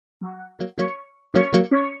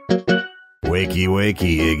Wakey,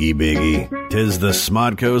 wakey, Iggy Biggy. 'Tis the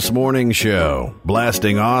Smodco's Morning Show,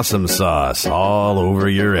 blasting awesome sauce all over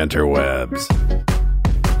your interwebs.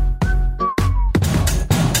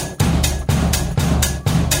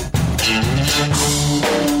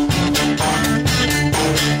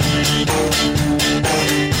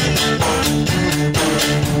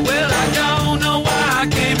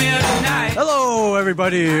 Hello,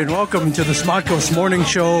 everybody, and welcome to the Smodco's Morning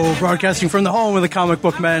Show, broadcasting from the home of the comic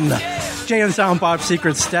book men, Jay and Silent Bob's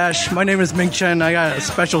Secret Stash. My name is Ming Chen. I got a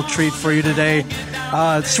special treat for you today,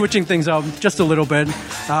 switching things up just a little bit.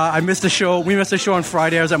 I missed the show. We missed the show on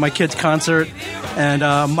Friday. I was at my kid's concert, and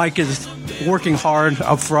Mike is working hard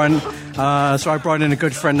up front, so I brought in a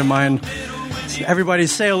good friend of mine. Everybody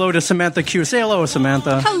say hello to Samantha Q. Say hello,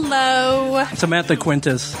 Samantha. Hello. Samantha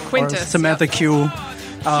Quintus. Quintus. Samantha yep. Q.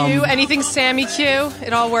 Q, anything Sammy Q,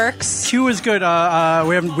 it all works. Q is good.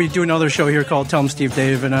 We do another show here called Tell 'em Steve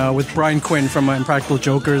Dave, and with Brian Quinn from Impractical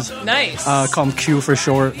Jokers. Nice. Call him Q for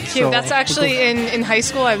short. Q. So, That's actually in high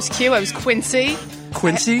school. I was Q. I was Quincy.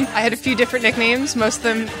 Quincy. I had a few different nicknames. Most of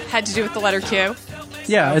them had to do with the letter Q.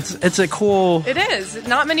 Yeah, it's a cool. It is.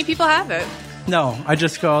 Not many people have it. No, I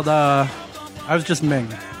just called. I was just Ming.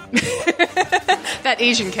 That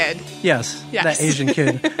Asian kid. Yes, Yes. that Asian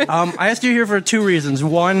kid. I asked you here for two reasons.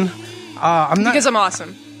 One, Because I'm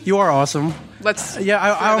awesome. You are awesome. Let's. Yeah,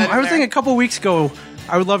 I was thinking a couple weeks ago,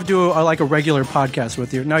 I would love to do a regular podcast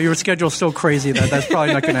with you. Now your schedule's so crazy that's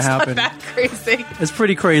probably not going to happen. Not that crazy. It's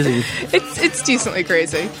pretty crazy. It's decently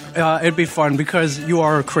crazy. It'd be fun because you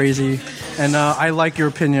are crazy, and I like your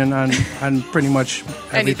opinion on pretty much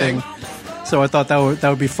everything. So I thought that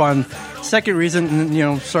would be fun. Second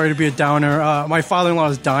reason, sorry to be a downer. My father-in-law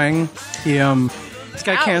is dying. He's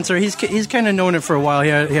got cancer. He's kind of known it for a while. He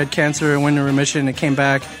had cancer and went into remission. It came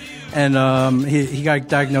back, and he got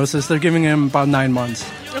diagnosis. They're giving him about 9 months.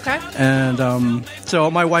 Okay. And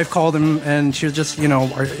so my wife called him, and she was just,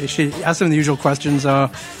 she asked him the usual questions.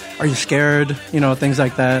 Are you scared? Things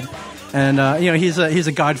like that. And he's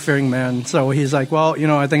a God-fearing man. So he's like, well,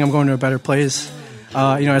 I think I'm going to a better place.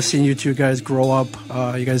 I've seen you two guys grow up.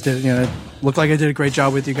 You guys did, looked like I did a great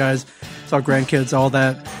job with you guys. Saw grandkids, all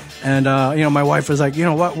that. And, my wife was like,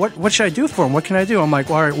 what should I do for him? What can I do? I'm like,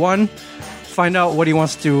 well, all right, one, find out what he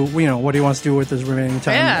wants to do, what he wants to do with his remaining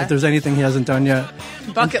time. Yeah. If there's anything he hasn't done yet.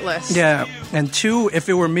 Bucket list. Yeah. And two, if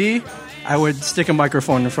it were me, I would stick a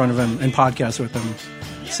microphone in front of him and podcast with him.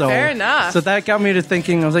 So, fair enough. So that got me to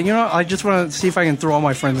thinking, I was like, I just want to see if I can throw all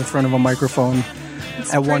my friends in front of a microphone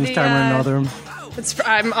at one time or another.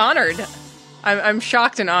 I'm honored. I'm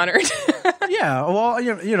shocked and honored. Yeah, well,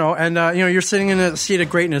 and you're sitting in a seat of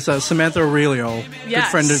greatness. Samantha Aurelio, good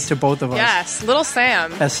friend to both of us. Yes, little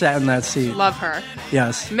Sam has sat in that seat. Love her.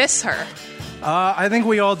 Yes, miss her. I think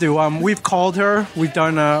we all do. We've called her. We've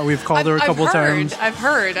called her a couple times. I've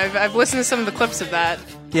heard. I've listened to some of the clips of that.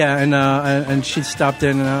 Yeah, and she stopped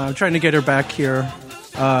in. I'm trying to get her back here.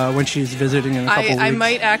 When she's visiting in a couple weeks. I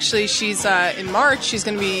might actually, she's in March, she's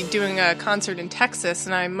going to be doing a concert in Texas,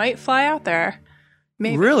 and I might fly out there.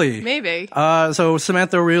 Maybe. Really? Maybe. So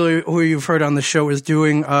Samantha Aurelio, who you've heard on the show, is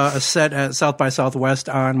doing a set at South by Southwest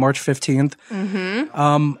on March 15th.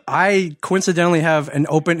 Mm-hmm. I coincidentally have an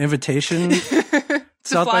open invitation. to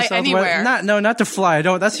South fly by Southwest. anywhere. Not to fly.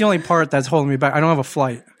 That's the only part that's holding me back. I don't have a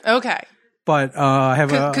flight. Okay. But I have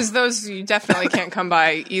because those you definitely can't come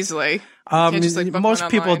by easily. Most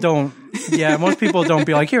people don't. Yeah, most people don't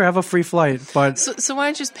be like, here, have a free flight. But so why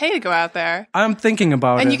don't you just pay to go out there? I'm thinking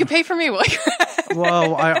about it. And you can pay for me while you're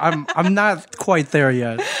Well, I'm not quite there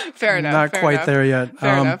yet. Fair enough. Not quite there yet.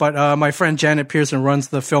 Fair enough. But my friend Janet Pearson runs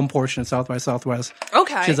the film portion at South by Southwest.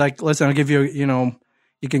 Okay. She's like, listen, I'll give you,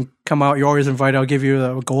 you can come out. You're always invited. I'll give you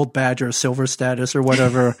a gold badge or a silver status or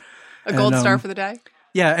whatever. A gold star for the day?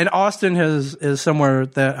 Yeah, and Austin is somewhere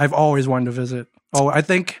that I've always wanted to visit. Oh, I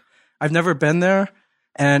think I've never been there,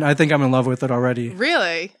 and I think I'm in love with it already.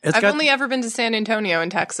 Really? I've only ever been to San Antonio in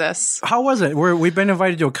Texas. How was it? We've been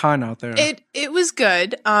invited to a con out there. It was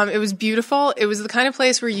good. It was beautiful. It was the kind of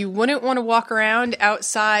place where you wouldn't want to walk around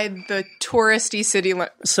outside the touristy city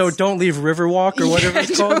limits. So don't leave Riverwalk or whatever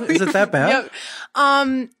it's called? Is it that bad?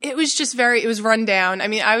 Yep. It was just it was run down. I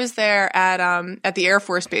mean, I was there at the Air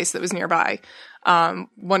Force base that was nearby.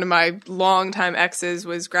 One of my longtime exes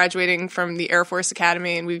was graduating from the Air Force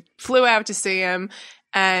Academy, and we flew out to see him.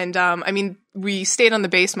 And, we stayed on the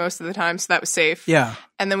base most of the time, so that was safe. Yeah.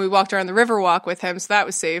 And then we walked around the Riverwalk with him, so that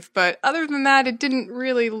was safe. But other than that, it didn't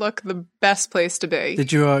really look the best place to be.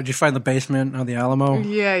 Did you find the basement of the Alamo?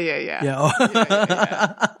 Yeah. Yeah.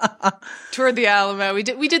 Toured the Alamo. We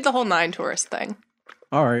did the whole 9 tourist thing.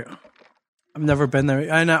 All right. I've never been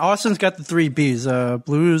there. And Austin's got the 3 Bs,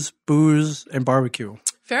 blues, booze, and barbecue.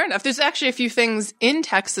 Fair enough. There's actually a few things in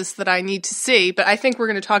Texas that I need to see, but I think we're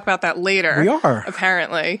going to talk about that later. We are.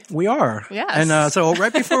 Apparently. We are. Yes. And so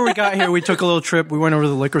right before we got here, we took a little trip. We went over to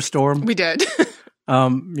the liquor store. We did.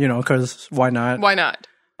 Because why not? Why not?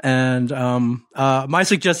 And my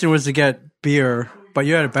suggestion was to get beer, but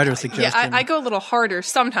you had a better suggestion. Yeah, I go a little harder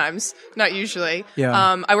sometimes, not usually.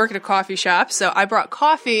 Yeah. I work at a coffee shop, so I brought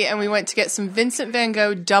coffee, and we went to get some Vincent Van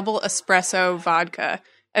Gogh double espresso vodka.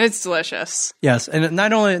 And it's delicious. Yes, and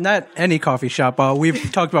not any coffee shop.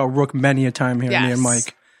 We've talked about Rook many a time here, me and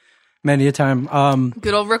Mike. Many a time.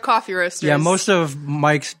 Good old Rook Coffee Roasters. Yeah, most of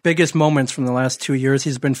Mike's biggest moments from the last 2 years,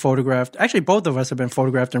 he's been photographed. Actually, both of us have been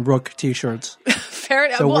photographed in Rook t-shirts. Fair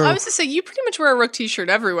enough. So well, I was to say, you pretty much wear a Rook t-shirt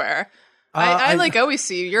everywhere. I always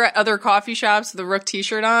see you. You're at other coffee shops with a Rook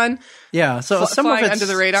t-shirt on. Yeah, so some of it's under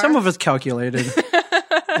the radar. Some of it's calculated.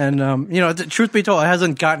 And, the truth be told, it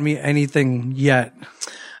hasn't gotten me anything yet.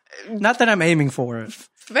 Not that I'm aiming for it.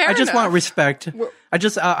 I just want respect. I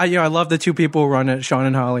love the 2 people who run it, Sean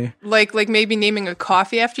and Holly. Like maybe naming a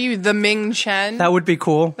coffee after you, the Ming Chen. That would be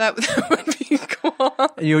cool. That would be cool.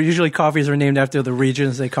 Usually coffees are named after the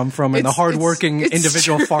regions they come from and the hardworking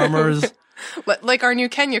individual farmers. Like our new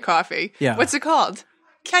Kenya coffee. Yeah. What's it called?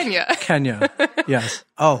 Kenya. Kenya. Yes.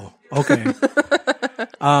 Oh, okay.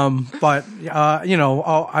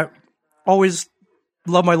 I always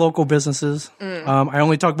love my local businesses. I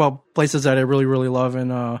only talk about places that I really, really love. And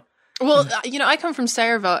well, I come from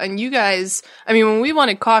Sayreville, and you guys, when we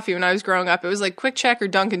wanted coffee when I was growing up, it was like Quick Check or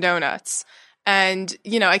Dunkin' Donuts. And,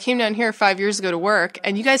 I came down here 5 years ago to work,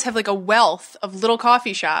 and you guys have like a wealth of little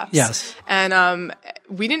coffee shops. Yes. And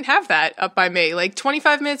we didn't have that up by me. Like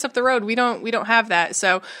 25 minutes up the road, we don't have that.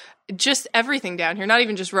 So just everything down here, not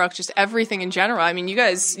even just Rook, just everything in general. You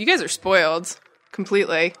guys are spoiled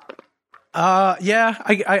completely. Yeah.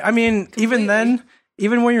 Even then,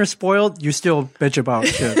 even when you're spoiled, you still bitch about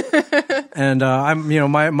shit. And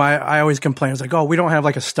I always complain. It's like, oh, we don't have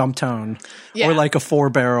like a Stumptown or like a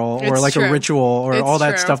 4-barrel or like a Ritual or all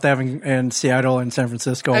that stuff they have in Seattle and San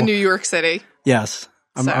Francisco. And New York City. Yes.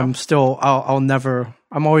 I'm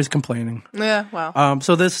always complaining. Yeah, wow.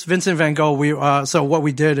 So this Vincent Van Gogh, so what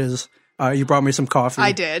we did is, you brought me some coffee.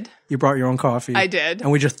 I did. You brought your own coffee. I did.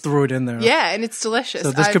 And we just threw it in there. Yeah, and it's delicious.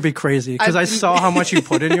 So this could be crazy because I saw how much you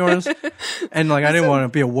put in yours, and I didn't want to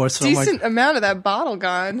be a wuss. So decent amount of that bottle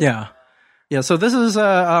gone. Yeah, yeah. So this is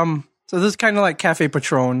kind of like Cafe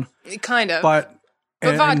Patron, kind of, but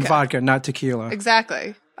vodka. And vodka, not tequila.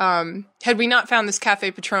 Exactly. Had we not found this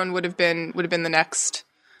Cafe Patron, would have been the next.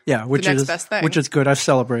 Yeah, which the next is best thing. Which is good. I've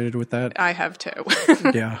celebrated with that. I have too.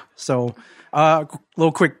 Yeah. So,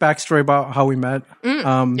 little quick backstory about how we met.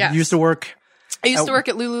 Yes. You used to work. I used to work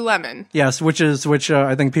at Lululemon. Yes, which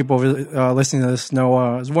I think people listening to this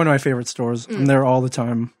know is one of my favorite stores. I'm there all the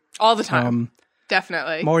time. All the time.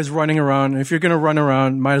 Definitely. I'm always running around. And if you're going to run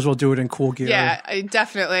around, might as well do it in cool gear. Yeah,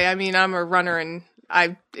 definitely. I'm a runner, and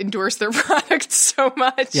I endorse their product so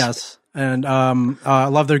much. Yes. And I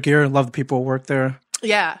love their gear. Love the people who work there.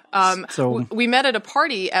 Yeah. So we met at a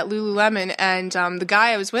party at Lululemon, and the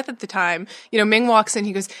guy I was with at the time, Ming walks in.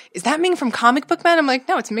 He goes, "Is that Ming from Comic Book Man?" I'm like,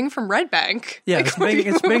 "No, it's Ming from Red Bank." Yeah, it's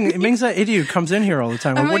Ming. Ming's that idiot who comes in here all the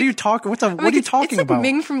time. What are you talking? What are you talking it's about? Like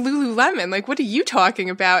Ming from Lululemon. Like, what are you talking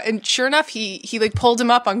about? And sure enough, he like pulled him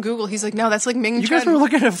up on Google. He's like, "No, that's like Ming." You guys were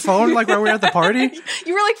looking at a phone like while we were at the party.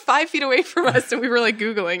 You were like 5 feet away from us, and we were like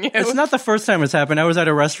Googling you. It's not the first time it's happened. I was at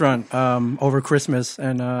a restaurant over Christmas,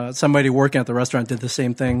 and somebody working at the restaurant did the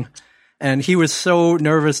same thing. And he was so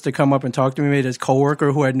nervous to come up and talk to me. Made his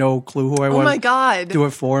coworker, who had no clue who I was, oh my God, do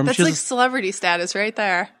it for him. That's like celebrity status right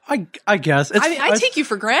there. I guess. I take you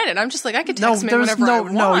for granted. I'm just like, I could text him whenever I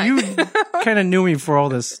want. No, you kind of knew me for all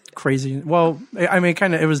this crazy. Well,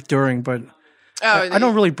 kind of. It was during, but I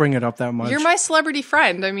don't really bring it up that much. You're my celebrity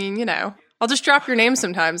friend. I'll just drop your name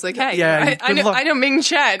sometimes. Like, hey, yeah, I know Ming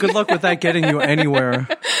Chen. Good luck with that getting you anywhere.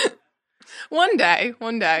 One day.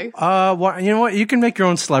 Well, you know what? You can make your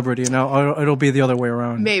own celebrity, and it'll be the other way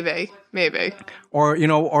around. Maybe. Or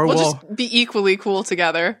we'll just be equally cool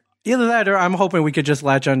together. Either that, or I'm hoping we could just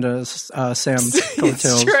latch onto Sam's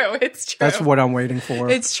coattails. It's true. That's what I'm waiting for.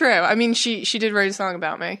 It's true. She did write a song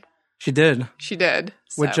about me. She did.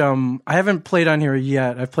 So. Which I haven't played on here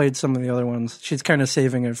yet. I've played some of the other ones. She's kind of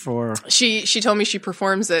saving it for. She told me she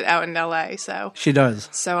performs it out in LA. So she does.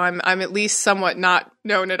 So I'm at least somewhat not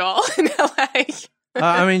known at all in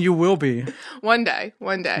LA. You will be. One day.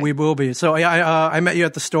 We will be. So yeah, I met you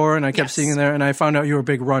at the store, and I kept seeing you there, and I found out you were a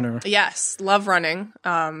big runner. Yes, love running.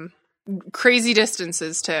 Crazy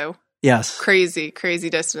distances too. Yes, crazy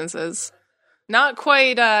distances. Not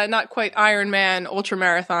quite Iron Man ultra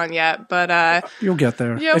marathon yet, but you'll get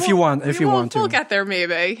there yeah, if you want. If you want to, we'll get there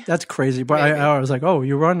maybe. That's crazy, but I was like, oh,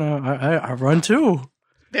 you run? I run too.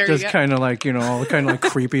 There Just you go. kind of like kind of like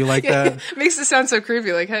creepy like that. Makes it sound so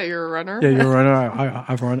creepy. Like, hey, you're a runner. Yeah, you're a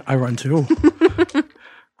runner. I run too.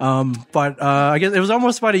 But I guess it was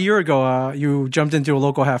almost about a year ago. You jumped into a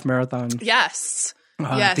local half marathon. Yes.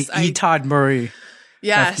 Yes. The E. Todd Murray.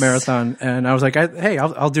 Yes. Half marathon, and I was like, hey,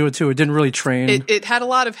 I'll do it too. It didn't really train. It had a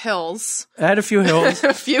lot of hills. It had a few hills.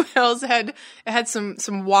 A few hills. It had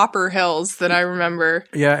some whopper hills that I remember.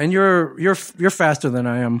 Yeah, and you're faster than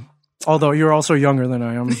I am, although you're also younger than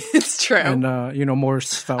I am. It's true. And more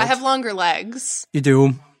svelte. I have longer legs. You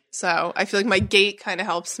do. So I feel like my gait kind of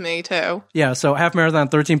helps me too. Yeah, so half marathon,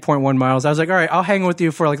 13.1 miles. I was like, all right, I'll hang with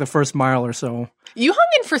you for like the first mile or so. You hung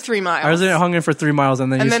in for 3 miles. I was hung in for 3 miles,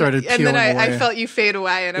 and then you started peeling away. And then away. I felt you fade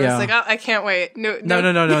away, and I was like, oh, I can't wait. No.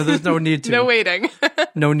 There's no need to. No waiting.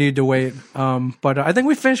 No need to wait. But I think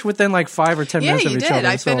we finished within like 5 or 10 minutes of each other. Yeah, you did.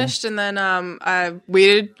 I finished, and then I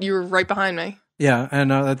waited. You were right behind me. Yeah, and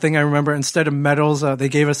the thing I remember, instead of medals, they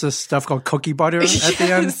gave us this stuff called cookie butter at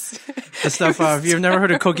the end. The stuff, if you've never heard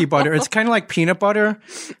of cookie butter, it's kind of like peanut butter,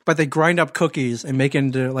 but they grind up cookies and make it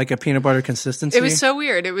into like a peanut butter consistency. It was so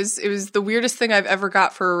weird. It was the weirdest thing I've ever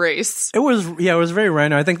got for a race. It was very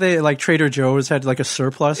random. I think they like Trader Joe's had like a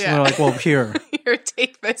surplus, and they're like, well, here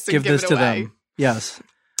take this and give this it to away. them. Yes.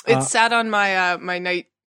 It sat on my my night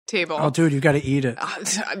table. Oh, dude, you got to eat it.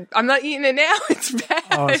 I'm not eating it now. It's bad.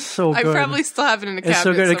 Oh, it's so good. I probably still have it in a cabinet. It's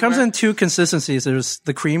so good. Somewhere. It comes in 2 consistencies. There's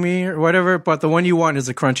the creamy or whatever, but the one you want is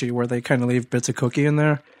the crunchy, where they kind of leave bits of cookie in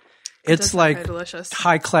there. It's like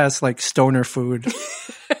high class, like stoner food.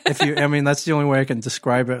 That's the only way I can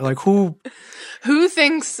describe it. Like who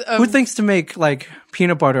thinks to make like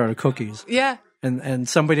peanut butter out of cookies? Yeah. And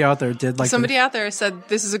somebody out there did like somebody out there said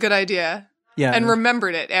this is a good idea. Yeah. And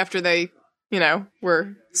remembered it after they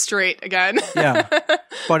were straight again. Yeah.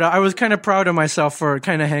 But I was kind of proud of myself for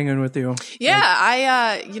kind of hanging with you.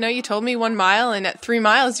 Yeah, you told me 1 mile, and at 3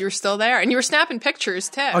 miles you were still there, and you were snapping pictures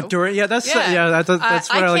too. Oh, that's what I like to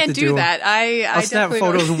do. I can't do that. I'll snap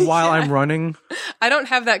photos while I'm running. I don't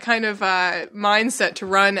have that kind of mindset to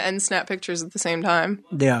run and snap pictures at the same time.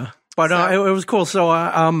 Yeah, but it was cool. So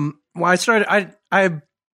I started. I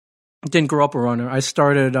didn't grow up a runner. I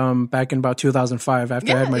started back in about 2005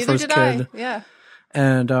 after I had my first kid. Yeah.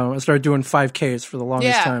 And I started doing 5Ks for the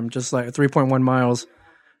longest time, just like 3.1 miles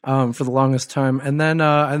for the longest time. And then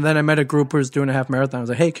I met a group who was doing a half marathon. I was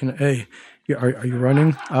like, hey, are you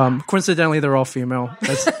running? Coincidentally, they're all female.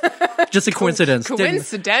 That's just a coincidence.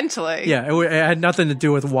 Coincidentally. It had nothing to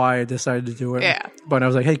do with why I decided to do it. Yeah. But I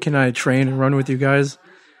was like, hey, can I train and run with you guys?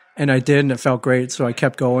 And I did, and it felt great. So I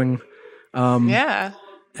kept going. Yeah.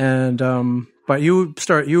 And but you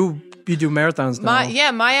do marathons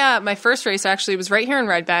now. My first race actually was right here in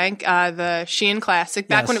Red Bank, the Sheehan Classic,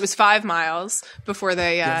 back when it was 5 miles before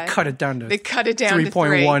they cut it down to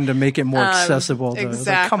 3.1 to make it more accessible.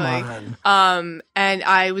 Exactly. Like, come on. And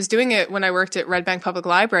I was doing it when I worked at Red Bank Public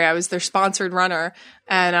Library. I was their sponsored runner,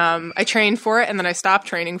 and I trained for it, and then I stopped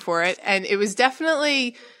training for it, and it was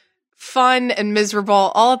definitely fun and miserable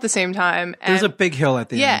all at the same time. And there's a big hill at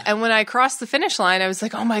the end. Yeah, and when I crossed the finish line, I was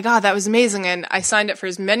like, "Oh my god, that was amazing!" And I signed up for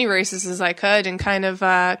as many races as I could, and kind of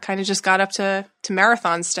just got up to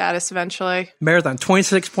marathon status eventually. Marathon,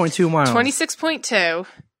 26.2 miles. 26.2.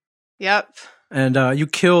 Yep. And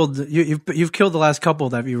you've killed the last couple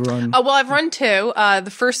that you run. Oh well, I've run 2. The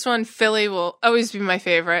first one, Philly, will always be my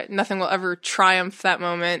favorite. Nothing will ever triumph that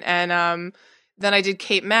moment. And then I did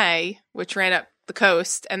Cape May, which ran up the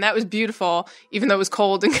coast, and that was beautiful, even though it was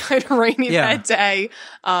cold and kind of rainy that day.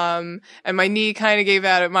 And my knee kind of gave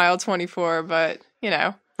out at mile 24, but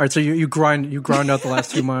All right, so you grind out the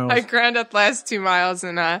last 2 miles. I ground out the last 2 miles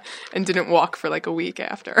and didn't walk for like a week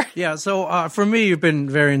after. Yeah, so for me, you've been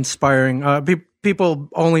very inspiring. People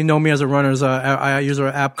only know me as a runner. I use an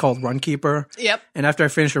app called Runkeeper. Yep. And after I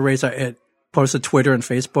finished a race, it posted Twitter and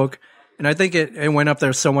Facebook. And I think it went up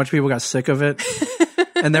there so much people got sick of it.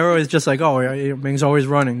 And they were always just like, oh, Ming's always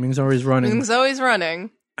running. Ming's always running. Ming's always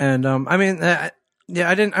running. And I'm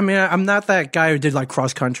not that guy who did like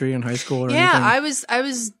cross country in high school or anything. I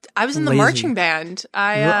was in the marching band.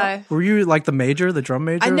 Were you like the drum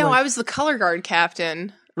major? I was the color guard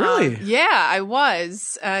captain. Really? Yeah, I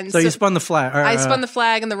was. And so you spun the flag. I spun the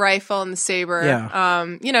flag and the rifle and the saber. Yeah.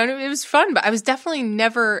 It was fun, but I was definitely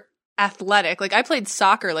never athletic. Like I played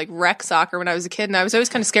soccer, like rec soccer when I was a kid, and I was always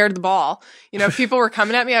kind of scared of the ball. If people were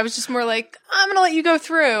coming at me, I was just more like, I'm going to let you go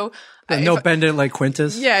through. Bend it like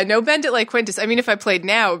Quintus? Yeah, no bend it like Quintus. I mean, if I played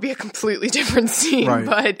now, it would be a completely different scene, right.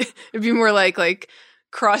 But it'd be more like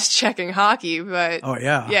cross-checking hockey, but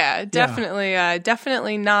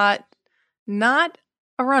definitely not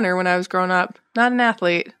a runner when I was growing up. Not an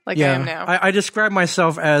athlete like I am now. I describe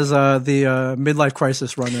myself as the midlife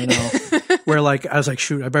crisis runner now, where like I was like,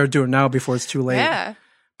 shoot, I better do it now before it's too late. Yeah.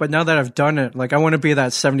 But now that I've done it, like I want to be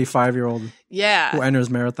that 75-year-old who enters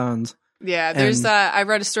marathons. Yeah, there's I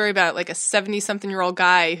read a story about like a 70-something-year-old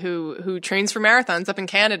guy who trains for marathons up in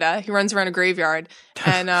Canada. He runs around a graveyard,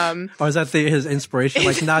 and is that his inspiration?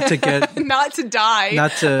 Like not to not to die,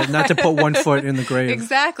 not to put one foot in the grave.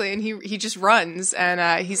 Exactly, and he just runs,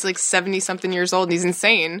 and he's like 70-something years old, and he's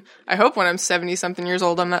insane. I hope when I'm 70-something years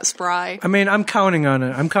old, I'm not spry. I mean, I'm counting on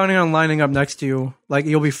it. I'm counting on lining up next to you. Like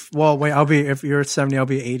you'll be if you're 70, I'll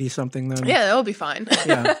be 80-something then. Yeah, that'll be fine.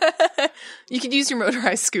 Yeah. You could use your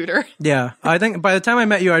motorized scooter. Yeah. I think by the time I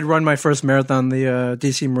met you, I'd run my first marathon, the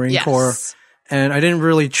DC Marine Corps. And I didn't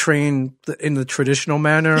really train in the traditional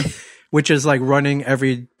manner, which is like running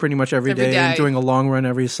pretty much every day and doing a long run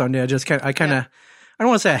every Sunday. I don't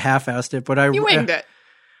want to say I half-assed it, but You winged it.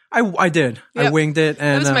 I did. Yep. I winged it.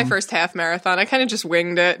 And that was my first half marathon. I kind of just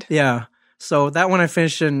winged it. Yeah. So that one I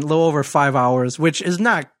finished in a little over 5 hours, which is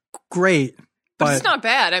not great. But it's not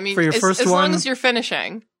bad. I mean, for your first one, long as you're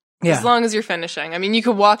finishing. Yeah. As long as you're finishing. I mean, you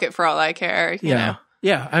could walk it for all I care. You know?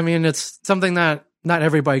 Yeah. I mean, it's something that not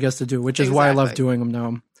everybody gets to do, which is why I love doing them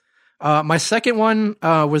now. My second one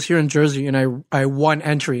was here in Jersey, and I won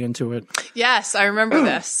entry into it. Yes, I remember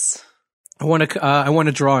this. I won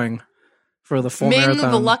a drawing for the full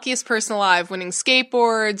marathon. The luckiest person alive, winning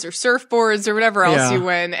skateboards or surfboards or whatever else you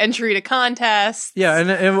win. Entry to contests. Yeah, and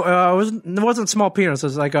it wasn't small peanuts. It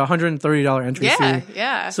was like $130 entry fee.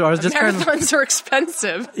 Yeah. So I was just marathons are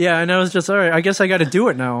expensive. Yeah, and I was just all right. I guess I got to do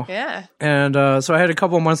it now. Yeah. And so I had a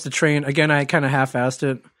couple of months to train. Again, I kind of half-assed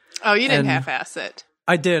it. Oh, you didn't half-ass it.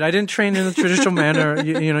 I did. I didn't train in the traditional manner.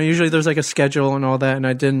 You know, usually there's like a schedule and all that, and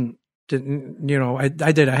I didn't. I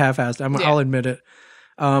did a half-assed. I'll admit it.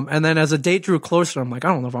 And then as the date drew closer, I'm like, I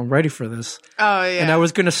don't know if I'm ready for this. Oh, yeah. And I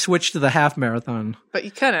was going to switch to the half marathon. But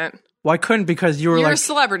you couldn't. Well, I couldn't because you're a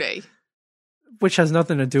celebrity. Which has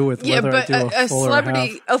nothing to do with whether I do a full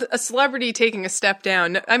celebrity, or half. A celebrity taking a step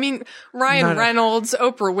down. I mean, Ryan Reynolds,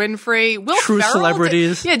 Oprah Winfrey, Will True Ferrell.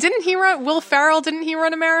 Celebrities. Didn't he run? Will Ferrell, didn't he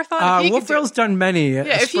run a marathon? Will Ferrell's done many. Yeah,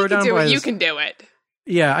 if he can do it, you can do it.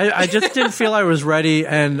 Yeah, I just didn't feel I was ready,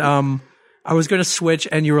 and I was going to switch,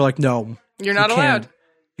 and you were like, no. You're not allowed.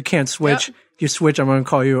 You can't switch. Yep. If you switch, I'm going to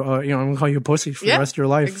call you. I'm going to call you a pussy for the rest of your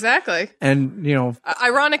life. Exactly. And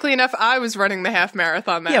ironically enough, I was running the half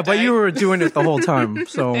marathon that day. Yeah, but you were doing it the whole time.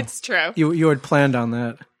 So it's true. You had planned on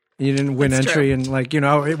that. You didn't win entry, and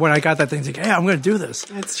when I got that thing, it's like, hey, I'm going to do this.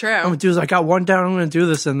 It's true. I'm going to do this. I got one down. I'm going to do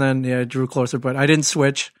this, and then it drew closer, but I didn't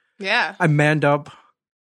switch. Yeah. I manned up.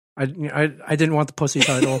 I didn't want the pussy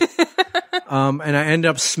title. And I ended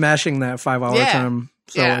up smashing that 5 hour time.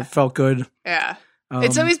 So it felt good. Yeah.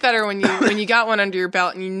 It's always better when you got one under your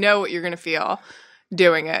belt and you know what you're going to feel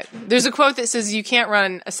doing it. There's a quote that says you can't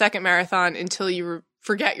run a second marathon until you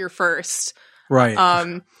forget your first.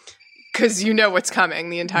 Right. Because you know what's coming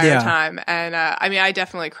the entire time. And I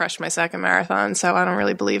definitely crushed my second marathon, so I don't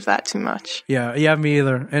really believe that too much. Yeah, me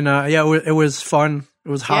either. And it was fun. It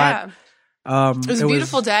was hot. Yeah. It was a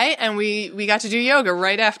beautiful day, and we got to do yoga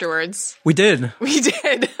right afterwards. We did. We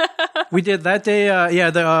did that day.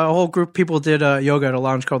 The whole group of people did yoga at a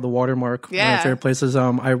lounge called the Watermark. One of my favorite places.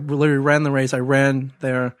 I literally ran the race. I ran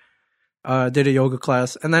there, did a yoga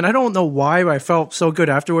class, and then I don't know why, but I felt so good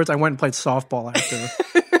afterwards. I went and played softball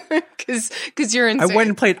after. Because you're insane. I went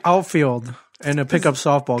and played outfield in a pickup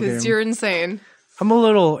softball game. Because you're insane. I'm a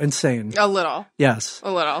little insane. A little. Yes.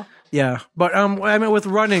 A little. Yeah, but with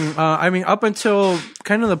running, up until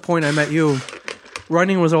kind of the point I met you,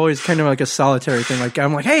 running was always kind of like a solitary thing. Like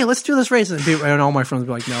I'm like, hey, let's do this race, and all my friends would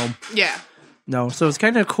be like, no, no. So it's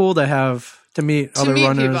kind of cool to meet other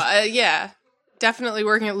runners. People. Definitely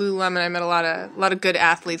working at Lululemon, I met a lot of good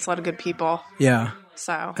athletes, a lot of good people. Yeah.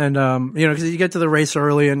 So and because you get to the race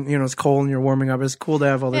early and it's cold and you're warming up, it's cool to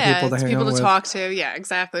have other people to hang out with. People to talk to. Yeah,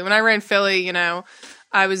 exactly. When I ran Philly,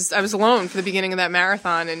 I was alone for the beginning of that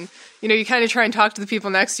marathon, and you kind of try and talk to the people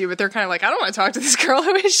next to you, but they're kind of like, I don't want to talk to this girl.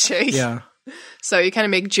 Who is she? Yeah. So you kind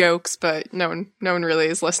of make jokes, but no one really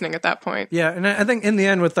is listening at that point. Yeah, and I think in the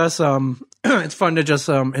end with us, it's fun to just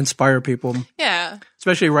inspire people. Yeah.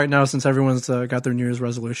 Especially right now since everyone's got their New Year's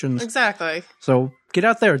resolutions. Exactly. So get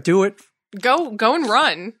out there, do it. Go and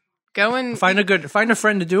run. Go and find a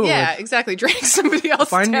friend to do it with. Yeah, exactly. Drag somebody else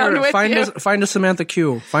down with you. Find a Samantha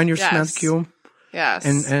Q. Find your Samantha Q. Yes.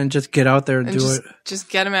 And just get out there and do it. Just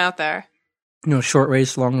get them out there. short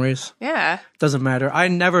race, long race. Yeah. Doesn't matter. I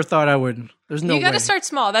never thought I would. There's no way. You got to start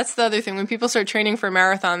small. That's the other thing. When people start training for a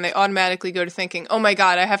marathon, they automatically go to thinking, oh my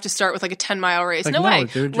God, I have to start with like a 10-mile race. No way.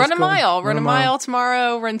 Dude, run a mile. Run a mile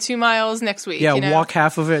tomorrow. Run 2 miles next week. Yeah, walk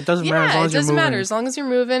half of it. It doesn't matter as long as you're moving. It doesn't matter as long as you're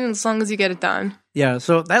moving and as long as you get it done. Yeah,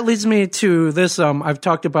 so that leads me to this. I've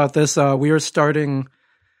talked about this. We are starting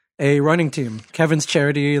a running team. Kevin's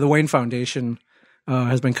charity, the Wayne Foundation,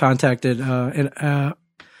 has been contacted.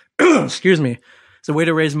 Excuse me. It's a way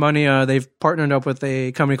to raise money. They've partnered up with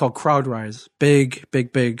a company called CrowdRise. Big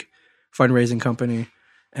fundraising company.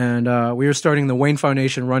 And we are starting the Wayne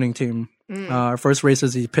Foundation running team. Our first race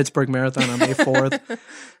is the Pittsburgh Marathon on May 4th.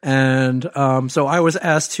 And so I was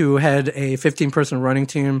asked to head a 15-person running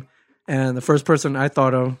team. And the first person I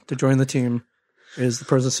thought of to join the team is the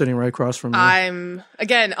person sitting right across from me. I'm,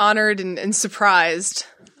 again, honored and surprised.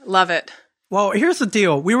 Love it. Well, here's the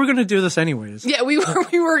deal. We were going to do this anyways. Yeah, we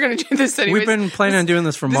were going to do this anyways. We've been planning on doing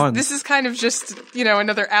this for months. This is kind of just,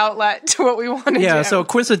 another outlet to what we want to do. Yeah, so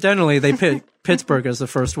coincidentally, they picked Pittsburgh as the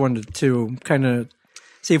first one to kind of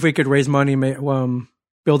see if we could raise money,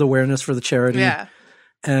 build awareness for the charity. Yeah.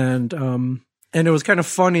 And it was kind of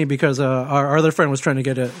funny because our other friend was trying to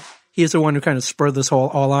get it. He's the one who kind of spurred this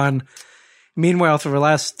all on. Meanwhile, for the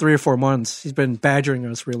last 3 or 4 months, he's been badgering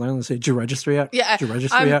us relentlessly. Did you register yet? Yeah, Did you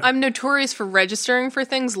register yet? I'm notorious for registering for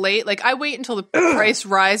things late. Like, I wait until the price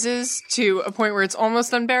rises to a point where it's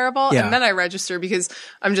almost unbearable, and then I register because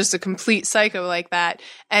I'm just a complete psycho like that.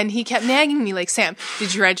 And he kept nagging me like, Sam,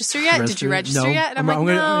 did you register yet? Did you register yet? And I'm like,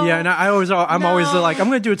 no. Yeah, and I'm always like, I'm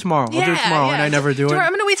going to do it tomorrow. I'll do it tomorrow, and I never do it. I'm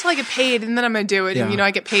going to wait till I get paid, and then I'm going to do it. Yeah. And,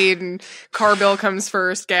 I get paid, and car bill comes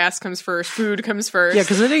first, gas comes first, food comes first. Yeah,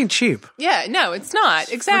 because it ain't cheap. Yeah, no, it's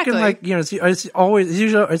not. Exactly.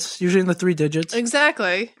 It's usually in the 3 digits.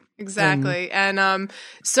 Exactly. And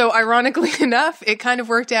so ironically enough, it kind of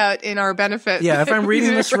worked out in our benefit. Yeah, if I'm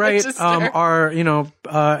reading this right, our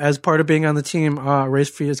as part of being on the team, race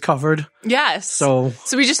fee is covered. Yes. So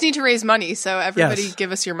we just need to raise money. So everybody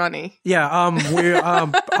give us your money. Yeah.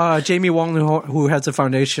 We Jamie Wong, who heads the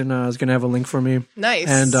foundation, is going to have a link for me. Nice.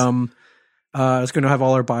 And it's going to have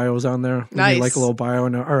all our bios on there. Nice. Like a little bio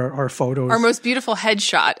and our photos. Our most beautiful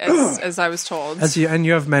headshot, as I was told. And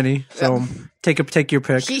you have many, so take your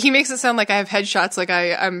pick. He makes it sound like I have headshots, like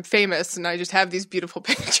I'm famous, and I just have these beautiful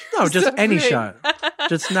pictures. No, just any shot.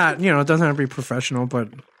 Just not, it doesn't have to be professional, but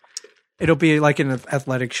it'll be like an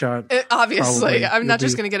athletic shot. Obviously. Probably. I'm not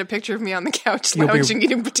just going to get a picture of me on the couch lounging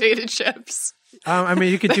eating potato chips.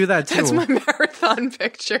 You could do that too. That's my marathon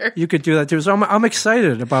picture. You could do that too. So I'm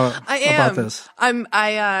excited about this.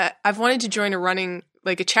 I've wanted to join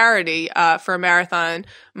a charity for a marathon.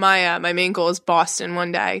 My main goal is Boston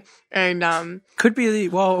one day, and could be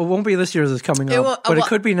it won't be this year's. It's coming up, but it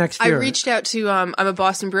could be next year. I reached out to I'm a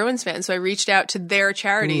Boston Bruins fan, so I reached out to their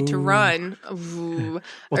charity to run. We'll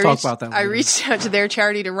talk about that later. I reached out to their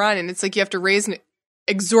charity to run, and it's like you have to raise an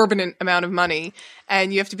exorbitant amount of money,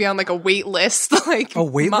 and you have to be on like a wait list,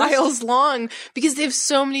 miles long, because they have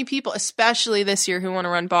so many people, especially this year, who want to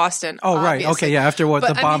run Boston. Oh, obviously. Right. Okay. Yeah. After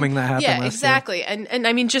the bombing that happened. Yeah, exactly. Year. And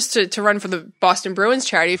I mean, just to run for the Boston Bruins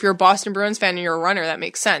charity, if you're a Boston Bruins fan and you're a runner, that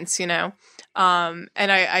makes sense, And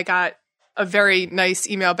I got a very nice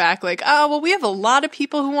email back like, oh, well, we have a lot of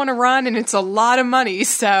people who want to run and it's a lot of money.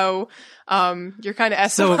 So, you're kind of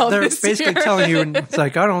SOL. So they're this basically year. telling you, it's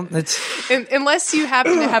like, unless you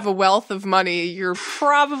happen to have a wealth of money, you're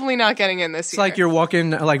probably not getting in this year. It's like you're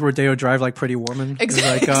walking like Rodeo Drive, like Pretty Woman.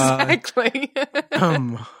 Exactly.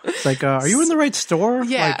 It's like, are you in the right store?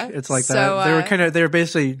 Yeah. It's like that. They were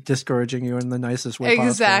basically discouraging you in the nicest way possible.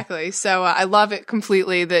 Exactly. So I love it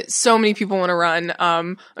completely that so many people want to run.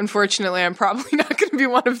 Unfortunately, I'm probably not going to be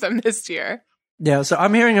one of them this year. Yeah, so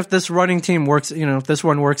I'm hearing if this running team works, if this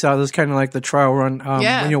one works out, this is kind of like the trial run.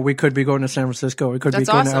 We could be going to San Francisco, we could be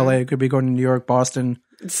going to LA, we could be going to New York, Boston.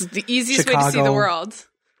 It's the easiest Chicago. way to see the world.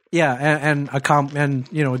 Yeah, and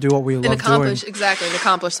do what we love doing. Exactly, and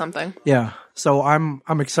accomplish something. Yeah, so I'm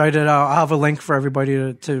excited. I'll have a link for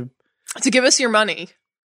everybody to give us your money.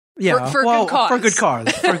 Yeah, for good cause. For good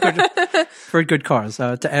cause. For good cause.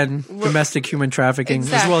 To end domestic human trafficking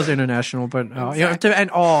as well as international, but to end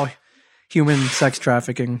all human sex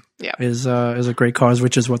trafficking is a great cause,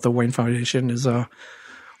 which is what the Wayne Foundation is all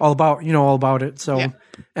about. All about it. So,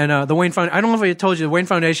 and the Wayne Foundation. I don't know if I told you, the Wayne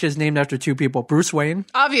Foundation is named after 2 people: Bruce Wayne,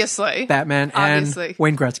 obviously, Batman, and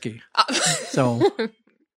Wayne Gretzky. So,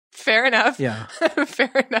 fair enough. Yeah,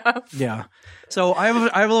 fair enough. Yeah. So I have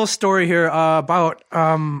a little story here about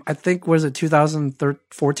I think was it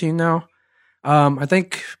 2014 now. I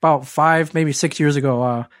think about 5 maybe 6 years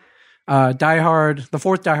ago. Die Hard, the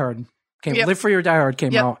 4th Die Hard. Live Free or Die Hard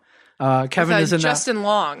came out. Kevin is in Justin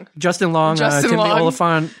Long. Justin Long, Justin Timothy Long.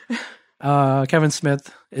 Oliphant, Kevin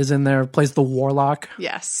Smith is in there, plays the Warlock.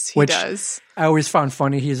 Yes, he does. I always found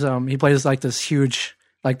funny. He plays like this huge,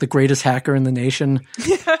 like the greatest hacker in the nation.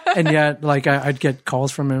 And yet, like, I'd get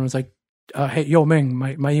calls from him. It was like, hey, yo, Ming,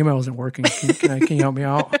 my email isn't working. Can you help me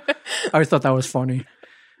out? I always thought that was funny.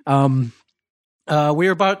 We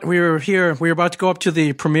were about to go up to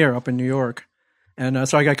the premiere up in New York. And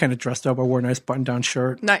so I got kind of dressed up. I wore a nice button-down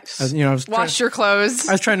shirt. Nice. Wash your clothes.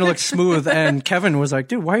 I was trying to look smooth, and Kevin was like,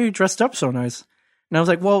 dude, why are you dressed up so nice? And I was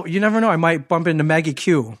like, well, you never know. I might bump into Maggie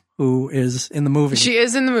Q, who is in the movie. She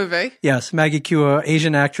is in the movie. Yes, Maggie Q,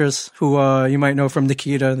 Asian actress who you might know from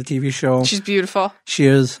Nikita, the TV show. She's beautiful. She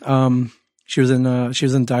is. She was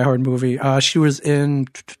in Die Hard movie. She was in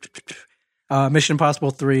Mission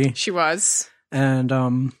Impossible 3. She was. And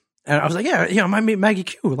I was like, yeah, I might meet Maggie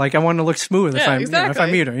Q. Like, I want to look smooth if I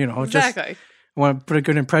meet her. Exactly. Just I want to put a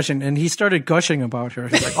good impression. And he started gushing about her.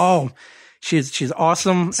 He's like, oh, she's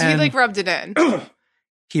awesome. So he rubbed it in.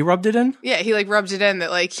 He rubbed it in? Yeah, he rubbed it in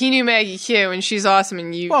that he knew Maggie Q and she's awesome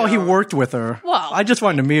and you. Well, he worked with her. Well, I just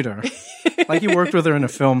wanted to meet her. He worked with her in a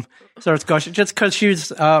film. Starts gushing just because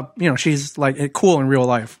she's she's like cool in real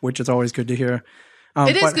life, which is always good to hear.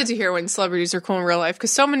 It is good to hear when celebrities are cool in real life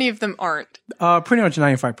because so many of them aren't. Pretty much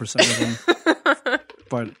 95% of them.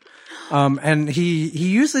 But and he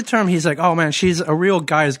used the term. He's like, oh man, she's a real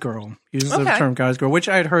guy's girl. He uses the term guy's girl, which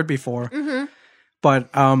I had heard before. Mm-hmm.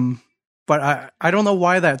 But I don't know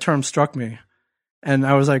why that term struck me. And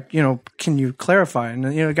I was like, can you clarify?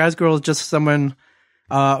 And guy's girl is just someone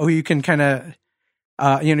who you can kind of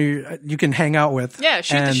you can hang out with. Yeah,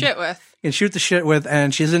 shoot the shit with. And shoot the shit with,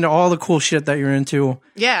 and she's into all the cool shit that you're into.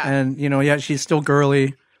 Yeah. And, yet she's still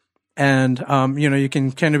girly. And, you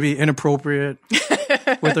can kind of be inappropriate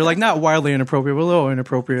with her. Like, not wildly inappropriate, but a little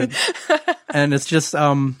inappropriate. And it's just, she's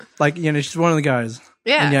one of the guys.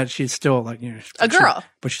 Yeah. And yet she's still, a girl.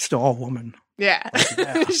 But she's still all woman. Yeah.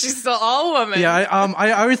 She's still all woman. Yeah.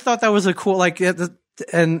 I always thought that was a cool, I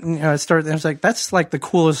was like, that's like the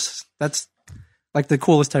coolest, that's like the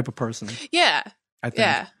coolest type of person. Yeah. I think.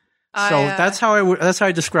 Yeah. So that's how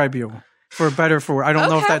I describe you, for better for. I don't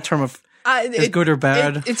know if that term is good or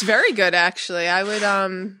bad. It's very good, actually. I would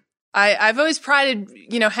I've always prided,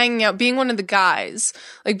 hanging out, being one of the guys,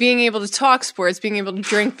 like being able to talk sports, being able to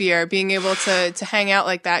drink beer, being able to hang out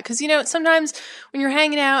like that. Cause, sometimes when you're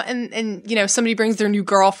hanging out and somebody brings their new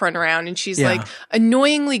girlfriend around and she's like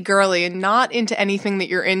annoyingly girly and not into anything that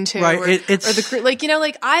you're into. Right.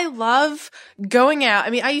 I love going out. I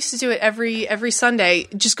mean, I used to do it every Sunday,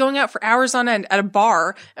 just going out for hours on end at a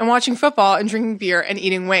bar and watching football and drinking beer and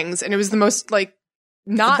eating wings. And it was the most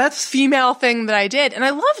that's female thing that I did, and I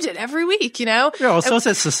loved it every week. Yeah, well, so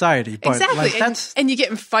is society. But exactly, and you get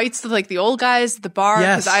in fights with the old guys at the bar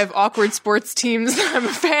because I have awkward sports teams that I'm a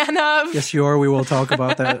fan of. Yes, you are. We will talk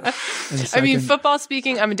about that in a second. I mean, football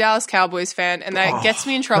speaking, I'm a Dallas Cowboys fan, and that gets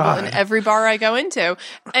me in trouble in every bar I go into.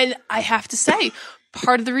 And I have to say,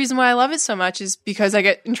 part of the reason why I love it so much is because I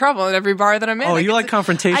get in trouble in every bar that I'm in. Oh, you like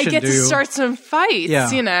confrontation, I get to start some fights,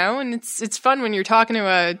 and it's fun when you're talking to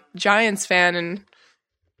a Giants fan and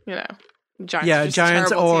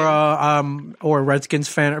Giants or Redskins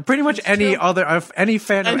fan, or pretty much any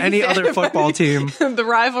fan of any other football team. The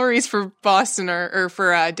rivalries for Boston or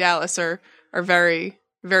for Dallas are very,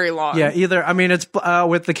 very long. Yeah, either. I mean, it's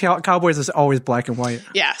with the Cowboys, it's always black and white.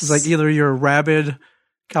 Yes, it's like either you're a rabid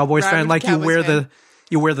Cowboys fan, like Cowboys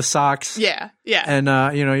you wear the socks. Yeah, and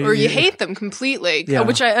or you hate them completely,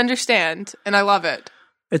 which I understand and I love it.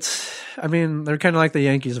 They're kind of like the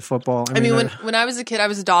Yankees of football. I mean, when I was a kid, I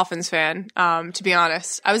was a Dolphins fan. To be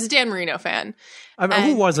honest, I was a Dan Marino fan.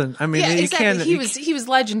 Who wasn't? I mean, exactly. He was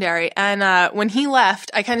legendary. And when he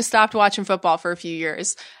left, I kind of stopped watching football for a few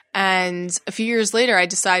years. And a few years later, I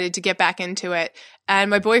decided to get back into it. And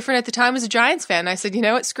my boyfriend at the time was a Giants fan. I said, you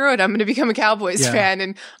know what? Screw it. I'm going to become a Cowboys fan.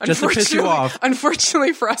 And just to piss you off.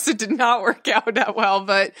 Unfortunately for us, it did not work out that well.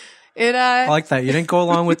 But I like that. You didn't go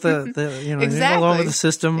along with exactly. You didn't go along with the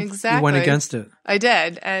system. Exactly. You went against it. I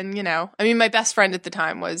did. And, my best friend at the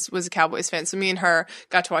time was a Cowboys fan. So me and her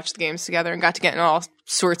got to watch the games together and got to get in all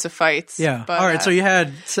sorts of fights. Yeah. But, all right. So you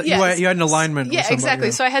had an alignment. Yeah,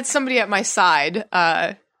 exactly. So I had somebody at my side,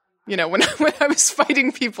 when I was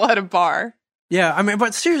fighting people at a bar. Yeah, I mean,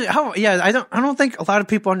 but seriously, I don't think a lot of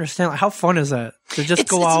people understand how fun is that to just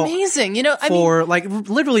go out. It's amazing,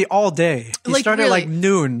 literally all day. You start at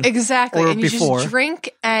noon, exactly, and you before. Just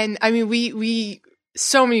drink. And I mean, we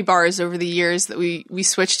so many bars over the years that we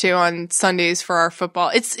switched to on Sundays for our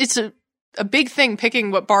football. It's a big thing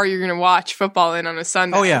picking what bar you're going to watch football in on a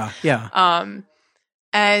Sunday. Oh yeah.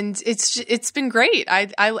 And it's been great.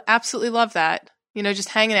 I absolutely love that. You know, just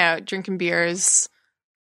hanging out, drinking beers.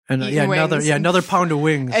 And another pound of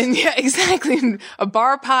wings. And yeah, exactly. A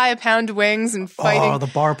bar pie, a pound of wings, and fighting. Oh, the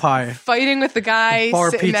bar pie. Fighting with the guy the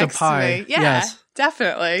bar sitting pizza next pie. to me. Yeah, yes.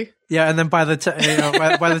 Definitely. Yeah, and then by the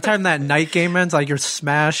time that night game ends, like you're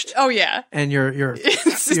smashed. Oh yeah. And you're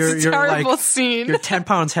it's a terrible scene. You're 10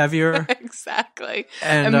 pounds heavier. Exactly.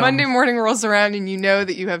 And Monday morning rolls around, and you know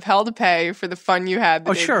that you have hell to pay for the fun you had.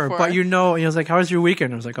 The day before. But you know, I was like, "How was your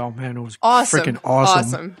weekend?" I was like, "Oh man, it was awesome, freaking awesome,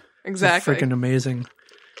 awesome, exactly, freaking amazing."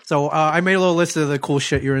 So I made a little list of the cool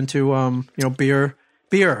shit you're into.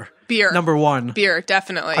 Beer. Number one. Beer,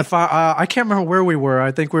 definitely. I can't remember where we were.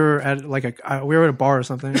 I think we were at we were at a bar or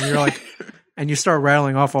something. And you're like, and you start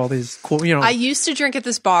rattling off all these cool. I used to drink at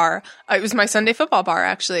this bar. It was my Sunday football bar,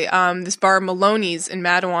 actually. This bar, Maloney's in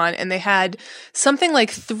Matawan, and they had something like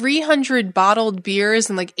 300 bottled beers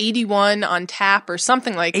and like 81 on tap or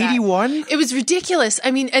something like that. 81? It was ridiculous.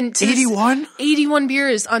 I mean, and 81? 81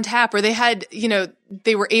 beers on tap, where they had,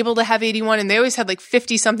 they were able to have 81, and they always had like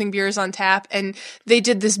 50 something beers on tap, and they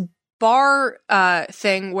did this bar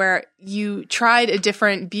thing where you tried a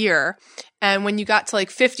different beer, and when you got to like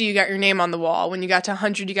 50 you got your name on the wall. When you got to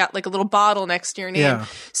 100 you got like a little bottle next to your name. Yeah.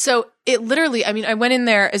 So it literally, I went in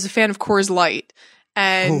there as a fan of Coors Light,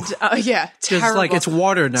 and terrible. Just like it's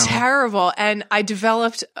water now. Terrible. And I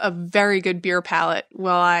developed a very good beer palate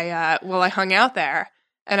while I hung out there.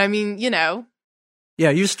 And yeah,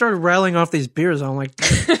 you started rattling off these beers. I'm like,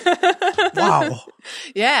 wow.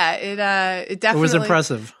 Yeah, it definitely. It was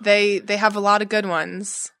impressive. They have a lot of good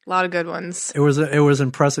ones. A lot of good ones. It was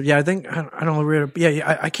impressive. Yeah, I think I don't know.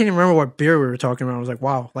 Yeah, I can't even remember what beer we were talking about. I was like,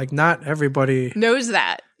 wow, like not everybody knows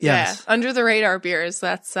that. Yes. Yeah, under the radar beers.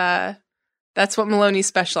 That's what Maloney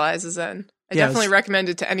specializes in. I definitely recommend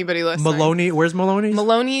it to anybody listening. Maloney, where's Maloney's?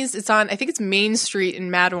 Maloney's, it's on, I think it's Main Street in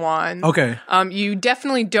Matawan. Okay. You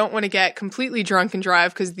definitely don't want to get completely drunk and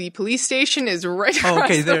drive because the police station is right across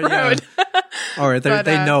the road. Yeah. All right,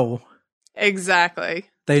 they know. Exactly.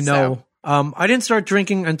 They know. So. I didn't start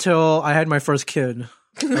drinking until I had my first kid.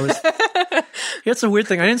 It's a weird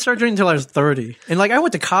thing. I didn't start drinking until I was 30. And like I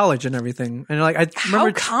went to college and everything. And like I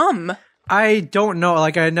remember. How come? I don't know.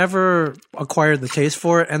 Like, I never acquired the taste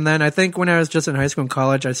for it. And then I think when I was just in high school and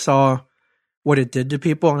college, I saw what it did to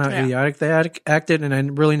people and how idiotic they acted. And I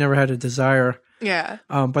really never had a desire. Yeah.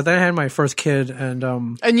 But then I had my first kid and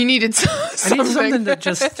you needed something to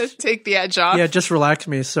just take the edge off. Yeah, just relax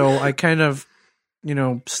me. So I kind of,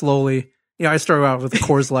 slowly, I started out with the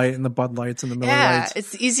Coors Light and the Bud Lights and the Miller Lights. Yeah,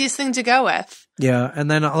 it's the easiest thing to go with. Yeah. And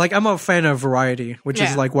then like, I'm a fan of variety, which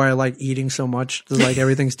is like why I like eating so much. Cause like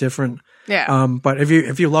everything's different. Yeah. But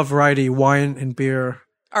if you love variety, wine and beer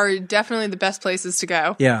are definitely the best places to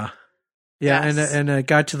go. Yeah. Yeah. Yes. And it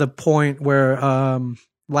got to the point where,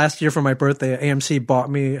 last year for my birthday, AMC bought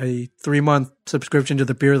me a 3-month subscription to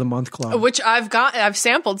the Beer of the Month Club. Which I've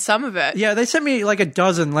sampled some of it. Yeah. They sent me like a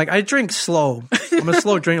dozen. Like I drink slow. I'm a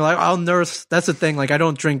slow drinker. Like I'll nurse. That's the thing. Like I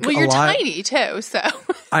don't drink a lot. Well, you're tiny too, so.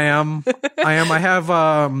 I am. I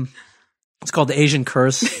have, it's called the Asian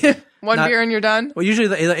Curse. One beer and you're done? Well, usually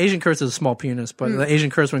the Asian Curse is a small penis, but the Asian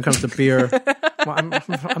Curse when it comes to beer, well,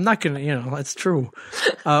 I'm not going to, it's true.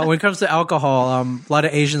 When it comes to alcohol, a lot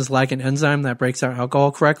of Asians lack an enzyme that breaks down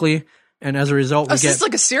alcohol correctly. And as a result, we get. This is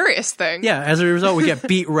like a serious thing. Yeah. As a result, we get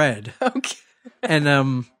beet red. Okay.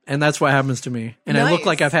 And that's what happens to me. And I look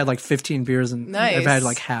like I've had like 15 beers and I've had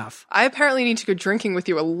like half. I apparently need to go drinking with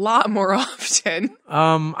you a lot more often.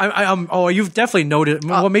 You've definitely noticed.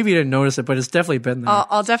 Well, maybe you didn't notice it, but it's definitely been there.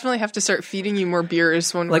 I'll definitely have to start feeding you more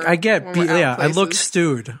beers when like I get. I look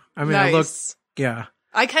stewed. I mean, I look. Yeah.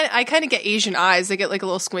 I kind of get Asian eyes. I get like a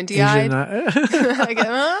little squinty eyed. I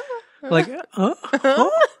get like.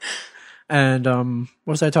 And what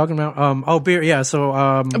was I talking about? Beer. Yeah.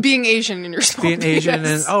 So being Asian in your small being Asian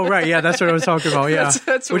penis. And right. Yeah, that's what I was talking about. Yeah,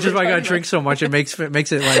 that's which is why I gotta drink so much. It makes it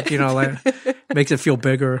like makes it feel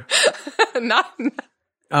bigger.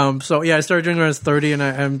 So yeah, I started drinking when I was 30, and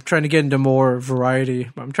I'm trying to get into more variety.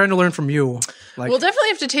 I'm trying to learn from you. Like, we'll definitely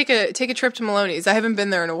have to take a trip to Maloney's. I haven't been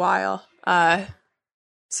there in a while.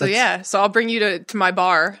 So I'll bring you to my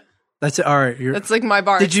bar. That's it. All right. That's like my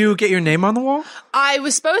bar. Did you get your name on the wall? I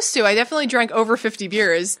was supposed to. I definitely drank over 50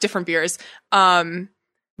 beers, different beers.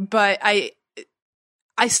 But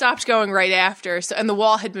I stopped going right after. So, and the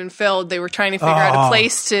wall had been filled. They were trying to figure out a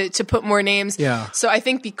place to put more names. Yeah. So I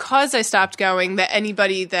think because I stopped going, that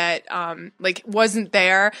anybody that wasn't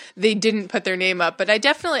there, they didn't put their name up. But I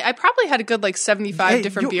probably had a good like 75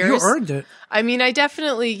 different beers. You earned it. I mean, I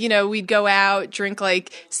definitely, we'd go out, drink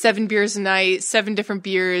like 7 beers a night, 7 different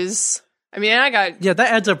beers. I mean, I got... Yeah,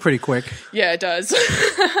 that adds up pretty quick. Yeah, it does.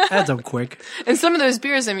 Adds up quick. And some of those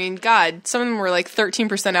beers, I mean, God, some of them were like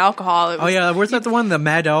 13% alcohol. Oh, yeah. Where's that the one? The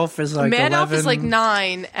Mad Elf is like Mad 11. Elf is like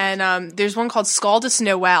 9. And there's one called Scaldus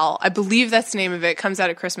Noel. I believe that's the name of it. It comes out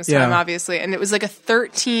at Christmas time, obviously. And it was like a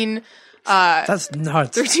 13... that's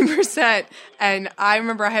nuts. 13%. And I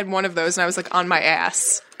remember I had one of those and I was like on my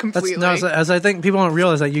ass completely. That's nuts. As I think people don't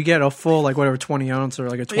realize that you get a full, like, whatever, 20 ounce or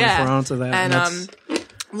like a 24 ounce of that. And that's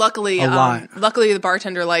luckily, a lot. Luckily the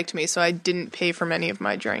bartender liked me, so I didn't pay for many of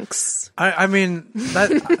my drinks. I mean,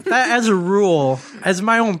 that as a rule, as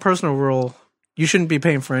my own personal rule, you shouldn't be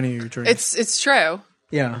paying for any of your drinks. It's true.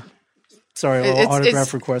 Yeah. Sorry, a little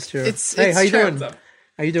autograph request here. Hey, how you doing?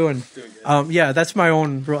 How you doing? Yeah, that's my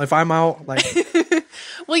own rule. If I'm out, like...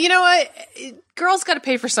 Well, you know what? Girls got to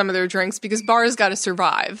pay for some of their drinks because bars got to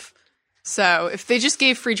survive. So if they just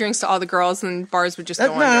gave free drinks to all the girls, then bars would just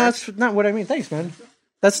go under. No, that's not what I mean. Thanks, man.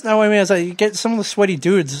 That's not what I mean. It's like you get some of the sweaty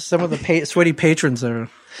dudes, some of the sweaty patrons there.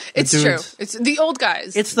 It's true. It's the old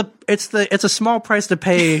guys. It's a small price to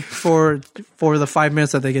pay for the 5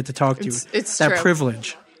 minutes that they get to talk to you. It's that true.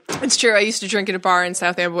 Privilege. It's true. I used to drink at a bar in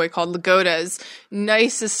South Amboy called Lagoda's.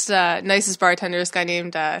 Nicest bartender, this guy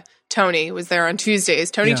named Tony, was there on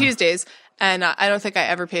Tuesdays. Tuesdays. And I don't think I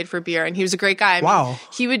ever paid for beer. And he was a great guy. I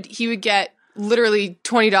mean, he would get literally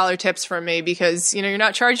 $20 tips from me because, you know, you're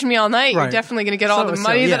not charging me all night. Right. You're definitely going to get all the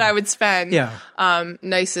money that I would spend. Yeah.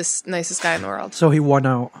 Nicest guy in the world. So he won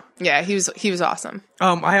out. Yeah, he was awesome.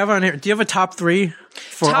 I have on here. Do you have a top 3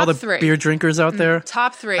 for all the beer drinkers out there?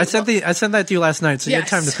 Top 3. I sent that to you last night, so you had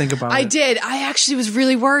time to think about it. I did. I actually was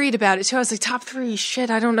really worried about it too. I was like, top 3. Shit,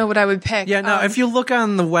 I don't know what I would pick. Yeah, no. If you look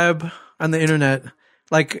on the web, on the internet,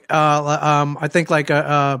 like I think like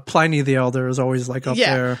Pliny the Elder is always like up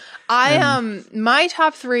there. My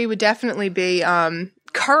top 3 would definitely be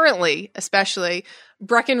currently, especially,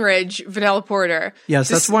 Breckenridge Vanilla Porter. Yes,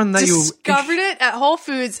 that's one that you discovered it at Whole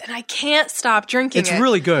Foods, and I can't stop drinking it. It's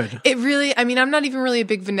really good. It really, I mean, I'm not even really a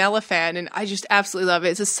big vanilla fan, and I just absolutely love it.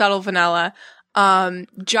 It's a subtle vanilla.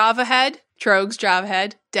 Java Head, Trogs Java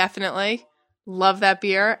Head, definitely love that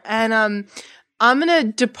beer. And I'm gonna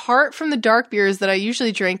depart from the dark beers that I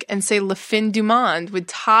usually drink and say Le Fin du Monde would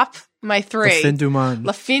top my 3. Le Fin du Monde.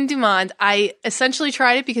 Le Fin du Monde. I essentially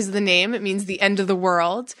tried it because of the name. It means the end of the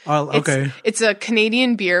world. Oh, okay. It's a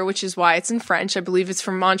Canadian beer, which is why it's in French. I believe it's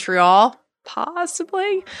from Montreal,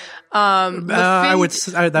 possibly. That makes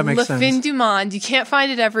sense. Le Fin du Monde. You can't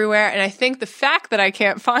find it everywhere, and I think the fact that I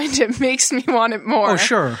can't find it makes me want it more. Oh,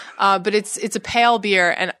 sure. But it's a pale beer,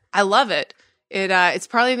 and I love it. It's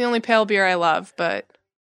probably the only pale beer I love, but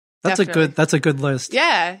that's a good list.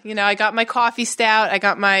 Yeah, you know, I got my coffee stout, I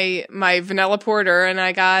got my vanilla porter, and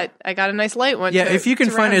I got a nice light one. Yeah, if you can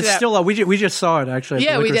find it, it's still we just saw it actually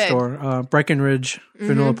at the liquor store. Breckenridge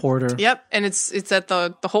Vanilla Porter. Yep, and it's at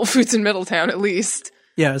the Whole Foods in Middletown at least.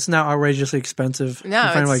 Yeah, it's not outrageously expensive. No, you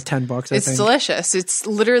can find it like $10. I think it's delicious. It's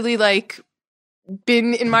literally like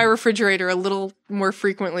been in my refrigerator a little more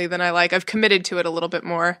frequently than I like. I've committed to it a little bit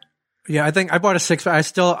more. Yeah, I think I bought a 6-pack.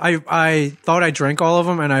 I thought I drank all of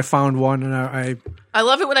them, and I found one, and I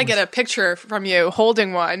love it when I get a picture from you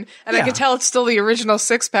holding one, and I can tell it's still the original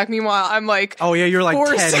 6-pack. Meanwhile, I'm like, oh yeah, you're like 4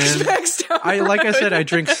 10 6-packs down the like I road. said, I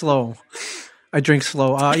drink slow.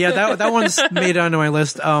 Yeah, that one's made it onto my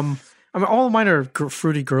list. I mean, all of mine are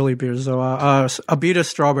fruity, girly beers. So, Abita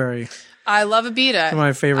Strawberry. I love Abita. One of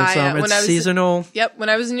my favorites. It's seasonal. Yep. When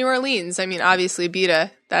I was in New Orleans, I mean, obviously Abita.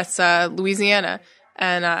 That's Louisiana.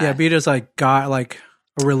 And Abita's like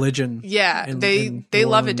a religion. Yeah, they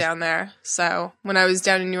love it down there. So when I was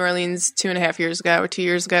down in New Orleans 2.5 years ago, or 2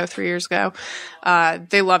 years ago, 3 years ago,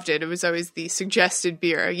 they loved it. It was always the suggested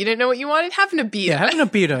beer. You didn't know what you wanted? Have an Abita. Yeah, have an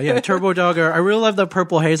Abita. Yeah, Turbo Dogger. I really love the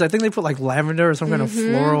purple haze. I think they put like lavender or some kind of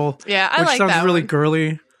floral. Yeah, I like that. Which sounds really one.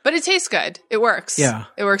 girly. But it tastes good. It works. Yeah.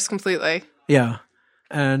 It works completely. Yeah.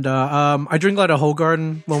 And I drink a lot of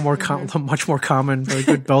Hoegaarden, a little more much more common, very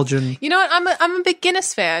good Belgian. You know what? I'm a big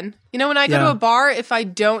Guinness fan. You know, when I go to a bar, if I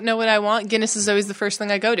don't know what I want, Guinness is always the first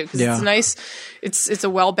thing I go to because it's nice. It's a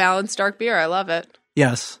well balanced dark beer. I love it.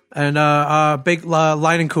 Yes, and big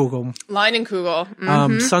Leinenkugel.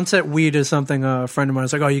 Leinenkugel. Sunset Weed is something a friend of mine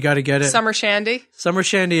was like, oh, you got to get it. Summer Shandy. Summer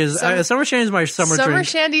Shandy is my summer drink. Summer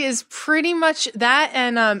Shandy is pretty much that,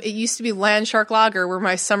 and it used to be Land Shark Lager were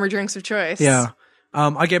my summer drinks of choice. Yeah.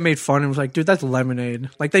 I get made fun and was like, dude, that's lemonade.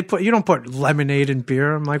 Like you don't put lemonade in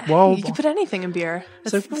beer. I'm like, well, you can put anything in beer.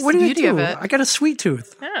 That's what the do beauty you do? of it. I got a sweet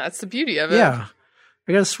tooth. Yeah, that's the beauty of it. Yeah,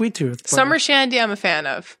 I got a sweet tooth. Summer Shandy, I'm a fan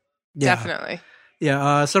of. Yeah. Definitely.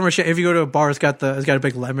 Yeah, Summer Shandy. If you go to a bar, it's got a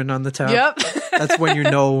big lemon on the top. Yep. That's when you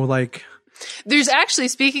know, like. There's actually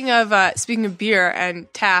speaking of beer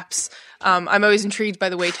and taps. I'm always intrigued by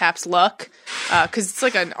the way taps look, because it's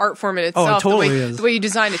like an art form in itself. Oh, it totally the way, is. The way you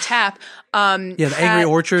design a tap. The Angry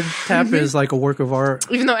Orchard tap is like a work of art.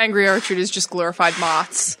 Even though Angry Orchard is just glorified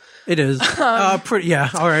moths. It is. Pretty. Yeah.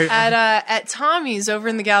 All right. At Tommy's over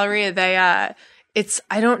in the Galleria, they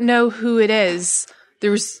I don't know who it is.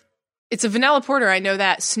 It's a vanilla porter. I know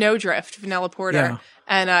that Snowdrift vanilla porter, Yeah.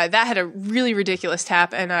 and that had a really ridiculous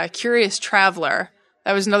tap. And Curious Traveler,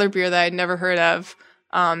 that was another beer that I'd never heard of,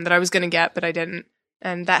 that I was going to get, but I didn't.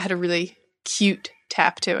 And that had a really cute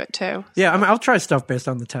tap to it too. Yeah. I mean, I'll try stuff based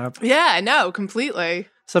on the tap. Yeah, I know completely.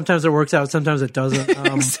 Sometimes it works out. Sometimes it doesn't.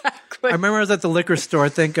 Exactly. I remember I was at the liquor store. I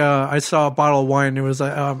think I saw a bottle of wine. It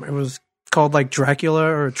was called like Dracula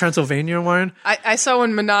or Transylvania wine. I saw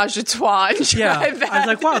one Menage a Trois. And Yeah, that. I was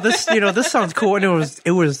like, wow, this sounds cool. And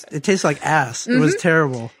it tastes like ass. It was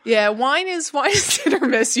terrible. Yeah, wine is hit or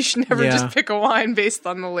miss. You should never Yeah. just pick a wine based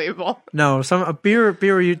on the label. No, a beer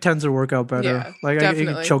tends to work out better. Yeah, like you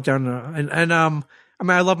definitely. can choke down and I mean,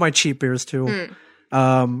 I love my cheap beers too.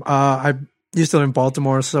 I used to live in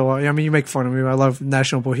Baltimore, so I mean, you make fun of me. I love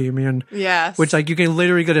National Bohemian. Yes. Which like you can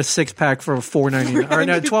literally get a 6-pack for $4.99 or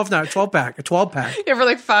no, 12 pack Yeah, for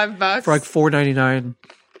like $5 for like $4.99.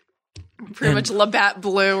 Pretty much Labatt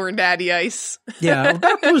Blue or Natty Ice. Yeah,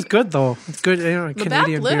 Labatt Blue is good though. It's good, Labatt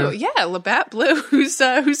Canadian Blue, beer. yeah, Labatt Blue. Who's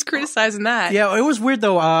criticizing that? Yeah, it was weird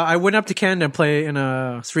though. I went up to Canada to play in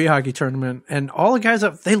a street hockey tournament, and all the guys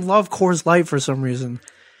they love Coors Light for some reason.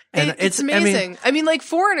 And It's amazing. I mean, like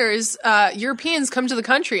foreigners, Europeans come to the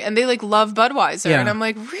country and they like love Budweiser, Yeah. and I'm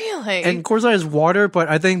like, really? And Coors Light is water, but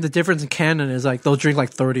I think the difference in Canada is like they'll drink like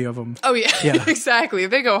 30 of them. oh yeah, Yeah. exactly.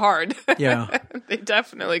 They go hard. Yeah, They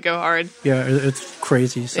definitely go hard. yeah, it's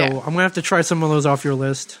crazy. So Yeah. I'm gonna have to try some of those off your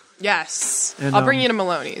list. Yes, And, I'll bring you to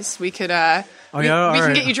Maloney's. We could. Oh yeah, we all can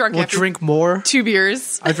right. get you drunk We'll after drink more. 2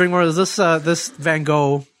 beers. I drink more. This Van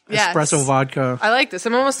Gogh Yes. espresso vodka. I like this.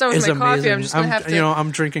 I'm almost done with Is my coffee. amazing. I'm just gonna have to.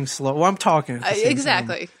 I'm drinking slow. Well, I'm talking. at the same time.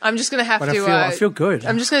 Exactly. I'm just gonna have But to. I feel good.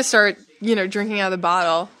 I'm just gonna start, drinking out of the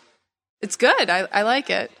bottle. It's good. I like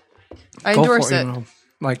it. I Go endorse for it.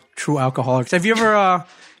 Like true alcoholics. Have you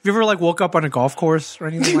ever like woke up on a golf course or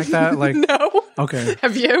anything like that? Like No. okay,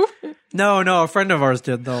 Have you? no, a friend of ours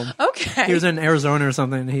did though. Okay. He was in Arizona or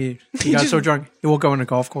something. He got so drunk he woke up on a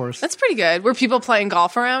golf course. That's pretty good. Were people playing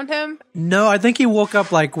golf around him? No, I think he woke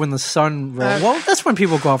up like when the sun rose. Well, that's when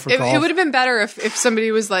people go out for golf. It would have been better if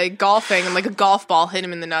somebody was like golfing and like a golf ball hit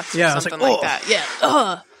him in the nuts Yeah, or it's something like, like "Oh." that. Yeah.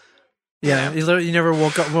 Ugh. Yeah, you never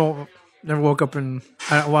woke up. Well, never woke up in.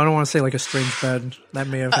 I don't want to say like a strange bed. That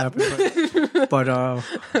may have happened, but I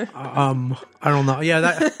don't know.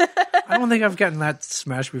 Yeah, I don't think I've gotten that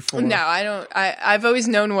smashed before. No, I don't. I've always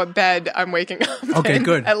known what bed I'm waking up Okay, in,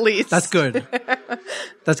 good. At least. That's good.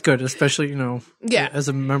 That's good, especially Yeah. as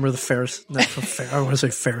a member of the Ferris. Not for fair, I want to say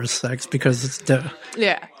Ferris sex because it's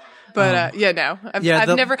Yeah. But no, I've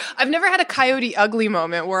never had a Coyote Ugly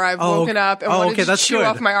moment where I've woken up and wanted okay, to that's chew good.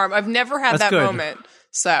 off my arm. I've never had That's that good. moment.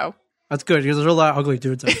 So That's good because there's a lot of ugly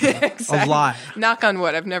dudes out there. exactly. A lot. Knock on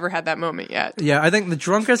wood, I've never had that moment yet. Yeah, I think the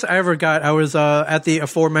drunkest I ever got, I was at the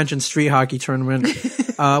aforementioned street hockey tournament.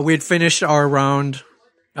 We had finished our round,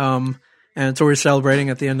 and so we were celebrating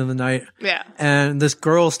at the end of the night. Yeah. And this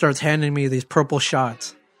girl starts handing me these purple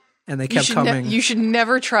shots, and they kept coming. You should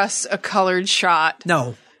never trust a colored shot.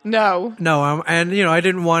 No, No. and I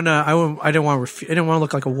didn't want to. I didn't want to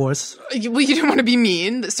look like a wuss. You didn't want to be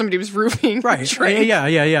mean that somebody was roofing. Right? Drink. Yeah.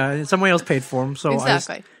 And somebody else paid for them, so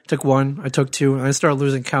Exactly. I just took one. I took two, and I started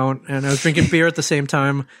losing count. And I was drinking beer at the same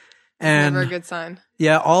time. And Never a good sign.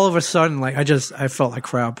 yeah, all of a sudden, like I felt like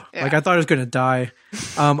crap. Yeah. Like I thought I was gonna die.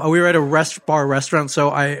 We were at a restaurant, so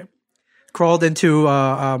I crawled into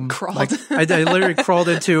Crawled. Like, I literally crawled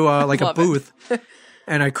into like a Love it. booth,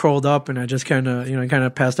 and I curled up and I just kind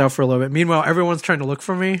of passed out for a little bit. Meanwhile, everyone's trying to look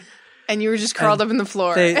for me. And you were just curled up in the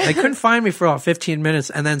floor. They couldn't find me for about 15 minutes,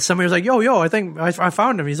 and then somebody was like, "Yo, I think I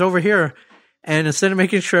found him. He's over here." And instead of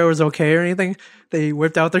making sure I was okay or anything, they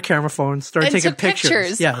whipped out their camera phones, started and taking took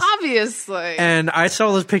pictures. Yes. Obviously. And I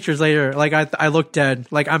saw those pictures later. Like I look dead.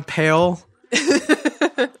 Like I'm pale.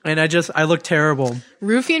 And I look terrible.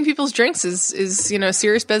 Roofing people's drinks is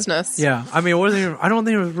serious business. Yeah. I mean, it wasn't even, I don't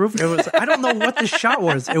think it was roof. It was, I don't know what the shot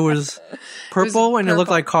was. It was purple and it looked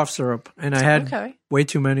purple. like cough syrup. And I had Okay. way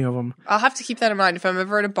too many of them. I'll have to keep that in mind if I'm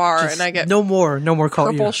ever at a bar and I get no more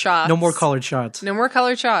color, purple shots. No more colored shots. no more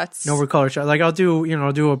colored shots. No more colored shots. Like I'll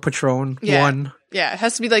do a Patron Yeah. one. Yeah, it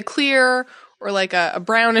has to be like clear or like a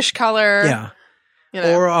brownish color. Yeah. You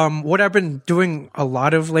know? Or what I've been doing a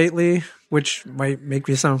lot of lately, which might make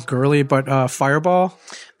me sound girly, but Fireball.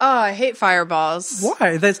 Oh, I hate Fireballs.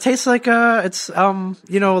 Why? That tastes like it's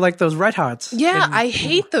like those Red Hots. Yeah, I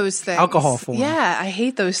hate those things. Alcohol form. Yeah, I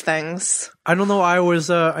hate those things. I don't know. I was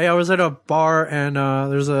at a bar and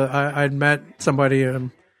I'd met somebody,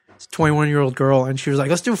 21-year-old girl, and she was like,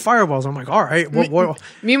 "Let's do Fireballs." I'm like, "All right."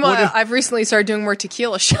 Meanwhile, I've recently started doing more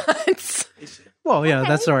tequila shots. Well, yeah,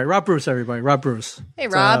 that's all right. Rob Bruce, everybody. Rob Bruce. Hey,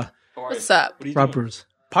 Rob. What's up? What are you Rob doing? Podcasting.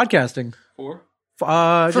 Podcasting. For?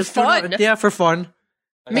 For fun? Yeah, for fun.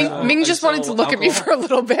 Ming just wanted to look at me for a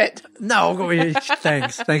little bit. No,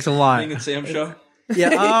 thanks a lot. Ming and Sam show?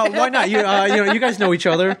 Yeah, why not? You guys know each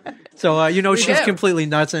other, so she's do. completely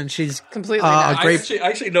nuts, and she's Completely nuts. great. I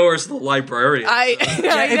actually know her as the librarian. I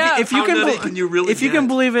know. If you can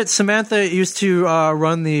believe it, Samantha used to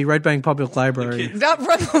run the Red Bank Public Library. Not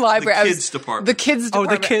run the library. The kids department. The kikids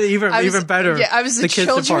department. Oh, the kid, even better. Yeah, I was the kids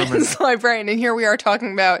children's department. librarian, and here we are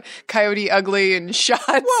talking about Coyote Ugly and shots.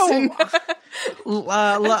 And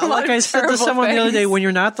Like I said to someone the other day, when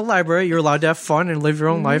you're not at the library, you're allowed to have fun and live your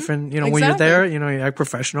own life, and when you're there, you act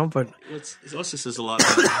professional. But It's also says a lot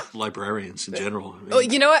about librarians in general. I mean, oh,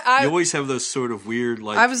 you know what? you always have those sort of weird,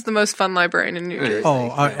 like... I was the most fun librarian in New Jersey.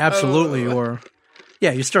 absolutely. Or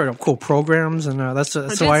you start up cool programs, and that's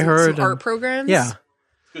so I heard. Some art programs. Yeah,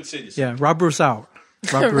 Good seeing you. yeah. Rob Bruce out.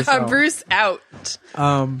 Rob Bruce out.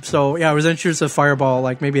 So I was introduced to Fireball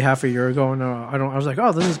like maybe half a year ago, and I was like,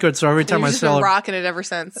 oh, this is good. So every time You've just been rocking it ever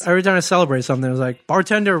since. every time I celebrate something, I was like,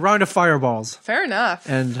 bartender, round of Fireballs. Fair enough.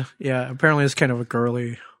 And apparently it's kind of a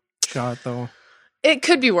girly shot though. It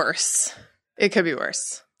could be worse.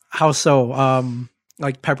 How so?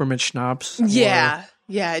 Like peppermint schnapps. Yeah.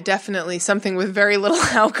 Yeah, definitely. Something with very little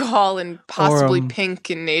alcohol and possibly Or,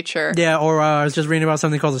 pink in nature. Yeah, or I was just reading about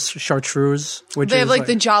something called the chartreuse, which They have is like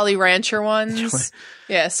the Jolly Rancher ones.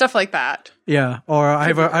 Yeah, stuff like that. yeah. Or I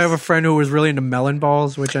have a friend who was really into melon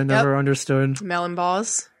balls, which I never understood. Melon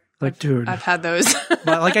balls. Like, dude, I've had those.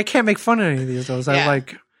 but like I can't make fun of any of those. Yeah. I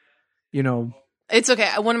like, It's okay.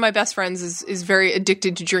 One of my best friends is very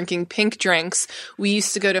addicted to drinking pink drinks. We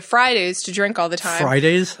used to go to Fridays to drink all the time.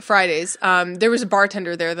 Fridays. There was a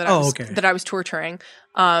bartender there that I was torturing.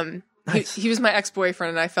 Nice. He was my ex-boyfriend,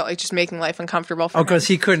 and I felt like just making life uncomfortable for him. Because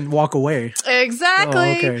he couldn't walk away.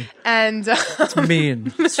 Exactly. Oh, okay. And It's mean.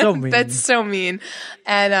 So mean. That's so mean.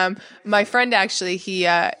 And my friend actually, he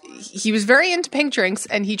was very into pink drinks,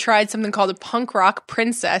 and he tried something called a punk rock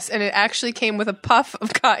princess, and it actually came with a puff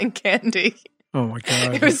of cotton candy. Oh my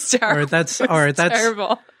god. It was terrible. That's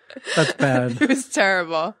terrible. That's bad. It was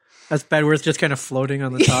terrible. That's bad. Where it's just kind of floating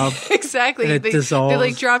on the top. Exactly. And it dissolves. They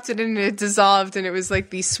like dropped it in and it dissolved, and it was like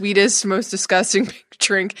the sweetest, most disgusting pink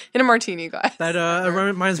drink in a martini glass. That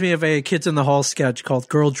reminds me of a Kids in the Hall sketch called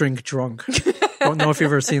 "Girl Drink Drunk." Don't know if you've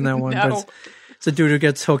ever seen that one, No. but it's a dude who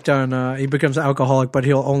gets hooked on. He becomes an alcoholic, but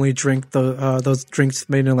he'll only drink those drinks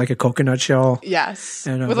made in like a coconut shell. Yes,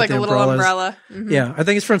 And, with like the a little umbrellas. umbrella. Mm-hmm. Yeah, I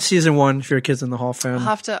think it's from season 1. If you're a Kids in the Hall fan, I'll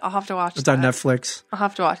have to watch. it's that. on Netflix. I'll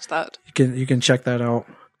have to watch that. You can check that out.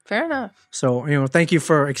 Fair enough. So thank you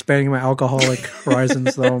for expanding my alcoholic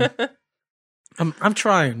horizons, though. I'm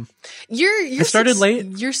trying. I started late.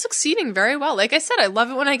 You're succeeding very well. Like I said, I love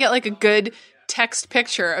it when I get like a good text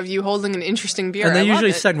picture of you holding an interesting beer. And they I love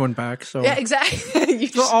usually it. send one back. So Yeah, exactly.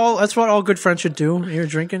 that's what all good friends should do. You're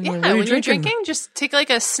drinking. Yeah, what are you when you're drinking, just take like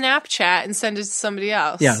a Snapchat and send it to somebody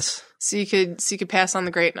else. Yes. So you could pass on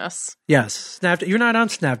the greatness. Yes. Snapchat. You're not on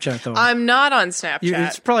Snapchat though. I'm not on Snapchat.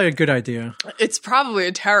 It's probably a good idea. It's probably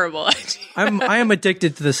a terrible idea. I am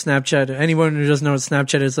addicted to the Snapchat. Anyone who doesn't know what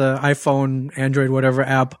Snapchat is, a iPhone, Android, whatever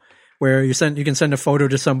app where you can send a photo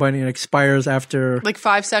to somebody and it expires after Like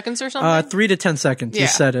 5 seconds or something? 3 to 10 seconds. Yeah. You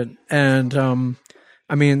said it. And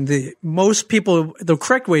I mean, the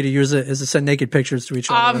correct way to use it is to send naked pictures to each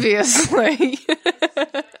other. Obviously.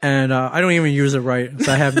 And I don't even use it right.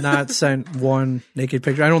 So I have not sent one naked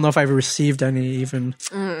picture. I don't know if I've received any even.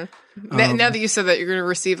 Now that you said that, you're going to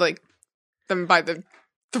receive like them by the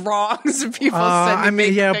throngs of people sending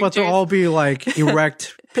naked but they'll pictures. all be like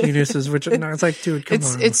erect penises, which it's like, dude, come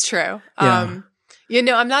on. It's true. Yeah.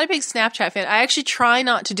 I'm not a big Snapchat fan. I actually try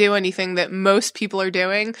not to do anything that most people are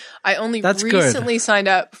doing. I only That's recently good. signed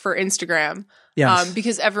up for Instagram. Yes.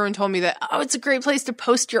 Because everyone told me that, it's a great place to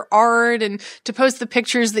post your art and to post the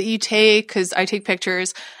pictures that you take, because I take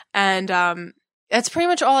pictures. And that's pretty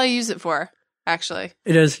much all I use it for, actually.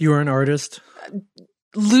 It is. You are an artist.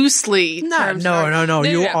 Loosely. No. No.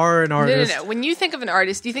 You are an artist. No. When you think of an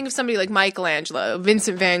artist, you think of somebody like Michelangelo,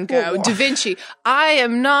 Vincent van Gogh, Da Vinci. I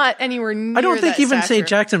am not anywhere near I don't think that even say stature.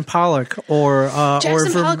 Jackson Pollock or Jackson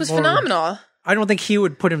or Pollock was phenomenal. I don't think he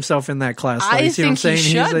would put himself in that class. Though. I You see what I'm think he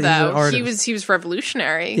saying? should, He's an though. artist. He was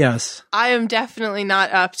revolutionary. Yes. I am definitely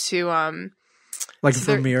not up to Like to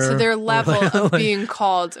their, Vermeer. to their level of like- being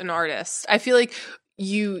called an artist. I feel like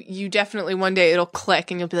you definitely one day it'll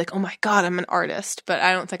click and you'll be like, oh my God, I'm an artist. But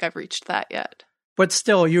I don't think I've reached that yet. But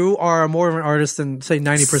still, you are more of an artist than, say,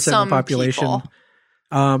 90% of Some the population. people.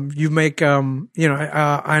 You make, you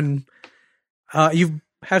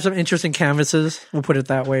have some interesting canvases. We'll put it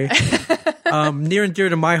that way. Near and dear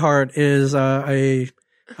to my heart is a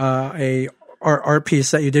art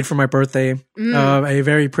piece that you did for my birthday. A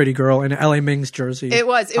very pretty girl in an LA Mings jersey. It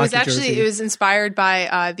was hockey actually jersey. it was inspired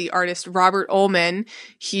by the artist Robert Ullman.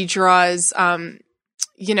 He draws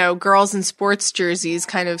girls in sports jerseys,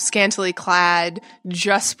 kind of scantily clad,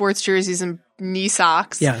 just sports jerseys and knee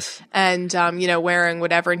socks. Yes. And wearing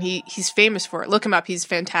whatever, and he's famous for it. Look him up, he's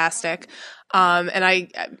fantastic. And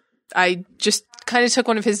I just kind of took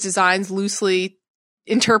one of his designs, loosely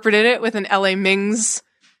interpreted it with an LA Mings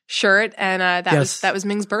shirt, and that was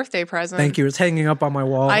Ming's birthday present. Thank you. It's hanging up on my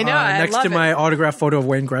wall. I know, I next love to it. my autographed photo of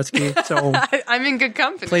Wayne Gretzky. So I'm in good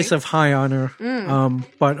company. place of high honor.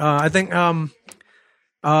 But I think a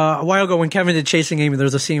while ago when Kevin did Chasing Amy, there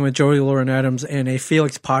was a scene with Jodie Lauren Adams in a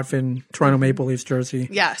Felix Potvin Toronto Maple Leafs jersey.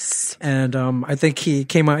 Yes. And I think he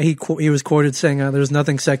came out. He was quoted saying, "There's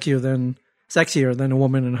nothing sexier than a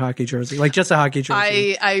woman in a hockey jersey, like just a hockey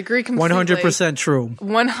jersey." I agree completely. 100% true.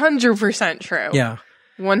 100% true. Yeah.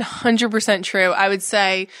 100% true. I would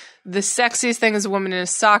say the sexiest thing is a woman in a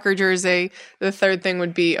soccer jersey. The third thing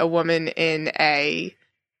would be a woman in a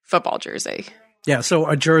football jersey. Yeah. So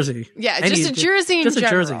a jersey. Yeah, just a jersey in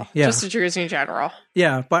general. Jersey. Yeah. Just a jersey in general.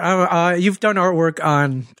 Yeah. But you've done artwork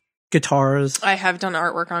on guitars, I have done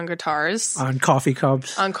artwork on guitars, on coffee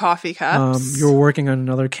cups. on coffee cups. You're working on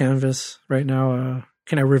another canvas right now.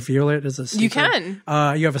 Can I reveal it as a secret? You can.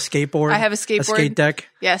 You have a skateboard. I have a skateboard. A skate deck.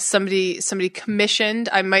 Yes, somebody commissioned.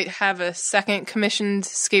 I might have a second commissioned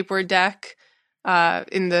skateboard deck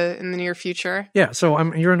in the near future. Yeah. So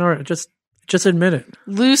you're an artist. Just admit it.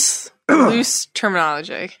 Loose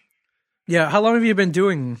terminology. Yeah. How long have you been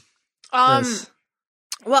doing this?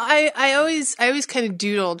 Well, I always kind of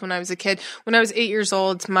doodled when I was a kid. When I was 8 years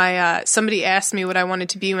old, my somebody asked me what I wanted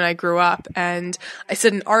to be when I grew up, and I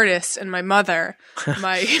said an artist. And my mother,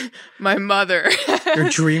 my mother, Your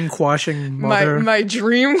dream quashing mother. my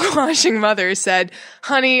dream quashing mother said,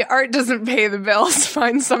 "Honey, art doesn't pay the bills.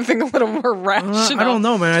 Find something a little more rational." I don't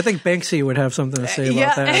know, man. I think Banksy would have something to say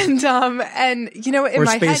about that. and in Or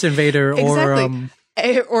my Space head, Invader, exactly.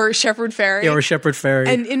 Or Shepherd Fairy. or Shepherd Fairy.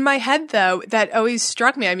 And in my head, though, that always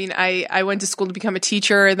struck me. I mean, I went to school to become a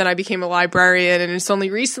teacher, then I became a librarian, and it's only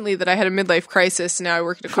recently that I had a midlife crisis, and now I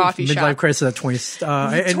work at a coffee shop. Midlife crisis at 20.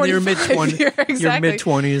 And you're 25 year, exactly. You're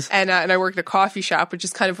mid-20s. And I work at a coffee shop, which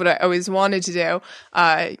is kind of what I always wanted to do,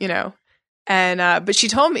 And, but she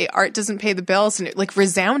told me art doesn't pay the bills, and it like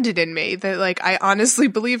resounded in me that like, I honestly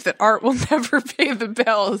believe that art will never pay the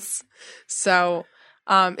bills. So,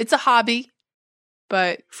 it's a hobby.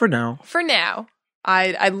 But For now.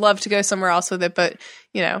 I'd love to go somewhere else with it, but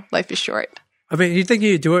life is short. I mean, you think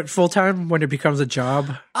you do it full time when it becomes a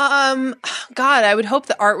job? God, I would hope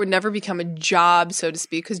that art would never become a job, so to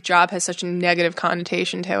speak, because job has such a negative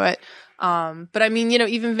connotation to it. But I mean,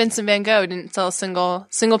 even Vincent van Gogh didn't sell a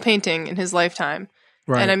single painting in his lifetime.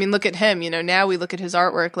 Right. And I mean, look at him. Now we look at his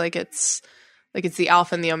artwork like it's the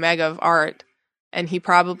alpha and the omega of art. And he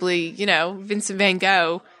probably, Vincent van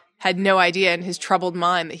Gogh had no idea in his troubled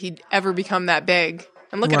mind that he'd ever become that big.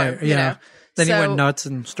 And look at him, yeah. Then he went nuts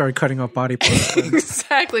and started cutting off body parts.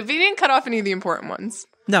 Exactly. But he didn't cut off any of the important ones.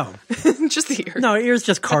 No. Just the ear. No, ear's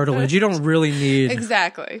just cartilage. You don't really need...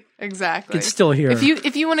 Exactly. It's still here.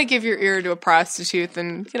 If you want to give your ear to a prostitute,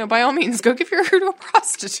 then, by all means, go give your ear to a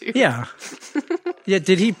prostitute. Yeah. Yeah,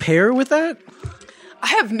 did he pair with that? I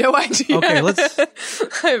have no idea. Okay,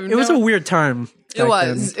 It was a weird time. It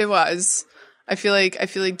was. I feel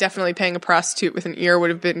like definitely paying a prostitute with an ear would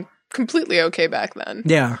have been completely okay back then.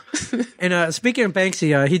 Yeah. And speaking of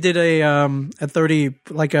Banksy, he did a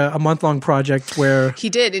month-long project where he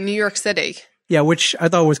did in New York City. Yeah, which I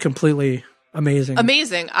thought was completely amazing.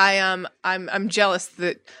 Amazing. I'm jealous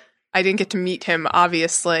that I didn't get to meet him,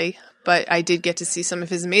 obviously, but I did get to see some of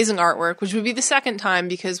his amazing artwork, which would be the second time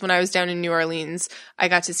because when I was down in New Orleans, I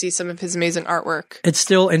got to see some of his amazing artwork. It's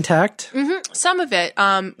still intact? Mm-hmm. Some of it.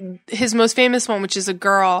 His most famous one, which is a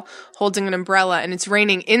girl holding an umbrella, and it's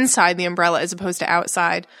raining inside the umbrella as opposed to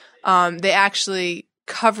outside. They actually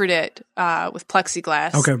covered it with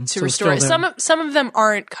plexiglass to restore it. Some of them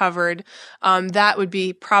aren't covered. That would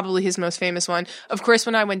be probably his most famous one. Of course,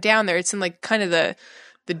 when I went down there, it's in like kind of the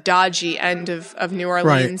the dodgy end of New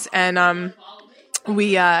Orleans, and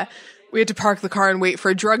we had to park the car and wait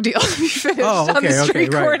for a drug deal to be finished on the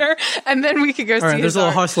street corner, and then we could go see his There's a little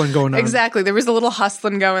art. hustling going on. Exactly. There was a little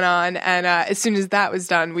hustling going on, and as soon as that was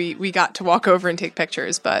done, we got to walk over and take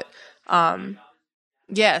pictures. But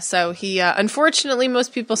so he unfortunately,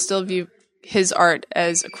 most people still view his art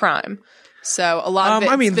as a crime. So a lot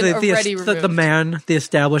of it's been already removed. The man, the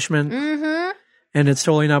establishment, and it's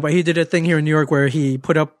totally not. But he did a thing here in New York where he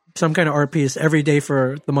put up some kind of art piece every day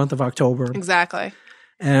for the month of October. Exactly.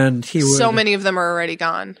 And he would, so many of them are already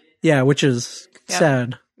gone. Yeah, which is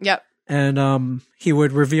sad. Yep. And he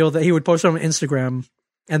would reveal that he would post it on Instagram,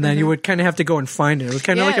 and then you would kind of have to go and find it. It was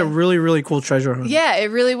kind of like a really, really cool treasure hunt. Yeah,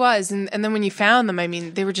 it really was. And then when you found them, I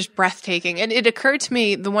mean, they were just breathtaking. And it occurred to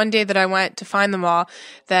me the one day that I went to find them all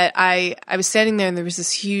that I was standing there and there was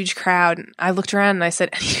this huge crowd. And I looked around and I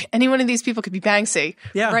said, any one of these people could be Banksy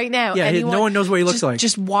right now. Yeah, no one knows what he looks like.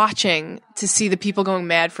 Just watching to see the people going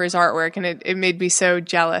mad for his artwork. And it made me so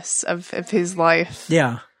jealous of his life.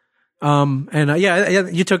 Yeah.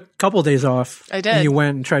 You took a couple days off. I did. And you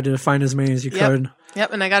went and tried to find as many as you could.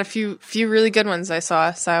 Yep, and I got a few really good ones I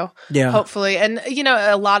saw, so hopefully. And,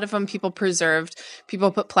 a lot of them people preserved.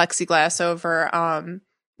 People put plexiglass over,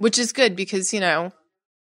 which is good because,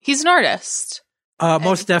 he's an artist.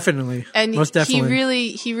 Most definitely. And most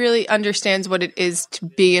definitely. he really understands what it is to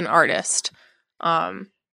be an artist. And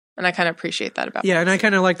I kind of appreciate that about him. Yeah, and I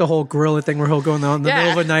kind of like the whole gorilla thing where he'll go in the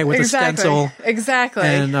middle of the night with a stencil. Exactly.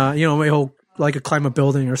 And, he'll climb a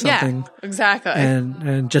building or something. Yeah, exactly.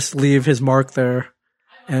 And just leave his mark there.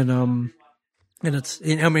 And it's,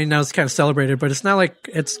 now it's kind of celebrated, but it's not like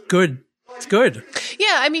it's good. It's good.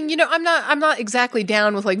 Yeah, I'm not exactly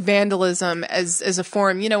down with like vandalism as a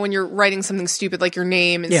form. When you're writing something stupid like your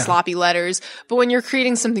name in sloppy letters, but when you're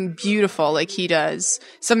creating something beautiful like he does,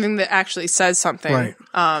 something that actually says something, right.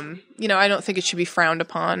 I don't think it should be frowned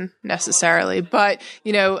upon necessarily. But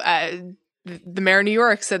the mayor of New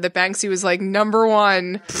York said that Banksy was like number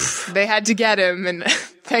one. They had to get him, and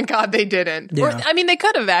thank God they didn't. Yeah. Or, they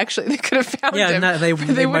could have actually. They could have found him. Yeah,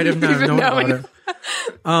 they might have not known about it.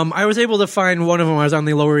 I was able to find one of them. I was on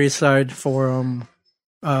the Lower East Side for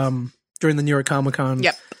during the New York Comic Con.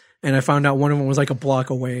 Yep. And I found out one of them was like a block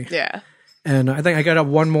away. Yeah. And I think I got up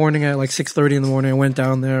one morning at like 6:30 in the morning. I went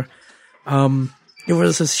down there. It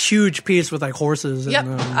was this huge piece with like horses. Yep.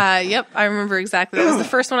 And, yep. I remember exactly. That was the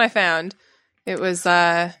first one I found. It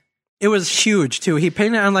was huge too. He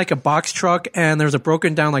painted it on like a box truck, and there was a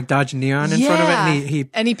broken down like Dodge Neon in front of it.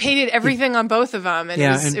 And he painted everything on both of them. And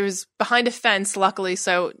it was behind a fence, luckily,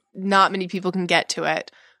 so not many people can get to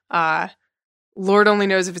it. Lord only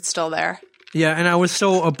knows if it's still there. Yeah, and I was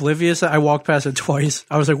so oblivious that I walked past it twice.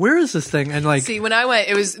 I was like, "Where is this thing?" And like, see, when I went,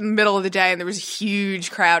 it was in the middle of the day, and there was a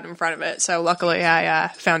huge crowd in front of it. So luckily, I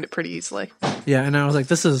found it pretty easily. Yeah, and I was like,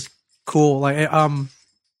 "This is cool." Like,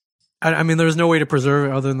 there's no way to preserve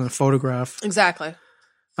it other than a photograph. Exactly.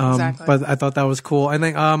 But I thought that was cool. I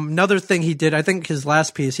think another thing he did, I think his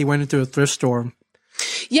last piece, he went into a thrift store.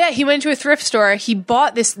 Yeah, he went into a thrift store. He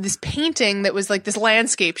bought this painting that was like this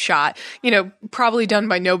landscape shot, probably done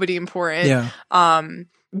by nobody important. Yeah.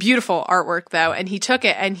 Beautiful artwork though. And he took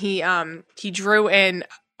it and he drew in,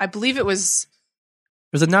 I believe it was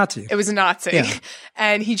a Nazi. It was a Nazi. Yeah.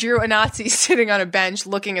 And he drew a Nazi sitting on a bench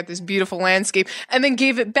looking at this beautiful landscape and then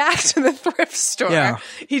gave it back to the thrift store. Yeah.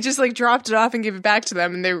 He just like dropped it off and gave it back to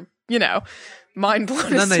them and they were, mind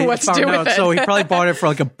blown as to what to do with it. So he probably bought it for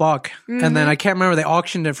like $1. Mm-hmm. And then I can't remember, they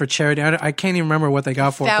auctioned it for charity. I can't even remember what they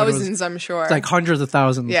got for it. Thousands, I'm sure. It's like hundreds of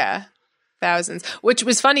thousands. Yeah. Thousands. Which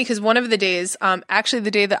was funny because one of the days, actually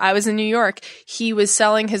the day that I was in New York, he was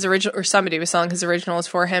selling his original, or somebody was selling his originals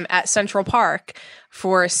for him at Central Park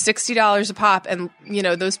for $60 a pop. And,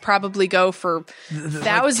 those probably go for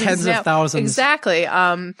thousands. Like tens of thousands. Exactly.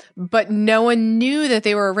 But no one knew that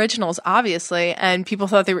they were originals, obviously. And people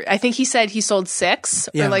thought they were, I think he said he sold 6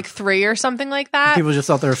 or like 3 or something like that. People just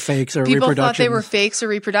thought they were fakes or People reproductions. thought they were fakes or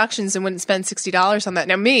reproductions and wouldn't spend $60 on that.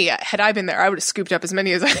 Now me, had I been there, I would have scooped up as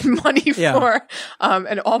many as I had money for,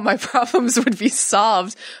 and all my problems would be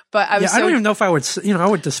solved. But I was I don't even know if I would, I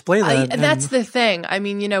would display that. And that's the thing. I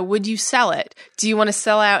mean, would you sell it? Do you want to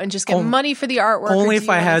sell out and just get money for the artwork? Only if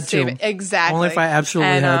I had to. Exactly. Only if I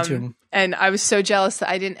absolutely had to. And I was so jealous that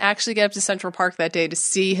I didn't actually get up to Central Park that day to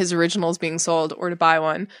see his originals being sold or to buy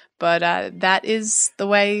one. But that is the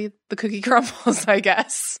way the cookie crumbles, I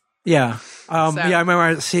guess. Yeah. I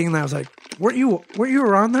remember seeing that. I was like, weren't you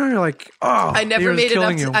around there? You're like, oh, I never made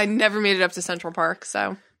it up to Central Park,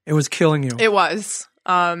 so it was killing you. It was.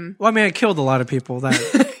 Well, I mean, it killed a lot of people. That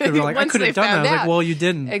they were like, I Once could they have done that. I found was like, out. well, you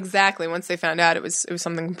didn't. Exactly. Once they found out, it was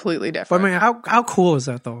something completely But different. I mean, how cool is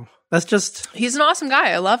that though? That's just He's an awesome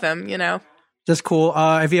guy. I love him. just cool.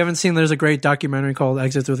 If you haven't seen, there's a great documentary called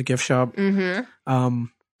 "Exit Through the Gift Shop,"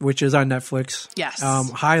 which is on Netflix. Yes.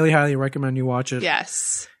 Highly recommend you watch it.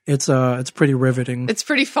 Yes. It's pretty riveting. It's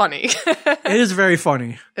pretty funny. It is very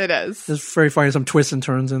funny. It is. It's very funny. Some twists and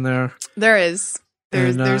turns in there. There is.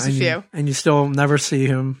 There's a and few. and you still never see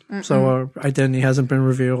him. So identity hasn't been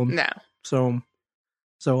revealed. No. So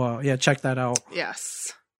yeah, check that out.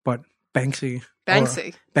 Yes. But Banksy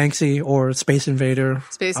or Space Invader.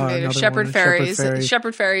 Space Invader. another Shepherd one. Fairies.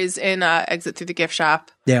 Shepherd Fairies in Exit Through the Gift Shop.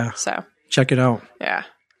 Yeah. So check it out. yeah.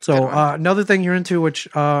 So another thing you're into, which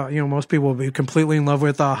most people will be completely in love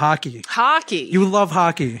with, hockey. Hockey. You love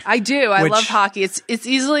hockey. I do. I love hockey. It's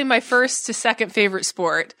easily my first to second favorite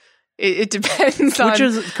sport. It depends on, Which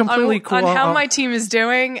is completely cool. on how my team is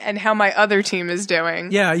doing and how my other team is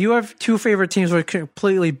doing. Yeah, you have two favorite teams which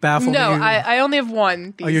completely baffle No, me. I only have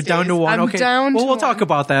one. These you're down days. to one? I'm okay. down well, to we'll one. talk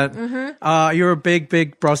about that. You're a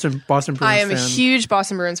big Boston Bruins fan. I am a huge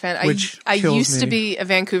Boston Bruins fan. I kills used to me. be a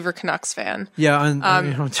Vancouver Canucks fan. Yeah. And,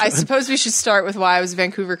 I suppose we should start with why I was a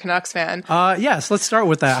Vancouver Canucks fan. Yes, let's start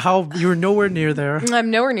with that. How you were nowhere near there. I'm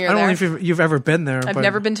nowhere near I there. don't know if you've ever been there. I've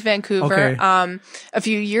never been to Vancouver. Okay. A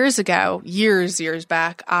few years ago, years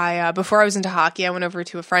back, I before I was into hockey, I went over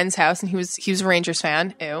to a friend's house, and he was a Rangers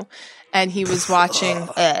fan. Ew. And he was watching.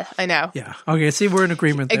 I know. Yeah. Okay. See, we're in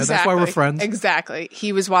agreement there. Exactly. That's why we're friends. Exactly.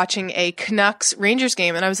 He was watching a Canucks Rangers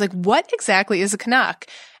game, and I was like, "What exactly is a Canuck?"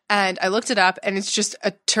 And I looked it up, and it's just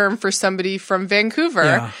a term for somebody from Vancouver.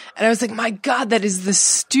 Yeah. And I was like, "My God, that is the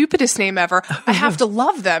stupidest name ever. I have to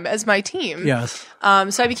love them as my team." Yes.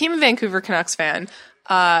 So I became a Vancouver Canucks fan.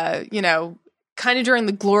 Kind of during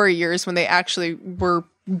the glory years when they actually were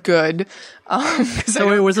good. So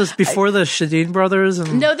wait, was this before the Sedin brothers?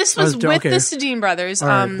 No, this was with the Sedin brothers. All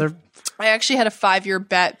right. I actually had a 5-year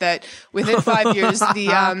bet that within 5 years,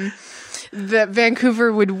 the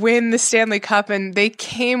Vancouver would win the Stanley Cup, and they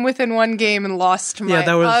came within one game and lost to my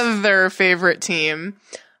other favorite team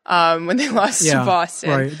when they lost to Boston.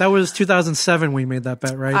 Right. That was 2007 we made that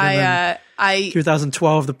bet, right?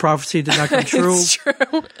 2012, the prophecy did not come true. It's true.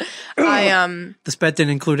 This bet didn't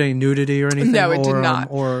include any nudity or anything. No, it did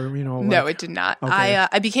not. No, it did not. Okay.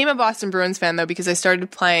 I became a Boston Bruins fan though because I started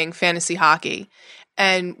playing fantasy hockey.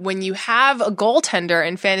 And when you have a goaltender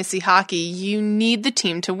in fantasy hockey, you need the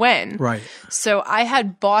team to win. Right. So I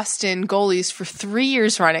had Boston goalies for 3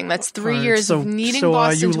 years running. That's 3 years of needing Boston to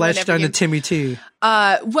win. So you latched onto Timmy T.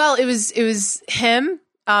 Well, it was him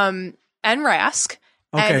and Rask.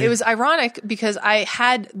 Okay. And it was ironic because I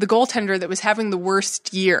had the goaltender that was having the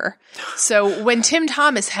worst year. So when Tim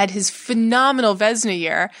Thomas had his phenomenal Vezina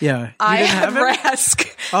year, I had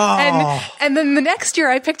Rask. Oh. And then the next year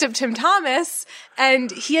I picked up Tim Thomas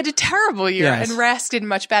and he had a terrible year and Rask did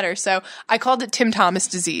much better. So I called it Tim Thomas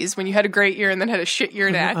disease when you had a great year and then had a shit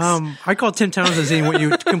year next. I call Tim Thomas disease when you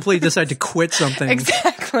completely decide to quit something.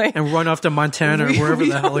 Exactly. And run off to Montana or wherever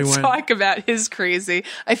the hell he went. Talk about his crazy.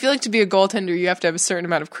 I feel like to be a goaltender, you have to have a certain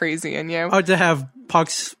amount of crazy in you. Oh, to have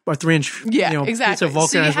pucks or 3-inch piece of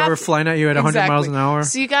vulcanized rubber flying at you at 100 miles an hour.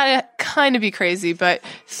 So you gotta kind of be crazy, but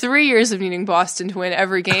 3 years of needing Boston to win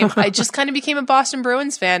every game, I just kind of became a Boston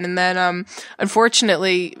Bruins fan. And then,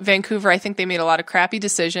 unfortunately, Vancouver, I think they made a lot of crappy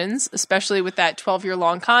decisions, especially with that 12-year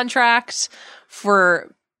long contract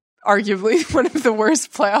for arguably one of the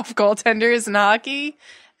worst playoff goaltenders in hockey.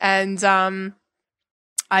 And,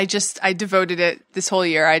 I devoted it this whole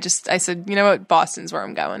year. I said, you know what? Boston's where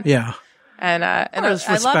I'm going. Yeah. And it's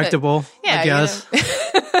I love respectable, it. Yeah, I guess.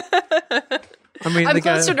 I mean, I'm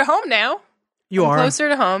closer to home now. You are closer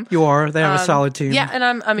to home. You are. They have a solid team. Yeah, and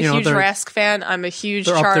I'm a huge Rask fan. I'm a huge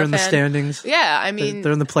Chara fan. They're up there in the standings. Yeah, I mean,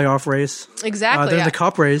 they're in the playoff race. Exactly. They're in the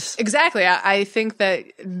cup race. Exactly. I think that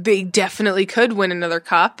they definitely could win another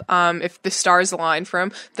cup if the stars align for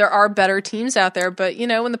them. There are better teams out there, but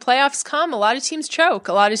when the playoffs come, a lot of teams choke.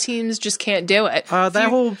 A lot of teams just can't do it. That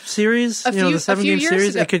whole series, the 7-game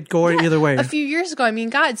series, it could go either way. A few years ago, I mean,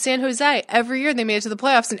 God, San Jose, every year they made it to the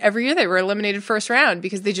playoffs, and every year they were eliminated first round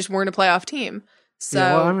because they just weren't a playoff team. So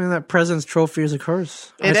I mean, that President's Trophy is a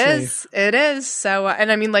curse. It is. So,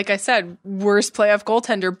 and I mean, like I said, worst playoff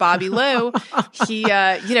goaltender, Bobby Lou. He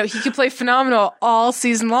could play phenomenal all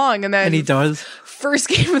season long, and he does. First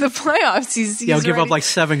game of the playoffs, he'll give up like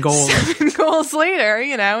 7 goals. 7 goals later,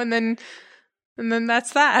 and then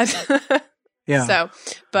that's that. Yeah. So,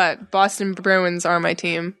 but Boston Bruins are my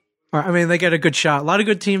team. I mean, they get a good shot. A lot of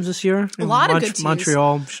good teams this year. A lot of good teams.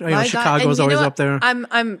 Montreal, Chicago's always up there.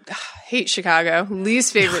 I'm hate Chicago.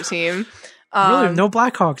 Least favorite team. Really? No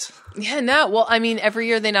Blackhawks? Yeah, no. Well, I mean, every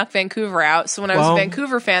year they knock Vancouver out. So when I was a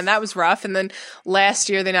Vancouver fan, that was rough. And then last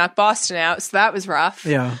year they knocked Boston out. So that was rough.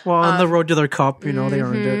 Yeah. Well, on the road to their cup, they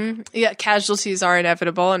earned it. Yeah, casualties are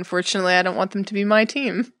inevitable. Unfortunately, I don't want them to be my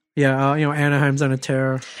team. Yeah, Anaheim's on a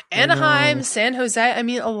tear. Anaheim, San Jose. I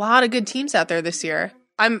mean, a lot of good teams out there this year.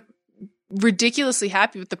 I'm ridiculously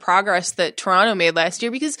happy with the progress that Toronto made last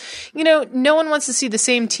year because, no one wants to see the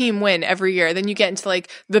same team win every year. Then you get into like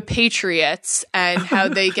the Patriots and how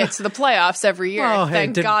they get to the playoffs every year. Oh,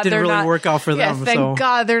 thank hey, God didn't they're really not, work out for them. Thank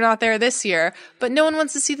God they're not there this year. But no one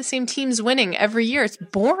wants to see the same teams winning every year. It's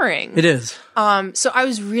boring. It is. So I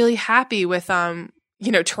was really happy with,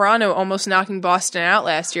 Toronto almost knocking Boston out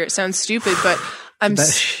last year. It sounds stupid, but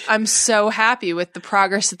I'm so happy with the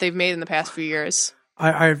progress that they've made in the past few years.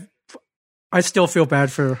 I still feel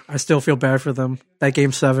bad for them. That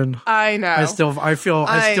Game 7. I know. I still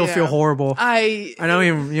feel horrible. I don't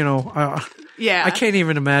even, yeah. I can't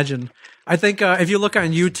even imagine. I think if you look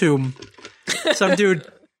on YouTube, some dude,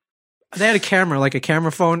 they had a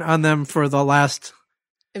camera phone on them for the last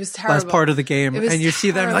It was terrible. Last part of the game, and you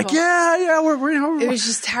see them like, we're it was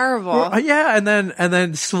just terrible. And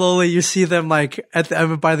then slowly you see them like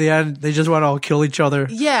by the end they just want to all kill each other.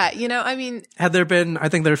 Yeah, I mean, had there been, I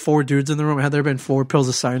think there's 4 dudes in the room. Had there been 4 pills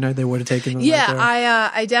of cyanide, they would have taken them. Yeah,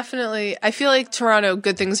 right I definitely, I feel like Toronto,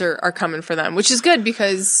 good things are coming for them, which is good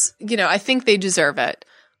because I think they deserve it.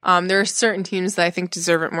 There are certain teams that I think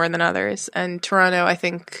deserve it more than others, and Toronto, I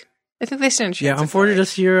think they stand a chance. Yeah, unfortunately,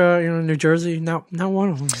 this year, New Jersey, not one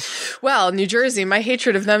of them. Well, New Jersey, my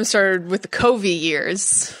hatred of them started with the Covey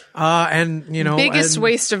years. Biggest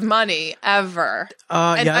waste of money ever.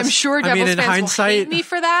 And yes. I'm sure Devils in fans hindsight, will hate me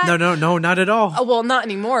for that. No, not at all. Oh, well, not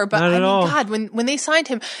anymore. But not at all. God, when they signed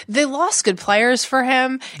him, they lost good players for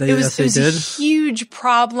him. It was a huge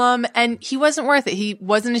problem, and he wasn't worth it. He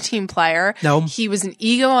wasn't a team player. No, he was an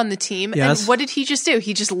ego on the team. Yes. And what did he just do?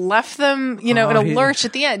 He just left them, in a lurch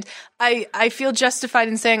at the end. I feel justified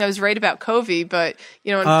in saying I was right about Covey, but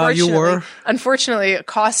unfortunately, it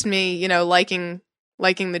cost me,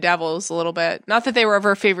 liking the Devils a little bit. Not that they were ever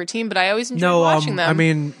a favorite team, but I always enjoyed watching them. I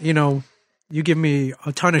mean, you give me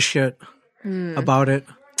a ton of shit about it,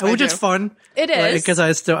 which is fun. It is, because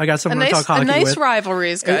I got someone to talk hockey with. A nice rivalry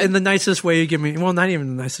is good. In the nicest way, you give me. Well, not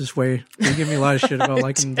even the nicest way. You give me a lot of shit about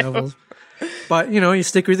liking the Devils. But you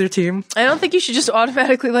stick with your team. I don't think you should just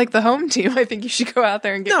automatically like the home team. I think you should go out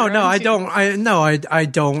there and get. I don't. I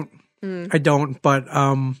don't. But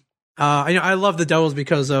I love the Devils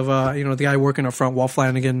because of the guy working up front, Walt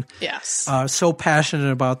Flanagan. Yes. So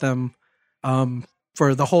passionate about them.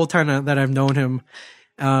 For the whole time that I've known him,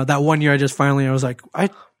 that one year I was like, I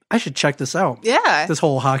should check this out. Yeah. This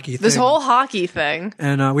whole hockey thing.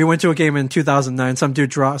 And we went to a game in 2009. Some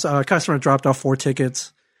dude a customer dropped off 4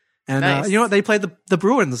 tickets. And nice. They played the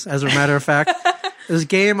Bruins, as a matter of fact. This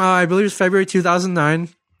game, I believe it was February 2009,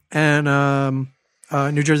 and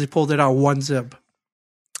New Jersey pulled it out 1-0.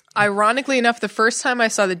 Ironically enough, the first time I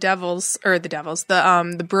saw the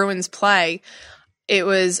Bruins play, it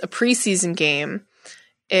was a preseason game.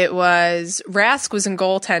 It was Rask was in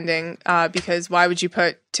goaltending because why would you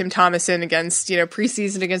put Tim Thomas in against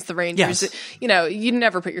preseason against the Rangers? Yes. You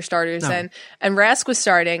never put your starters in. And Rask was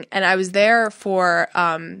starting, and I was there for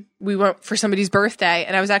we went for somebody's birthday,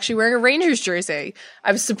 and I was actually wearing a Rangers jersey.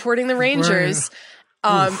 I was supporting the Rangers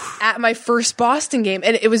at my first Boston game,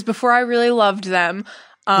 and it was before I really loved them.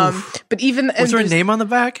 But even was there a name on the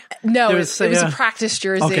back? No, it was a practice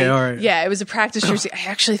jersey. Okay, all right. Yeah, it was a practice jersey. I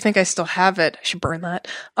actually think I still have it. I should burn that.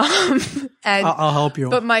 And I'll help you.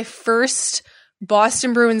 But my first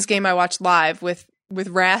Boston Bruins game I watched live with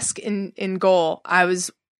Rask in goal, I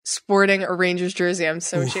was sporting a Rangers jersey. I'm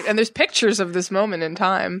so ashamed. And there's pictures of this moment in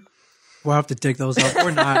time. We'll have to dig those up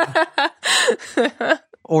or not.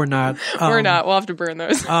 Or not. Or not. We'll have to burn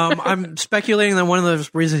those. I'm speculating that one of the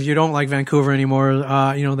reasons you don't like Vancouver anymore,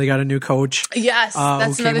 they got a new coach. Yes,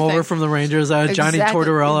 that's who came over from the Rangers, Johnny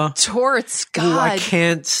Tortorella. Torts, God. Who I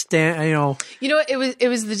can't stand, You know what? It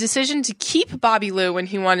was the decision to keep Bobby Lou when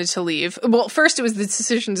he wanted to leave. Well, first it was the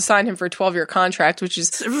decision to sign him for a 12-year contract, which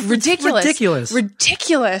is ridiculous.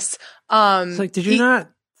 Ridiculous. It's like, did you not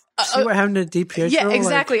see what happened to DiPietro? Yeah,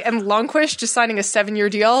 exactly. And Lundqvist just signing a 7-year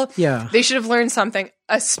deal. Yeah. They should have learned something,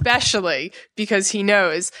 especially because he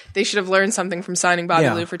knows they should have learned something from signing Bobby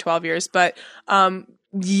Lou for 12 years. But, when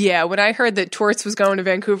I heard that Torts was going to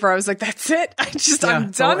Vancouver, I was like, that's it.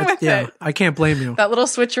 I'm done with it. I can't blame you. That little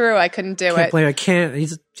switcheroo, I couldn't do it. I can't.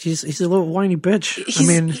 He's he's a little whiny bitch.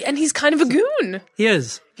 And he's kind of a goon. He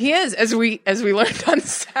is. He is, as we learned on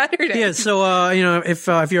Saturday. Yeah. So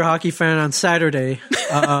if you're a hockey fan, on Saturday,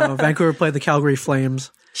 Vancouver played the Calgary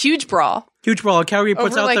Flames. Huge brawl. Calgary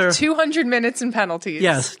puts Over out their 200 minutes in penalties.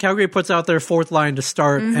 Yes, Calgary puts out their fourth line to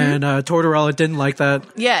start, and Tortorella didn't like that.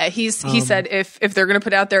 Yeah, he said if they're going to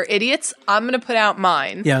put out their idiots, I'm going to put out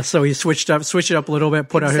mine. Yeah, so he switched it up a little bit,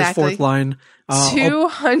 put out his fourth line.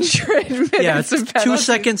 200 minutes. Yeah, it's of penalties. 2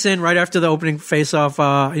 seconds in, right after the opening face-off.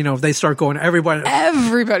 They start going.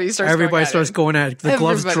 Everybody starts going at it. The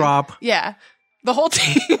gloves drop. Yeah. The whole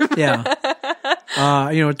team. Yeah.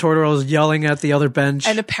 Tortorella's yelling at the other bench.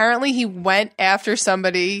 And apparently he went after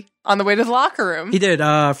somebody on the way to the locker room. He did.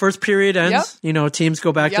 First period ends. Yep. Teams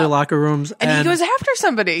go back to their locker rooms. And he goes after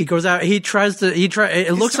somebody. He goes out.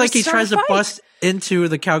 It looks like he tries to bust into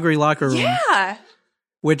the Calgary locker room. Yeah.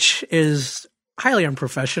 Which is highly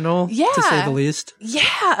unprofessional, to say the least.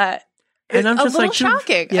 Yeah. And I'm just a little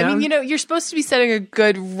shocking. Yeah, I mean, you're supposed to be setting a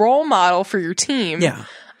good role model for your team. Yeah.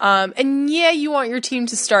 And you want your team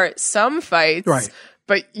to start some fights, right?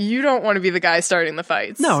 But you don't want to be the guy starting the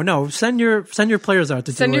fights. No. Send your players out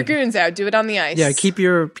to send your goons out. Do it on the ice. Yeah, keep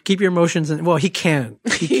your emotions in. Well, he can't.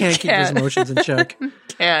 He can't keep his emotions in check.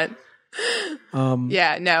 Can't.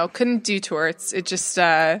 Couldn't do torts. It just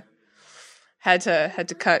had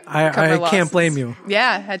to cut. I can't blame you.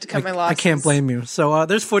 Yeah, had to cut my losses. I can't blame you. So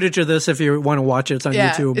there's footage of this if you want to watch it. It's on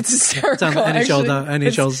YouTube. It's hysterical. It's on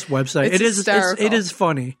NHL's website. It is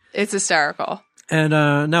funny. It's hysterical. And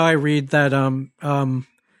now I read that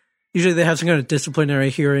usually they have some kind of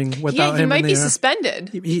disciplinary hearing without him. He might be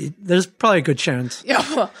suspended. There's probably a good chance. Yeah,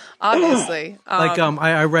 well, obviously.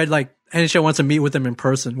 I read NHL wants to meet with him in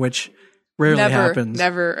person, which rarely happens.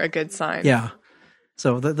 Never a good sign. Yeah.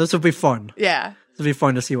 So this will be fun. Yeah. It'll be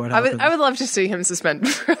fun to see what happens. I would love to see him suspended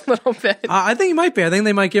for a little bit. I think he might be. I think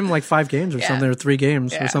they might give him 5 games or something, or 3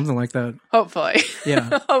 games or something like that. Hopefully.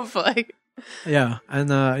 Yeah. Hopefully. Yeah. And,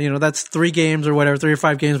 that's 3 games or whatever, 3 or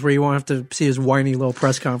 5 games where you won't have to see his whiny little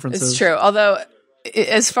press conferences. It's true. Although,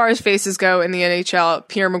 as far as faces go in the NHL,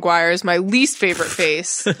 Pierre Maguire is my least favorite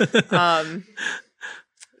face.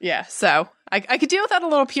 Yeah, so I could deal with that a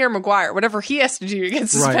little Pierre Maguire. Whatever he has to do to get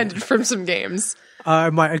suspended from some games.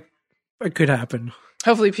 It could happen.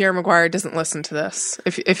 Hopefully Pierre Maguire doesn't listen to this.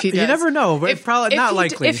 If he does. You never know, but probably not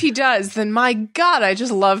likely. If he does, then my God, I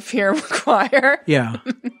just love Pierre Maguire. Yeah.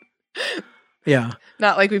 Yeah.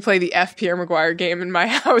 Not like we play the F Pierre Maguire game in my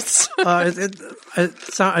house.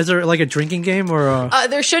 Is there a drinking game or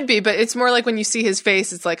there should be, but it's more like when you see his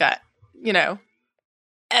face, it's like F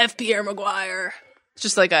Pierre Maguire. It's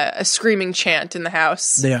just like a screaming chant in the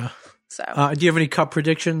house. Yeah. So, do you have any cup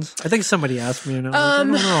predictions? I think somebody asked me. I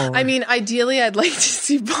don't know. I mean, ideally, I'd like to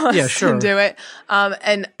see Boston do it.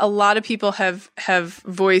 And a lot of people have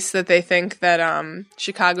voiced that they think that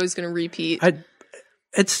Chicago is going to repeat.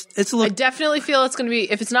 It's a little. I definitely feel it's going to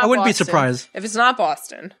be. If it's not, I wouldn't Boston, be surprised if it's not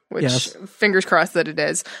Boston, which fingers crossed that it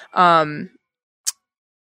is.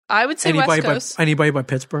 I would say West Coast. Anybody but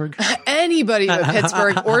Pittsburgh? Anybody but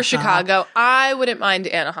Pittsburgh or Chicago. I wouldn't mind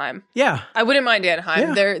Anaheim. Yeah. I wouldn't mind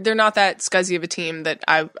Anaheim. Yeah. They're not that scuzzy of a team that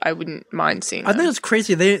I wouldn't mind seeing them. I think it's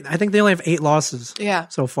crazy. I think they only have 8 losses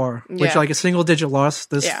so far, which a single-digit loss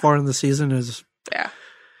this far in the season is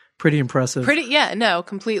pretty impressive.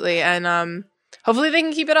 Completely. And hopefully they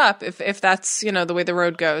can keep it up if that's, the way the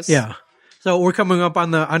road goes. Yeah. So we're coming up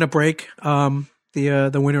on a break.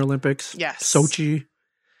 The Winter Olympics. Yes. Sochi.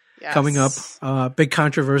 Yes. Coming up, big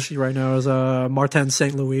controversy right now is Martin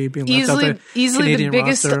St. Louis being left out the easily Canadian the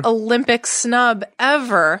biggest roster. Olympic snub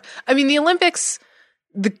ever. I mean, the Olympics,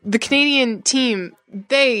 the Canadian team,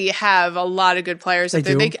 they have a lot of good players. They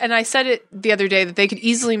do. And I said it the other day that they could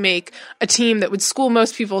easily make a team that would school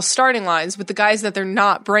most people's starting lines with the guys that they're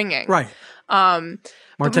not bringing. Right. Martin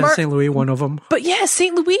St. Louis, one of them. But yeah,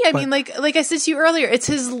 St. Louis, I mean, like I said to you earlier,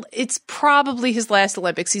 it's probably his last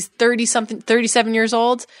Olympics. He's 37 years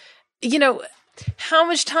old. How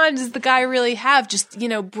much time does the guy really have? Just,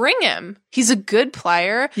 bring him. He's a good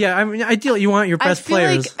player. Yeah, I mean, ideally, you want your best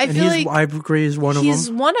players. I agree, he's one of them. He's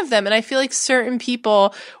one of them, and I feel like certain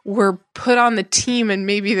people were put on the team, and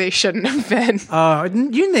maybe they shouldn't have been.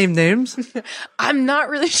 You name names. I'm not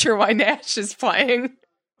really sure why Nash is playing.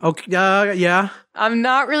 Okay, yeah. I'm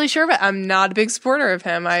not really sure, but I'm not a big supporter of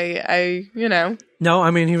him. No, I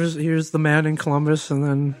mean, he was the man in Columbus, and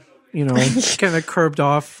then... kind of curbed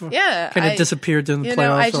off. Yeah, kind of disappeared in the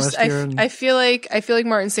playoffs last year. I feel like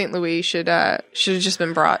Martin St. Louis should have just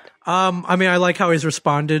been brought. I mean, I like how he's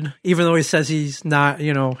responded, even though he says he's not.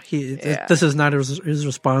 This is not his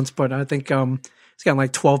response, but I think he's gotten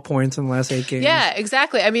 12 points in the last 8 games. Yeah,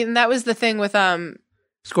 exactly. I mean, that was the thing with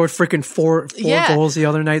Scored freaking four goals the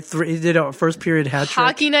other night. He did a first period hat trick.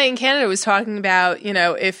 Hockey Night in Canada was talking about,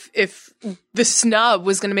 if the snub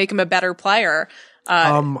was going to make him a better player.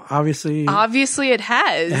 Obviously it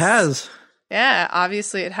has. It has. Yeah,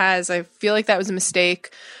 obviously it has. I feel like that was a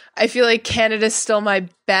mistake. I feel like Canada's still my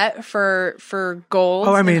bet for gold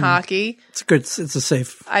in hockey. It's good. It's a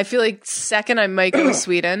safe. I feel like second I might go with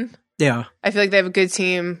Sweden. Yeah. I feel like they have a good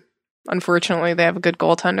team. Unfortunately, they have a good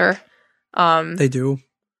goaltender. They do.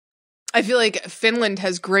 I feel like Finland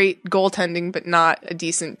has great goaltending, but not a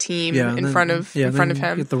decent team in front of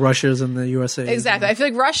him. Get the Russias and the USA. Exactly. I feel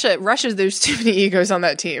like Russia, there's too many egos on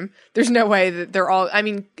that team. There's no way that they're all. I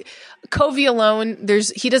mean, Covey alone,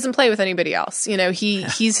 he doesn't play with anybody else.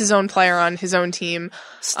 He's his own player on his own team.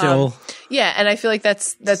 Still, and I feel like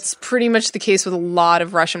that's pretty much the case with a lot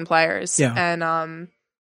of Russian players. Yeah, and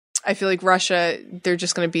I feel like Russia, they're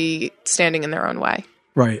just going to be standing in their own way.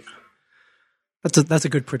 Right. That's a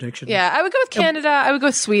good prediction. Yeah, I would go with Canada. I would go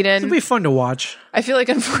with Sweden. It'll be fun to watch. I feel like,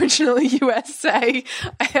 unfortunately, USA,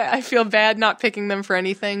 I feel bad not picking them for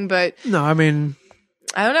anything, but... No, I mean...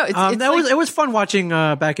 I don't know. It was fun watching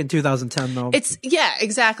back in 2010, though.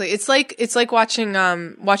 Exactly. It's like watching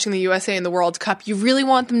the USA in the World Cup. You really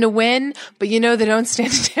want them to win, but they don't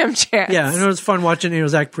stand a damn chance. Yeah, and it was fun watching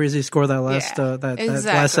Zach Parise score that last that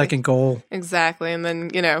last second goal. Exactly, and then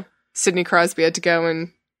Sidney Crosby had to go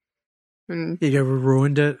and he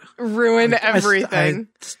ruined it. Ruin everything.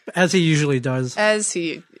 As he usually does.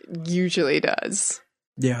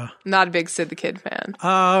 Yeah. Not a big Sid the Kid fan.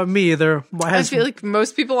 Me either. I feel like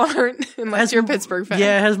most people aren't, unless you're a Pittsburgh fan.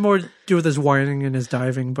 Yeah, it has more to do with his whining and his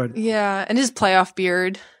diving, but... Yeah, and his playoff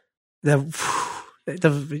beard. It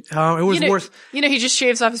was worse. He just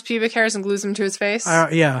shaves off his pubic hairs and glues them to his face.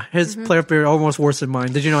 Yeah, his playoff beard almost worse than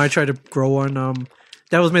mine. Did you know I tried to grow one?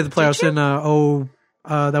 That was made the playoffs in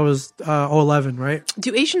 2011, right?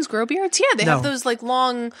 Do Asians grow beards? Yeah, they have those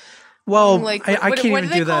long. Well, I can't even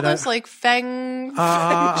do that. Those feng shui?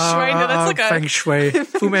 No, that's feng shui.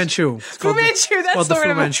 Fu Manchu. Fu Manchu. That's the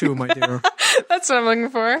Fu Manchu, my dear. That's what I'm looking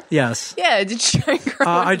for. Yes. Yeah. Did you try and grow?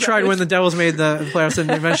 I tried when the Devils made the playoffs and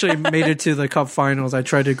eventually made it to the Cup Finals. I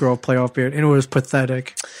tried to grow a playoff beard, and it was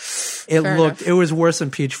pathetic. It was worse than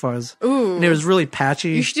peach fuzz. Ooh. And it was really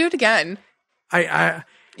patchy. You should do it again. You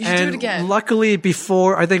should do it again. Luckily,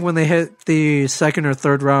 I think when they hit the second or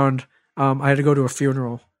third round, I had to go to a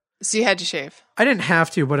funeral. So you had to shave? I didn't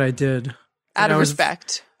have to, but I did. Out of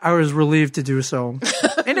respect. I was relieved to do so.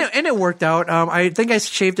 and it worked out. I think I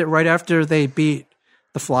shaved it right after they beat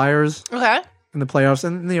the Flyers in the playoffs.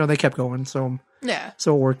 And, they kept going. So yeah.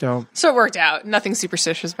 So it worked out. Nothing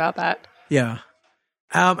superstitious about that. Yeah.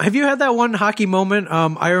 Have you had that one hockey moment?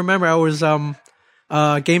 I remember I was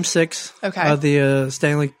Game 6 of the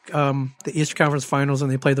Stanley, the Eastern Conference Finals,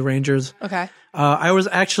 and they played the Rangers. Okay. I was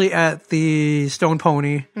actually at the Stone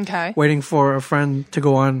Pony, waiting for a friend to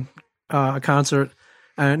go on a concert,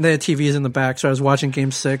 and they had TVs in the back, so I was watching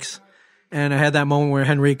Game 6, and I had that moment where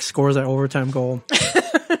Henrique scores that overtime goal,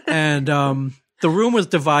 and the room was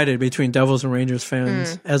divided between Devils and Rangers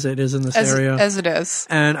fans, as it is in this area. As it is.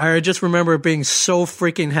 And I just remember being so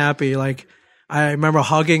freaking happy, I remember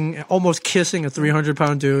hugging, almost kissing a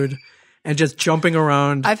 300-pound dude and just jumping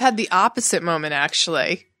around. I've had the opposite moment,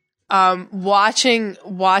 actually. Watching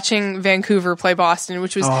Vancouver play Boston,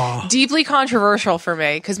 which was deeply controversial for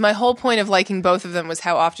me, because my whole point of liking both of them was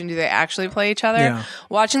how often do they actually play each other. Yeah.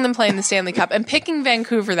 Watching them play in the Stanley Cup and picking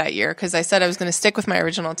Vancouver that year, because I said I was going to stick with my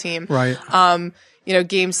original team. Right.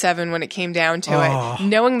 Game 7 when it came down to it,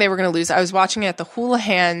 knowing they were going to lose. I was watching it at the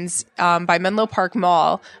Houlihan's by Menlo Park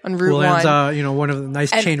Mall on Route 1. Houlihan's, one of the nice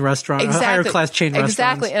chain restaurants, higher class chain restaurants.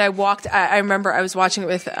 Exactly. And I remember I was watching it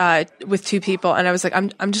with two people, and I was like,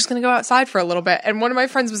 I'm just going to go outside for a little bit. And one of my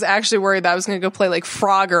friends was actually worried that I was going to go play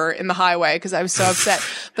Frogger in the highway because I was so upset.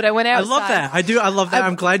 But I went outside. I love that. I love that.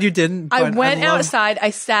 I'm glad you didn't. I went outside.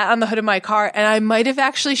 I sat on the hood of my car, and I might have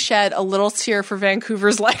actually shed a little tear for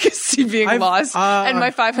Vancouver's legacy being lost. And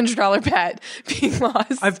my $500 bet being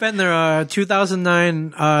lost. I've been there.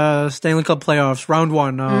 2009 Stanley Cup playoffs, round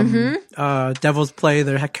 1. Devils play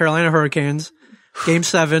the Carolina Hurricanes. Game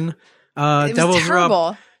 7. Devils were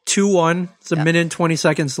up 2-1. It's a minute and 20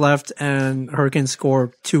 seconds left, and Hurricanes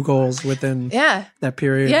score 2 goals within that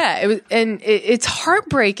period. Yeah, it was, and it's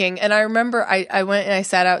heartbreaking. And I remember I went and I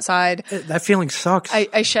sat outside. That feeling sucks.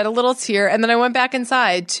 I shed a little tear, and then I went back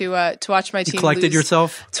inside to watch my team. You collected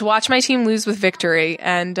yourself to watch my team lose with victory,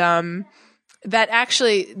 and that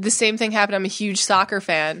actually the same thing happened. I'm a huge soccer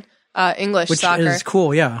fan. English soccer. Which is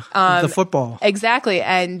cool, yeah. The football. Exactly.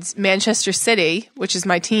 And Manchester City, which is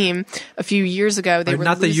my team, a few years ago, they were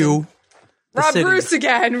not losing. the U. Rob Bruce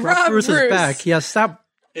again. Rob Bruce is back. Yeah, stop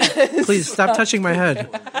Please stop touching my head.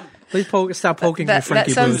 Please stop poking me,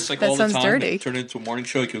 Frankie Booth. It's like That all the sounds time. dirty. Turn it into a morning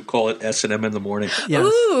show. You could call it S&M in the morning. Yes.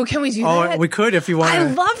 Ooh, can we do that? Oh, we could if you want. I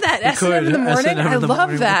love that. S&M in the morning. S&M I in the love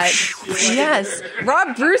morning. that. Yes.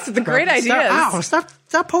 Rob Bruce with the great ideas.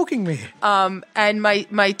 Stop poking me. And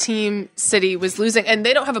my team, City, was losing, and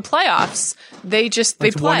they don't have a playoffs. They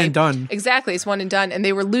play one and done. Exactly, it's one and done. And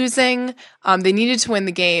they were losing. They needed to win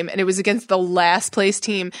the game, and it was against the last place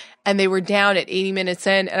team. And they were down at 80 minutes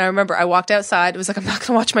in. And I remember I walked outside. It was like, I'm not going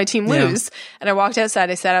to watch my team lose. And I walked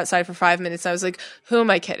outside. I sat outside for 5 minutes. I was like, who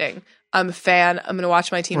am I kidding? I'm a fan. I'm going to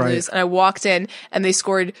watch my team lose. And I walked in, and they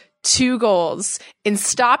scored 2 goals in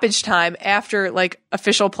stoppage time after like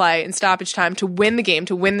official play in stoppage time to win the game,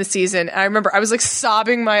 to win the season. And I remember I was like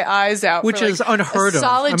sobbing my eyes out, which is unheard of.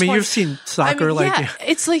 I mean, you've seen soccer,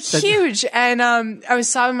 it's like huge. And I was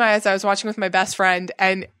sobbing my eyes out. I was watching with my best friend,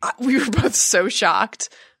 and we were both so shocked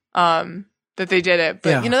that they did it.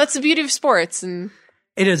 But that's the beauty of sports, and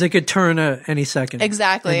it is. It could turn at any second.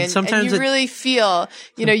 Exactly. And sometimes you really feel,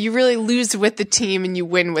 you really lose with the team and you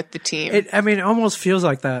win with the team. It almost feels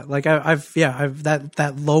like that. Like I've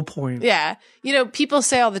that low point. Yeah. People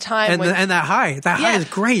say all the time. And that high is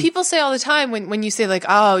great. People say all the time when you say like,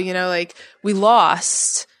 oh, like we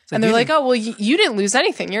lost. And they're like, oh, well, you didn't lose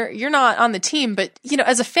anything. You're not on the team, but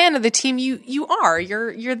as a fan of the team, you are.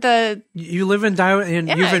 You're the. You live and die, and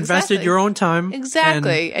you've invested your own time.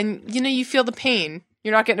 Exactly, and you feel the pain.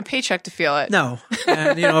 You're not getting a paycheck to feel it. No,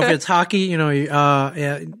 and if it's hockey, not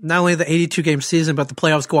only the 82-game season, but the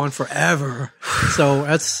playoffs go on forever. So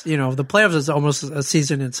that's the playoffs is almost a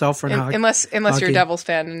season itself for hockey. Unless you're a Devils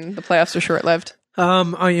fan and the playoffs are short lived.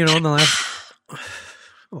 In the last.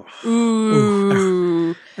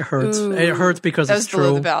 Ooh. It hurts. Ooh. It hurts because it's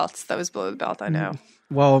true. That was below the belt, I know.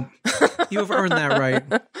 Well, you have earned that right.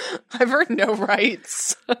 I've earned no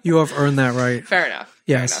rights. You have earned that right. Fair enough.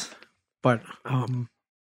 Yes. Fair enough. But,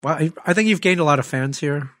 well, I think you've gained a lot of fans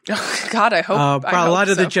here. Oh, God, I hope. A lot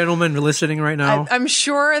of the gentlemen listening right now. I'm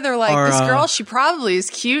sure they're like, this girl, she probably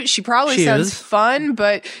is cute. She probably sounds fun,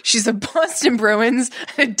 but she's a Boston Bruins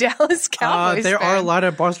and a Dallas Cowboys There fan. are a lot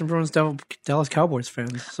of Boston Bruins, Dallas Cowboys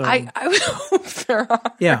fans. So. I would hope there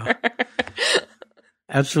are. Yeah.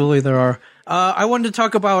 Absolutely there are. I wanted to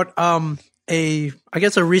talk about a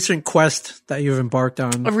recent quest that you've embarked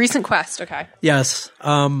on. A recent quest, okay. Yes.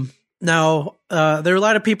 Now, there are a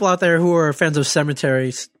lot of people out there who are fans of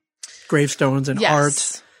cemeteries, gravestones, and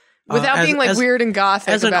art. Without being weird and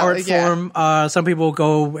gothic. As an art form, some people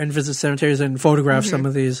go and visit cemeteries and photograph some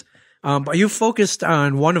of these. But you focused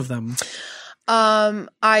on one of them.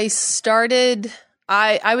 I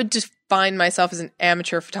would define myself as an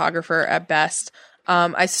amateur photographer at best.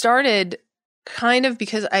 I started kind of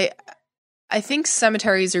because I think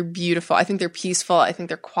cemeteries are beautiful. I think they're peaceful. I think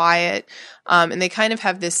they're quiet. And they kind of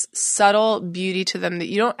have this subtle beauty to them that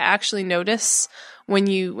you don't actually notice when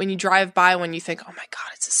you drive by, when you think, oh my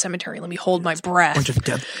God, it's a cemetery. Let me hold my breath. Bunch of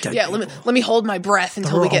dead let me hold my breath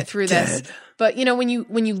until we get through this. But when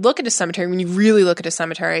you look at a cemetery, when you really look at a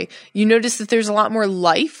cemetery, you notice that there's a lot more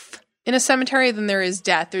life in a cemetery than there is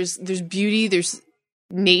death. There's beauty, there's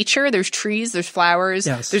nature, there's trees, there's flowers,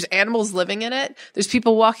 there's animals living in it, there's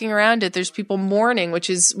people walking around it, there's people mourning, which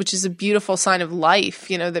is a beautiful sign of life,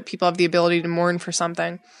 that people have the ability to mourn for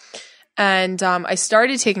something. And I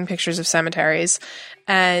started taking pictures of cemeteries,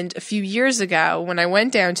 and a few years ago when I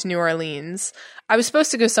went down to New Orleans, I was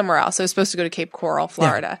supposed to go somewhere else. I was supposed to go to Cape Coral,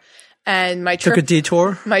 Florida. And my trip took a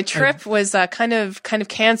detour. My trip was kind of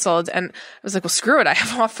canceled, and I was like, "Well, screw it! I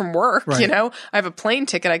have off from work. Right. I have a plane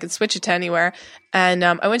ticket. I could switch it to anywhere." And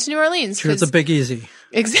I went to New Orleans. Sure, it's a big easy.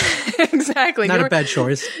 Exactly. Not a bad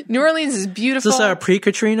choice. New Orleans is beautiful. Is this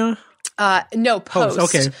pre-Katrina? No, post.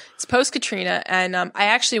 Okay, it's post Katrina, and I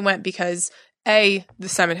actually went because A, the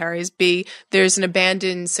cemeteries, B, there's an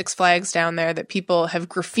abandoned Six Flags down there that people have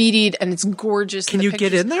graffitied, and it's gorgeous. Can you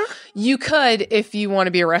get in there? You could if you want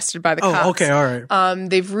to be arrested by the cops. Oh, okay, all right.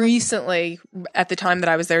 They've recently, at the time that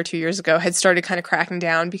I was there 2 years ago, had started kind of cracking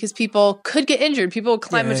down because people could get injured. People would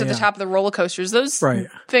climb into the top of the roller coasters. Those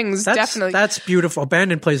things definitely. That's beautiful.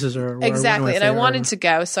 Abandoned places are exactly. And I wanted to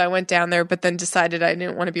go, so I went down there, but then decided I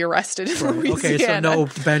didn't want to be arrested in Louisiana. Okay, so no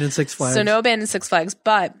abandoned Six Flags. So no abandoned Six Flags.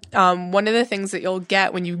 But one of the things that you'll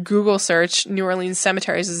get when you Google search New Orleans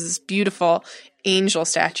cemeteries is this beautiful angel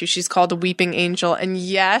statue. She's called a weeping angel. And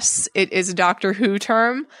yes, it is a Doctor Who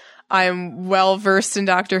term. I am well versed in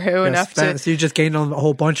Doctor Who enough to. So you just gained a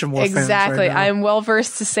whole bunch of more fans. Exactly. Right now. I am well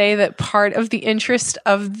versed to say that part of the interest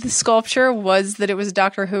of the sculpture was that it was a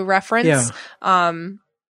Doctor Who reference. Yeah.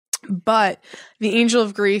 But the Angel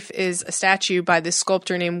of Grief is a statue by this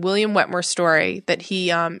sculptor named William Wetmore Story that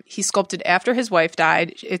he sculpted after his wife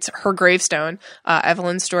died. It's her gravestone,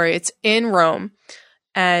 Evelyn Story. It's in Rome,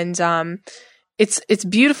 and it's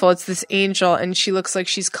beautiful. It's this angel, and she looks like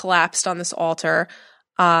she's collapsed on this altar,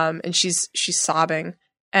 and she's sobbing.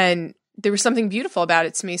 And there was something beautiful about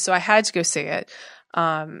it to me, so I had to go see it.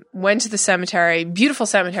 Went to the cemetery. Beautiful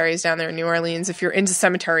cemeteries down there in New Orleans. If you're into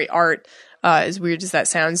cemetery art, as weird as that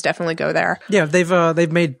sounds, definitely go there. Yeah,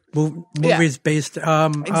 they've made movies based.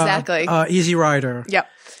 Exactly. Easy Rider. Yep.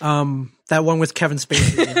 That one with Kevin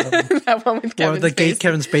Spacey. That one with Kevin or the Spacey. Gate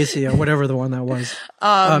Kevin Spacey, or whatever the one that was.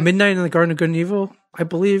 Midnight in the Garden of Good and Evil, I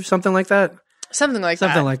believe, something like that. Something like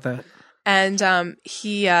that. And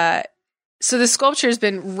so the sculpture has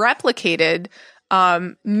been replicated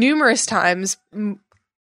numerous times,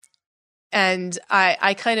 and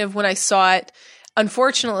I kind of, when I saw it,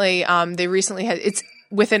 unfortunately, they recently it's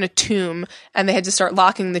within a tomb, and they had to start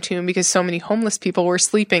locking the tomb because so many homeless people were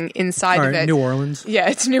sleeping inside of it. New Orleans. Yeah,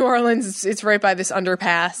 it's New Orleans. It's right by this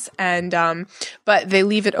underpass, and but they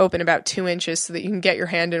leave it open about 2 inches so that you can get your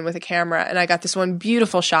hand in with a camera. And I got this one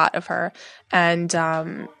beautiful shot of her, and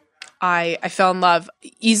I fell in love.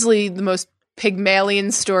 Easily the most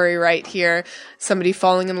Pygmalion story right here. Somebody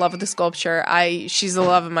falling in love with the sculpture. She's the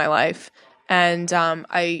love of my life. And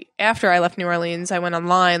after I left New Orleans, I went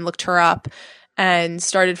online, looked her up, and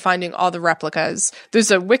started finding all the replicas. There's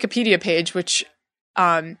a Wikipedia page which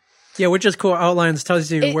which is cool. Outlines, tells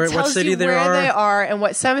you what city they are and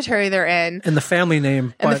what cemetery they're in, and the family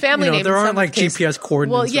name. And the family name. There aren't like GPS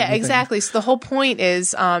coordinates. Well, yeah, exactly. So the whole point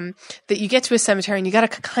is that you get to a cemetery and you got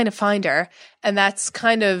to kind of find her, and that's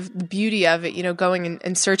kind of the beauty of it. Going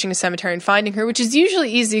and searching a cemetery and finding her, which is usually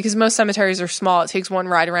easy because most cemeteries are small. It takes one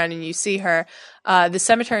ride around and you see her. The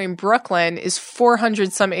cemetery in Brooklyn is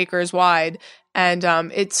 400 some acres wide. And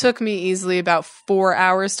it took me easily about 4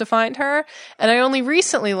 hours to find her. And I only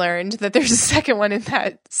recently learned that there's a second one in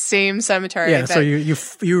that same cemetery. Yeah, so you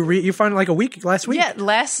found it like last week? Yeah,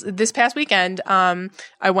 this past weekend,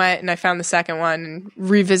 I went and I found the second one and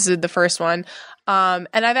revisited the first one. And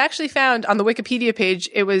I've actually found on the Wikipedia page,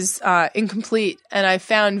 it was incomplete. And I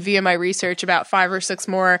found via my research about 5 or 6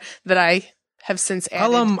 more that I have since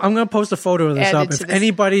added. I'm going to post a photo of this up. If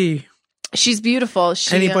anybody... She's beautiful.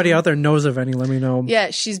 Anybody out there knows of any, let me know.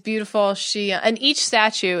 Yeah, she's beautiful. And each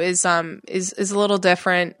statue is a little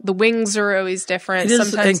different. The wings are always different. It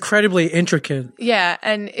is incredibly intricate. Yeah,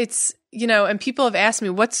 and it's, and people have asked me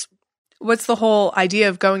what's the whole idea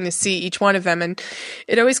of going to see each one of them, and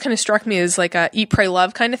it always kind of struck me as like a Eat, Pray,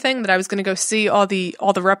 Love kind of thing, that I was going to go see all the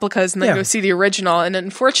replicas and then go see the original. And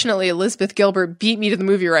unfortunately, Elizabeth Gilbert beat me to the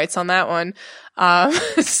movie rights on that one.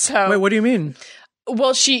 So wait, what do you mean?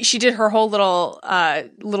 Well, she did her whole little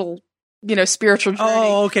spiritual journey.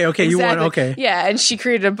 Oh, okay. Exactly. You won. Okay. Yeah, and she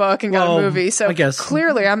created a book and got a movie. So I guess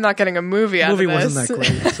clearly, I'm not getting a movie out of this. The movie wasn't that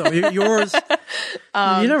great. So yours,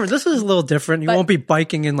 this is a little different. You won't be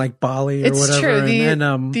biking in like Bali or whatever. It's true.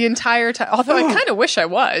 The entire time. Although I kind of wish I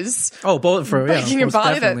was. Oh, biking in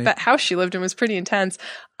Bali. That house she lived in was pretty intense.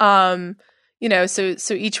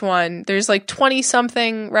 So each one, there's like 20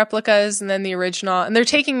 something replicas and then the original, and they're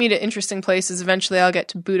taking me to interesting places. Eventually I'll get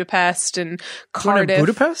to Budapest and Cardiff.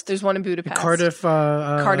 Budapest? There's one in Budapest. Cardiff,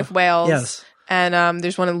 Wales. Yes. And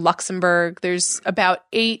there's one in Luxembourg. There's about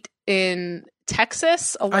 8 in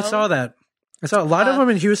Texas alone. I saw that. I saw a lot of them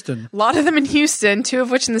in Houston. A lot of them in Houston, 2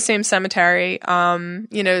 of which in the same cemetery.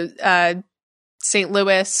 St.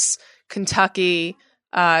 Louis, Kentucky.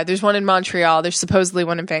 There's one in Montreal. There's supposedly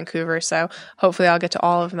one in Vancouver. So hopefully I'll get to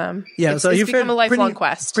all of them. Yeah, it's become a lifelong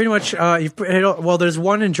quest. Pretty much. There's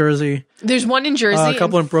one in Jersey. There's one in Jersey. A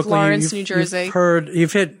couple in Brooklyn. Florence, New Jersey.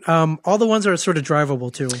 You've hit all the ones that are sort of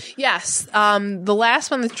drivable too. Yes. The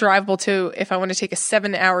last one that's drivable too, if I want to take a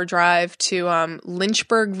 7-hour drive to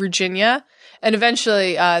Lynchburg, Virginia. And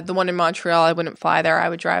eventually, the one in Montreal, I wouldn't fly there. I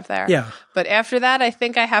would drive there. Yeah. But after that, I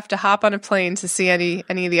think I have to hop on a plane to see any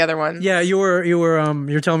of the other ones. Yeah, you were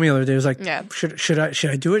telling me the other day. It was like, should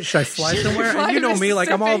I do it? Should I fly somewhere? And you know me,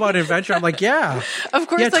 like I'm all about adventure. I'm like, yeah, of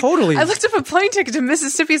course, yeah, totally. I looked up a plane ticket to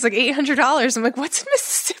Mississippi. It's like $800. I'm like, what's in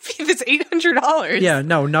Mississippi that's $800? Yeah,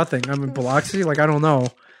 no, nothing. I'm in Biloxi. Like I don't know.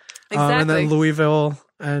 Exactly. And then Louisville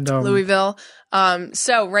and Louisville.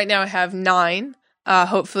 So right now I have 9.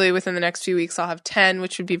 Hopefully within the next few weeks I'll have 10,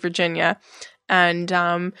 which would be Virginia. And,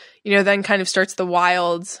 then kind of starts the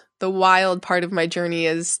wild part of my journey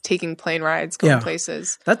is taking plane rides, going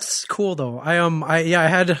places. That's cool though. I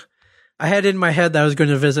had in my head that I was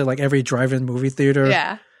going to visit like every drive-in movie theater.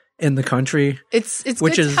 Yeah. in the country. It's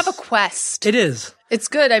which good is, to have a quest. It is. It's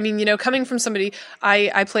good. I mean, you know, coming from somebody,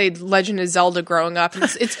 I played Legend of Zelda growing up.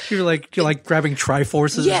 And you're like grabbing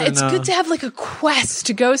Triforces. Yeah, it's good to have like a quest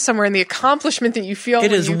to go somewhere, and the accomplishment that you feel.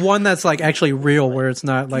 It is one that's like actually real, where it's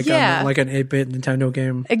not like like an 8-bit Nintendo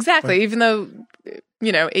game. Exactly. But, even though,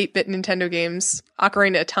 you know, 8-bit Nintendo games,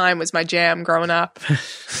 Ocarina of Time was my jam growing up.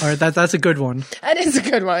 All right, that's a good one. That is a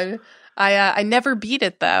good one. I never beat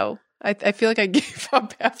it though. I feel like I gave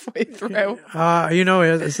up halfway through. You know,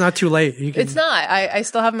 it's not too late. It's not. I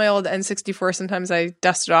still have my old N64. Sometimes I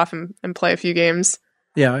dust it off and play a few games.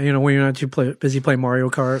 Yeah, you know, when you're not too busy playing Mario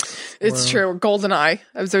Kart. It's true. GoldenEye.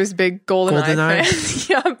 I was always a big GoldenEye fan.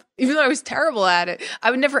 Yeah. Even though I was terrible at it. I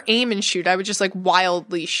would never aim and shoot. I would just like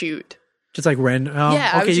wildly shoot. Just like random.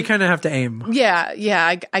 Yeah. Okay, you kind of have to aim.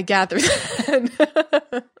 Yeah. I gather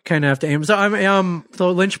that. Kind of have to aim. So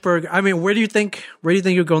so Lynchburg. I mean, where do you think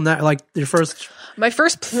you'll go now? Like your first? My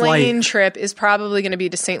first plane trip is probably going to be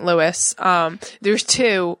to St. Louis. There's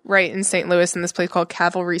two right in St. Louis in this place called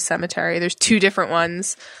Cavalry Cemetery. There's two different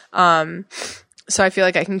ones. So I feel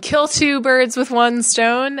like I can kill two birds with one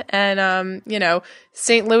stone. And you know,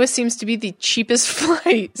 St. Louis seems to be the cheapest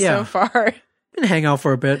flight so far. And hang out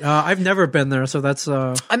for a bit. I've never been there, so that's.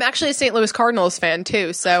 I'm actually a St. Louis Cardinals fan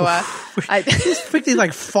too, so I pick these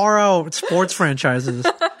like far out sports franchises.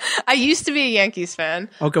 I used to be a Yankees fan.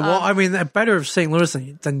 Okay, well, I mean, better St. Louis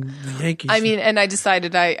than the Yankees. I mean, and I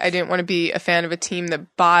decided I didn't want to be a fan of a team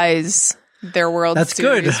that buys their World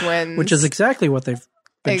Series wins, which is exactly what they've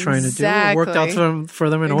been trying to do. It worked out for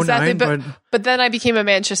them in 2009. But then I became a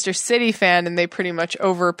Manchester City fan, and they pretty much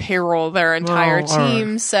over payroll their entire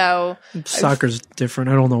team. Right. So soccer's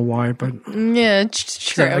different. I don't know why, but yeah, it's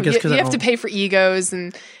true. You have to pay for egos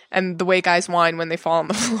and the way guys whine when they fall on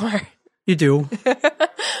the floor. You do.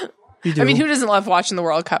 You do. I mean, who doesn't love watching the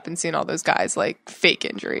World Cup and seeing all those guys like fake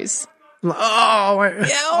injuries? My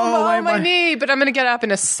knee, but I'm going to get up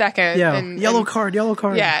in a second. Yeah, yellow card.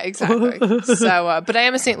 Yeah, exactly. So, but I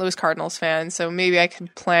am a St. Louis Cardinals fan, so maybe I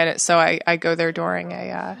could plan it so I go there during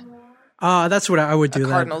a that's what I would do.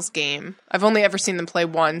 Cardinals game. I've only ever seen them play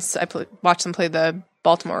once. Watched them play the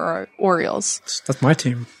Baltimore Orioles. That's my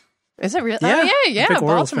team. Is it really? Yeah, yeah.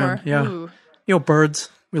 Baltimore. Fan. Yeah. Ooh. You know, birds.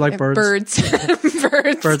 We like birds.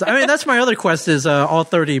 Birds. I mean, that's my other quest is all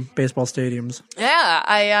 30 baseball stadiums. Yeah,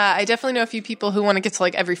 I definitely know a few people who want to get to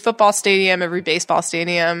like every football stadium, every baseball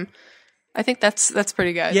stadium. I think that's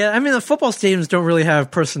pretty good. Yeah, I mean, the football stadiums don't really have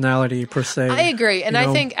personality per se. I agree. And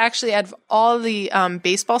I think actually out of all the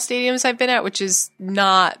baseball stadiums I've been at, which is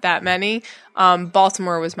not that many,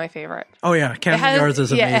 Baltimore was my favorite. Oh, yeah. Camden Yards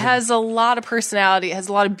is amazing. Yeah, it has a lot of personality. It has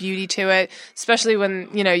a lot of beauty to it, especially when,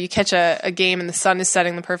 you know, you catch a game and the sun is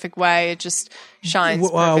setting the perfect way. It just shines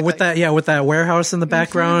perfectly. With that warehouse in the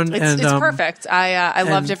background. It's perfect. I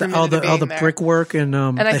loved every minute of being there. All the brickwork and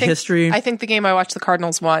the history. I think the game I watched, the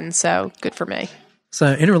Cardinals won, so good for me. It's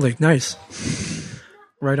interleague. Nice.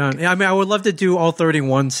 Right on. Yeah, I mean, I would love to do all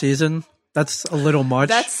 31 season. That's a little much.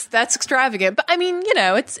 That's extravagant. But I mean, you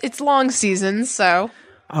know, it's long seasons, so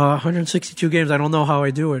 162 games. I don't know how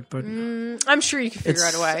I do it, but I'm sure you can figure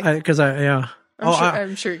out a way. Because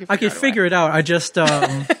I'm sure you can. I can figure it out. I just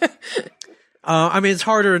I mean, it's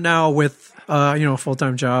harder now with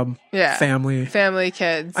full-time job, family,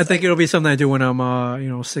 kids. I think it'll be something I do when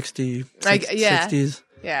I'm 60, 60s.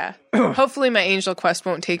 Yeah. Hopefully my Angel Quest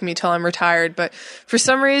won't take me till I'm retired, but for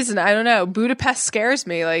some reason, I don't know, Budapest scares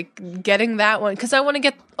me, like getting that one, because I want to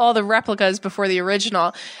get all the replicas before the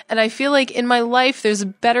original, and I feel like in my life there's a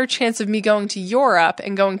better chance of me going to Europe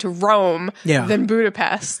and going to Rome than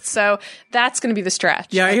Budapest, so that's going to be the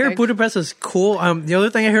stretch. Yeah, I hear Budapest is cool. The other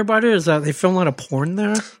thing I hear about it is that they film a lot of porn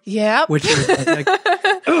there. Yeah. Which is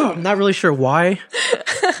I'm not really sure why,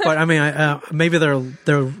 but I mean, maybe their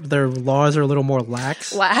laws are a little more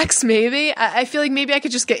lax. Maybe. I feel like maybe I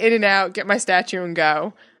could just get in and out, get my statue, and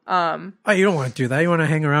go. You don't want to do that. You want to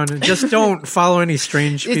hang around and just don't follow any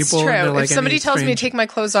strange people. It's true. If somebody tells me to take my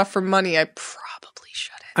clothes off for money, I probably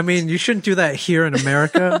shouldn't. I mean, you shouldn't do that here in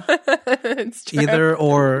America. It's true. Either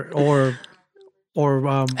or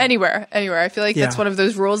anywhere. I feel like that's one of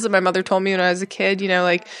those rules that my mother told me when I was a kid. You know,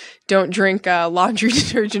 like don't drink laundry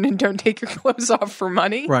detergent and don't take your clothes off for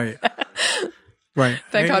money. Right. Right.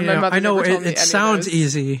 Thank God my mother. I know never told me it sounds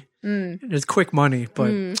easy. It's quick money,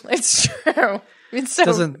 but it's true. It's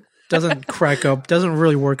so doesn't crack up. Doesn't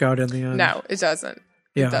really work out in the end. No, it doesn't.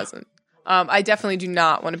 Yeah. It doesn't. I definitely do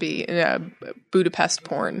not want to be in a Budapest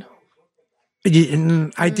porn.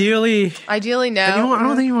 Ideally, no. I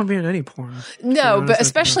don't think you want to be in any porn. No, but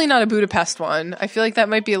especially not a Budapest one. I feel like that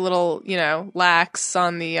might be a little, lax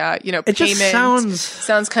on the, it payment. just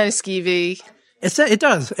sounds kind of skeevy. It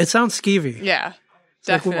does. It sounds skeevy. Yeah,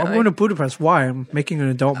 Like, definitely. I'm going to Budapest. Why? I'm making an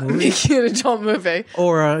adult movie. Making an adult movie.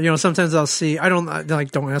 Or sometimes I'll see. Don't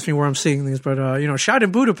ask me where I'm seeing these, but shot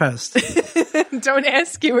in Budapest. Don't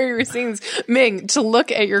ask you where you were seeing this. Ming, to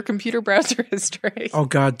look at your computer browser history. Oh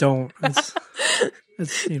God, don't.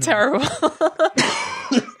 It's Terrible.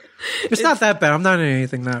 It's not that bad. I'm not in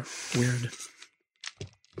anything that weird.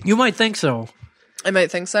 You might think so. I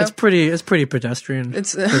might think so. It's pretty pedestrian.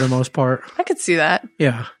 It's for the most part. I could see that.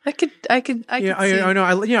 Yeah. I could Yeah, see. I know.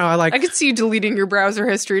 I like. I could see you deleting your browser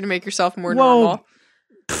history to make yourself more normal.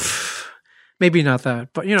 Maybe not that,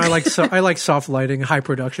 but I like I like soft lighting, high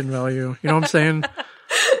production value. You know what I'm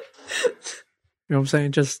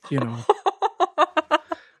saying? Just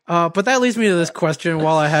but that leads me to this question.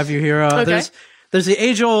 While I have you here, Okay. there's the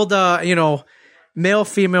age old male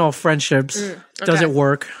female friendships. Does it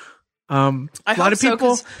work? I a lot of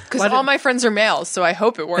people, because all my friends are males, so I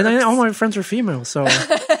hope it works. and then all my friends are female, so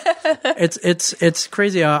it's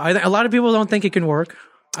crazy. A lot of people don't think it can work.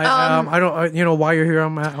 I don't. Why you're here?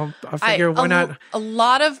 I figure why not? A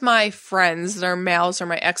lot of my friends that are males are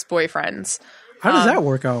my ex-boyfriends. How does that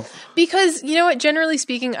work out? Because, you know what, generally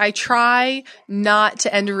speaking, I try not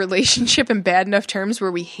to end a relationship in bad enough terms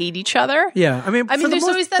where we hate each other. Yeah, I mean, there's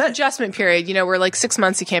always that adjustment period, where like 6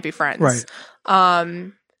 months you can't be friends. Right.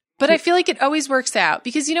 But I feel like it always works out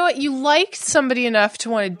because you know what? You liked somebody enough to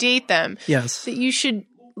want to date them. Yes. That you should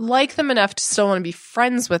like them enough to still want to be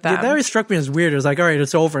friends with them. Yeah, that always struck me as weird. It was like, all right,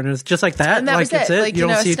 it's over. And it's just like that. And that like, was it's it. it. Like, you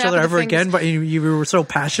don't see each snap other of the ever again, but you were so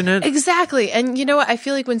passionate. Exactly. And you know what? I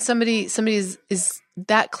feel like when somebody is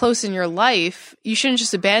that close in your life, you shouldn't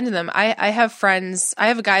just abandon them. I have friends. I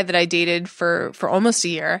have a guy that I dated for almost a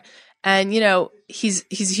year. And, he's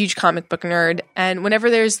a huge comic book nerd. And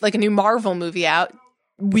whenever there's like a new Marvel movie out,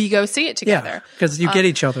 we go see it together. Yeah, because you get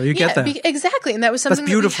each other. You get that. Exactly. And that was something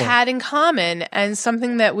that we had in common and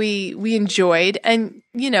something that we enjoyed. And,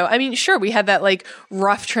 sure, we had that like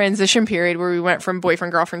rough transition period where we went from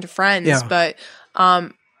boyfriend, girlfriend to friends. Yeah. But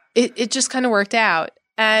it just kind of worked out.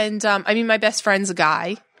 And my best friend's a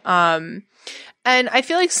guy. And I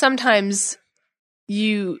feel like sometimes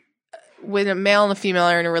when a male and a female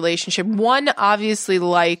are in a relationship, one obviously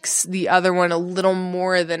likes the other one a little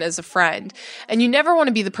more than as a friend. And you never want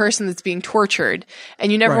to be the person that's being tortured,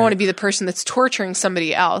 and you never want to be the person that's torturing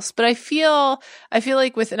somebody else. But I feel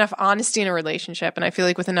like with enough honesty in a relationship, and I feel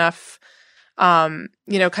like with enough, kind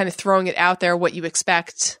of throwing it out there, what you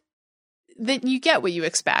expect, that you get what you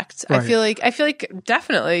expect. Right. I feel like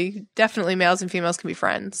definitely males and females can be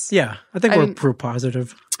friends. Yeah. I think we're proof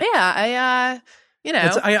positive. Yeah.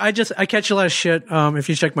 I catch a lot of shit. If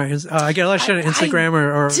you check I get a lot of shit on Instagram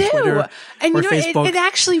or Twitter and or Facebook. It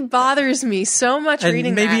actually bothers me so much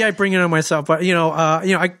reading that. Maybe I bring it on myself, but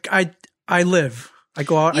I live. I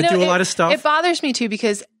go out. I do a lot of stuff. It bothers me too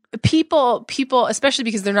because people, especially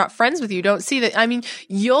because they're not friends with you, don't see that. I mean,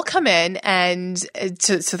 you'll come in and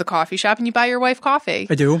to the coffee shop and you buy your wife coffee.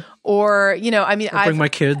 I do. Or, I bring my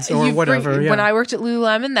kids or whatever. When I worked at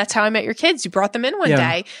Lululemon, that's how I met your kids. You brought them in one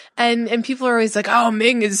day and people are always like, oh,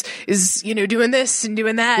 Ming is, doing this and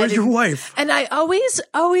doing that. Where's your wife? And I always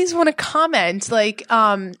want to comment like,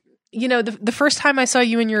 the first time I saw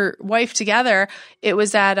you and your wife together, it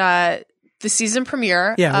was at, the season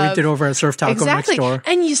premiere. Yeah, we did over at Surf Taco next door.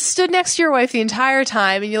 And you stood next to your wife the entire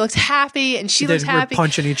time and you looked happy and she looked happy. We're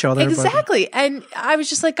punching each other. Exactly. But... And I was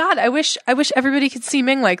just like, God, I wish everybody could see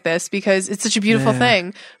Ming like this because it's such a beautiful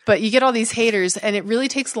thing. But you get all these haters and it really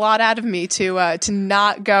takes a lot out of me to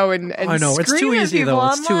not go and I know. It's too easy though.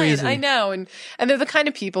 Online. It's too easy. I know. And they're the kind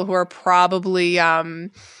of people who are probably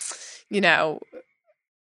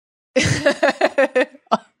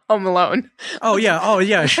Home Alone. Oh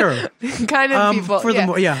yeah, sure. Kind of people.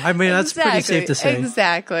 I mean, that's pretty safe to say.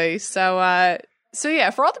 Exactly. So yeah,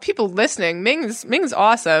 for all the people listening, Ming's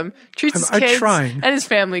awesome. Treats his kids and his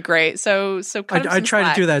family great. So cut him some I try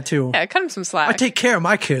slack. to do that too. Yeah, cut him some slack. I take care of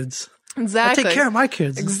my kids. Exactly. I take care of my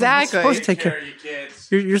kids. Exactly. I'm supposed to take care of your kids.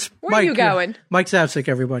 Where are you going? Mike Zapsik,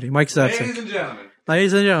 everybody. Mike Zapsik.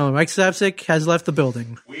 Ladies and gentlemen, Mike Zapsik has left the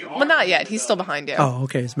building. Well, not yet. He's still behind you. Oh,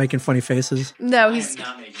 okay. He's making funny faces. No, he's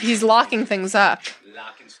locking things up.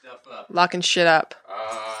 Locking stuff up. Locking shit up.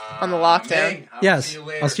 On the lockdown. Yes.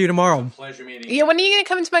 I'll see you tomorrow. Pleasure meeting. Yeah, when are you going to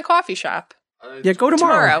come into my coffee shop? Yeah, go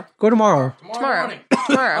tomorrow. Go tomorrow. Tomorrow.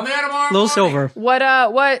 I'm there tomorrow. Little Silver.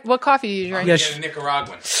 What coffee do you drink? Yes. Get a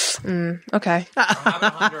Nicaraguan. Okay.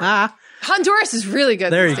 I'm Honduras is really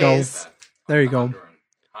good. There you go. Days. There you go.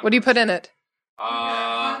 What do you put in it?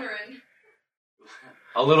 A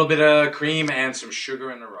little bit of cream and some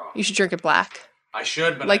sugar in the raw. You should drink it black. I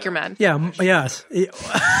should, but like your man. Yeah. Yes. I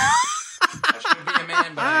should be a man.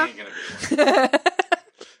 man, but I ain't gonna be one.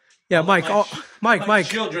 Yeah, Mike. Mike.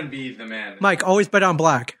 Children be the man. Mike, always bet on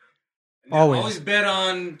black. Always bet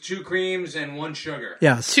on 2 creams and 1 sugar.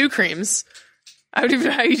 Yes. 2 creams. I don't even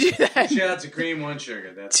know how you do that. 2 shots of cream, 1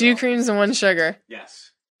 sugar. That's 2 all. creams and 1 sugar.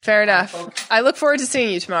 Yes. Fair enough. I look forward to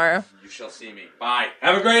seeing you tomorrow. You shall see me. Bye.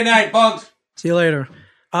 Have a great night, bugs. See you later.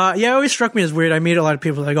 Yeah, it always struck me as weird. I meet a lot of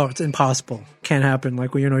people like, oh, it's impossible. Can't happen.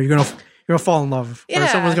 Like, well, you're gonna fall in love. Yeah. Or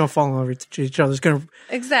someone's gonna fall in love with each other. It's gonna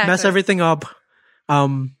mess everything up.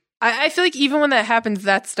 I feel like even when that happens,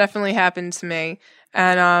 that's definitely happened to me.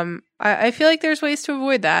 And I feel like there's ways to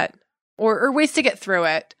avoid that. Or ways to get through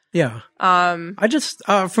it. Yeah. I just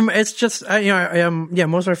most of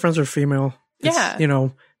my friends are female.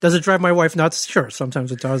 Does it drive my wife nuts? Sure,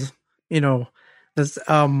 sometimes it does.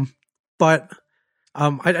 But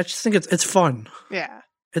I just think it's fun. Yeah.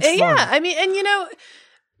 It's fun. Yeah, I mean, and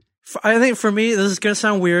I think for me, this is going to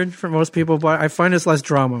sound weird for most people, but I find it's less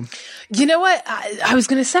drama. You know what? I was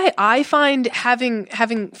going to say, I find having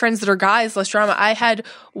friends that are guys less drama. I had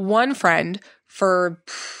one friend for,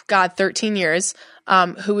 13 years,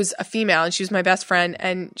 who was a female, and she was my best friend,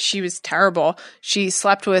 and she was terrible. She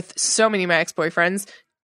slept with so many of my ex-boyfriends,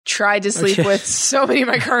 tried to sleep with so many of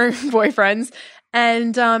my current boyfriends,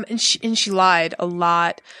 and she lied a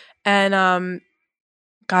lot. And,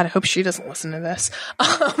 God, I hope she doesn't listen to this.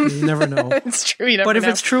 You never know. It's true. You never know. If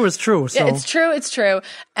it's true, it's true. So. Yeah, it's true. It's true.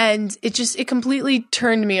 And it completely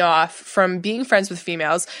turned me off from being friends with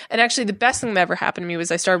females. And actually, the best thing that ever happened to me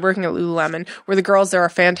was I started working at Lululemon, where the girls there are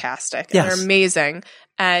fantastic. Yes. And they're amazing.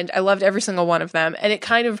 And I loved every single one of them. And it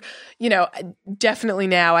kind of, definitely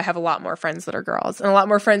now I have a lot more friends that are girls and a lot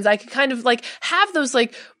more friends. I could kind of have those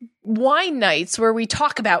wine nights where we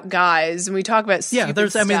talk about guys and we talk about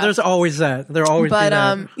stupid stuff. there's always that. There always be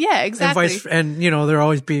that. Yeah, exactly. And there'll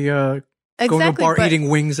always be going to a bar, eating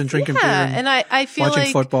wings and drinking beer. And I feel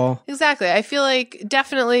watching football. Exactly. I feel like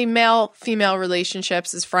definitely male-female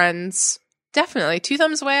relationships as friends. Definitely. 2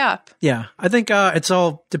 thumbs way up. Yeah. I think it's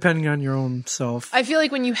all depending on your own self. I feel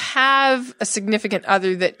like when you have a significant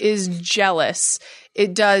other that is jealous,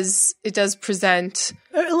 it does present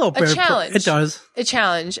a little bit. A challenge. It does. A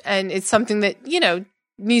challenge. And it's something that,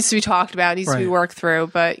 needs to be talked about, needs to be worked through.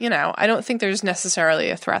 But, I don't think there's necessarily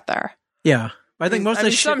a threat there. Yeah. I think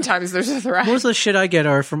sometimes there's a threat. Most of the shit I get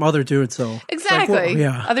are from other dudes, though. Exactly.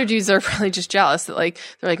 Yeah. Other dudes are probably just jealous that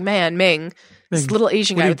they're like, man, Ming, this little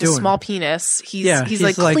Asian guy with this small penis, he's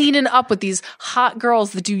cleaning up with these hot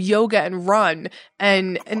girls that do yoga and run,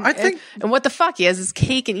 and what the fuck? He has his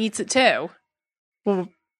cake and eats it too. Well,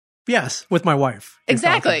 yes, with my wife.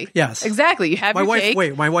 Exactly. Yes. Exactly. You have my your wife. cake.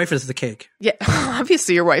 Wait, my wife is the cake. Yeah,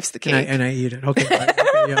 obviously your wife's the cake, and I eat it. Okay. Right.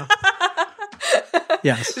 Okay, yeah.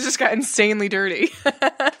 Yes. It just got insanely dirty.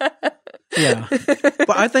 Yeah,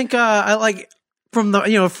 but I think I like. From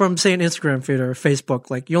from say an Instagram feed or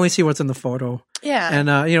Facebook, you only see what's in the photo. Yeah. And,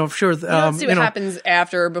 sure. You don't see what happens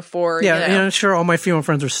after or before. Yeah. Sure. All my female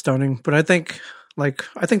friends are stunning, but I think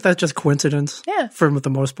that's just coincidence. Yeah. For the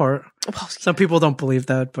most part. Well, some people don't believe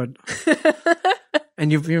that, but,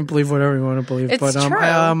 and you can believe whatever you want to believe. It's but,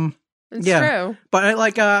 true. It's true. But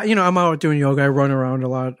I'm out doing yoga. I run around a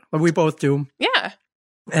lot. We both do. Yeah.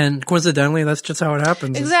 And coincidentally, that's just how it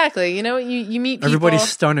happens. Exactly. You meet people. Everybody's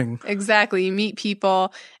stunning. Exactly. You meet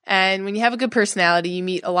people. And when you have a good personality, you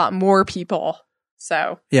meet a lot more people.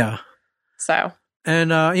 So. Yeah. So.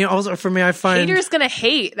 And, also for me, I find. Haters gonna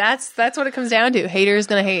hate. That's what it comes down to. Haters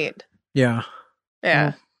gonna hate. Yeah. Yeah.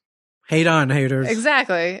 Well, hate on haters.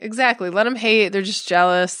 Exactly. Let them hate. They're just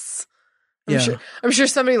jealous. I'm sure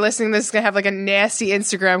somebody listening to this is going to have a nasty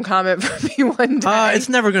Instagram comment for me one day. It's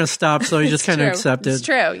never going to stop, so you just kind of accept it. It's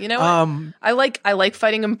true. You know what? I like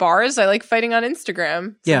fighting in bars. I like fighting on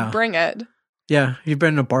Instagram. So bring it. Yeah. You've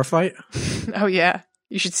been in a bar fight? Oh, yeah.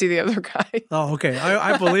 You should see the other guy. Oh, okay.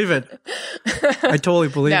 I believe it. I totally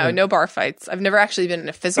believe it. No bar fights. I've never actually been in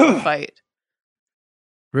a physical fight.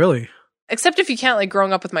 Really? Except if you count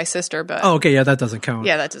growing up with my sister, but okay, yeah, that doesn't count.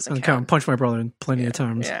 Yeah, that doesn't count. Punched my brother plenty of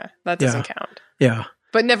times. Yeah, that doesn't count. Yeah,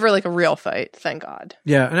 but never a real fight. Thank God.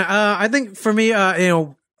 Yeah, and I think for me,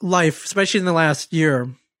 life, especially in the last year,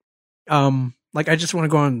 I just want to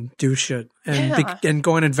go and do shit and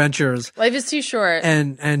go on adventures. Life is too short.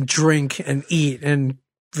 And drink and eat and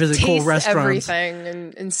visit taste cool restaurants,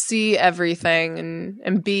 everything and see everything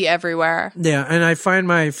and be everywhere. Yeah, and I find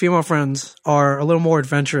my female friends are a little more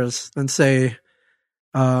adventurous than say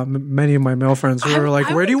many of my male friends who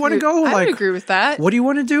are where do you want to go? I would agree with that. What do you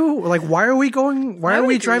want to do? Why are we going? Why are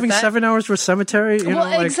we driving 7 hours to a cemetery?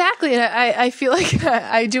 Exactly. And I feel like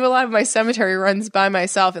I do a lot of my cemetery runs by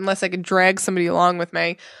myself unless I could drag somebody along with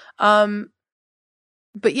me.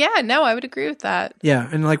 But yeah, no, I would agree with that. Yeah,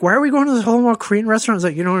 and like, why are we going to this whole Korean restaurant? It's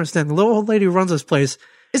like, you don't understand. The little old lady who runs this place.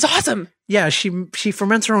 It's awesome. Yeah, she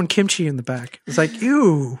ferments her own kimchi in the back. It's like,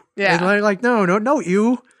 ew. Yeah. And like, no,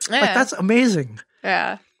 ew. Yeah. Like, that's amazing.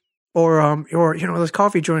 Yeah. Or this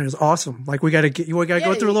coffee joint is awesome. Like, we gotta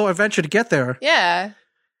go through a little adventure to get there. Yeah.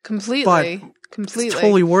 Completely. But it's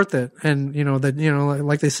totally worth it. And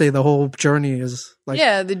like they say, the whole journey is like,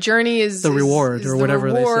 yeah, the journey is the reward or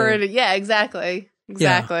whatever they say. Yeah, exactly.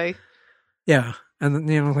 Exactly. Yeah. And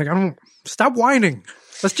then, like, I don't stop whining.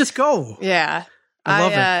 Let's just go. Yeah. I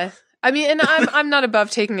love it. I mean, and I'm not above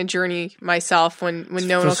taking a journey myself when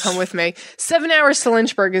no one will come with me. 7 hours to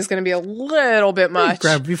Lynchburg is going to be a little bit much.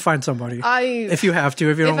 You find somebody. If you have to,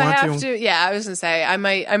 if you don't want to. Yeah, I was going to say, I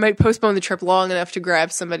might postpone the trip long enough to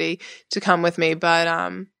grab somebody to come with me. But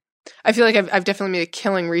I feel like I've definitely made a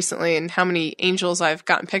killing recently in how many angels I've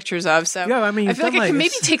gotten pictures of. So yeah, I mean, I feel like I can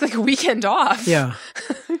maybe take like a weekend off. Yeah.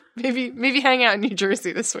 maybe hang out in New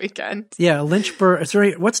Jersey this weekend. Yeah,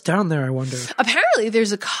 Lynchburg. What's down there, I wonder? Apparently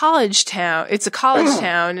there's a college town. It's a college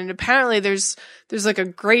town, and apparently there's like a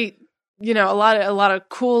great, a lot of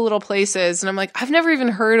cool little places. And I'm like, I've never even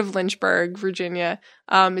heard of Lynchburg, Virginia.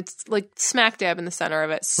 It's like smack dab in the center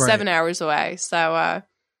of it, 7 hours away. So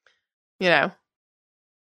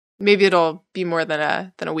maybe it'll be more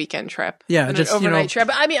than a weekend trip. Yeah, just an overnight trip.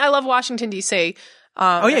 But I mean, I love Washington D.C.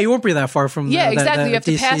 You won't be that far from. Yeah, exactly. You have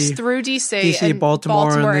DC, to pass through DC and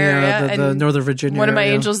Baltimore area, and the Northern Virginia. One of my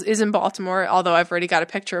area. angels is in Baltimore, although I've already got a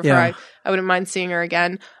picture of her. I wouldn't mind seeing her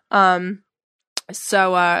again.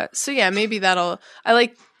 So yeah, maybe that'll. I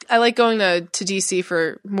like going to DC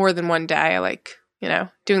for more than one day. I like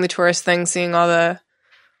doing the tourist thing, seeing all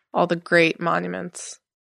the great monuments.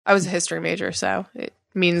 I was a history major, so it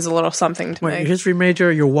means a little something to me. You're a history major.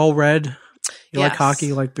 You're well read. You like hockey,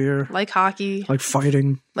 you like beer. Like hockey. Like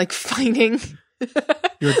fighting.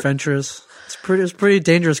 You're adventurous. It's a pretty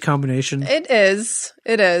dangerous combination. It is.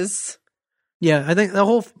 Yeah, I think the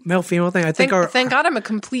whole male-female thing, thank God I'm a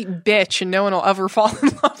complete bitch and no one will ever fall in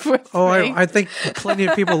love with me. I think plenty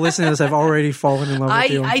of people listening to this have already fallen in love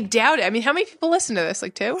with you. I doubt it. I mean, how many people listen to this?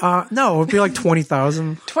 Like 2? No, it would be like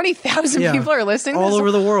 20,000. 20,000 people are listening to this? All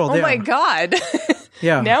over the world, Oh my God.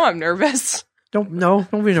 Yeah. Now I'm nervous. Don't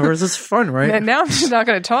be nervous. It's fun, right? Now I'm just not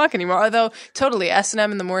going to talk anymore. Although, totally, S&M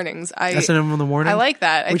in the mornings. S&M in the morning? I like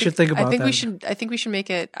that. We should think about that. I think we should make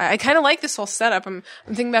it. I kind of like this whole setup. I'm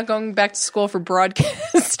thinking about going back to school for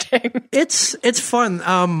broadcasting. It's fun.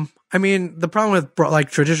 I mean, the problem with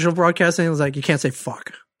traditional broadcasting is like you can't say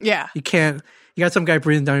fuck. Yeah. You can't. You got some guy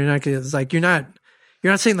breathing down your neck. It's like you're not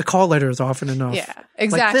saying the call letters often enough. Yeah,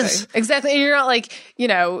 exactly. Like exactly. And you're not like,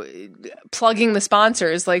 plugging the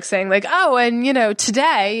sponsors, like saying like, oh, and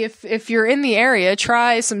today, if you're in the area,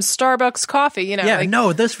 try some Starbucks coffee, Yeah,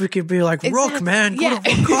 like, this we could be like, Rook, man, go to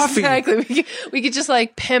Rook Coffee. Exactly. We could just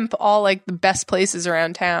like pimp all like the best places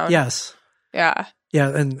around town. Yes. Yeah. Yeah,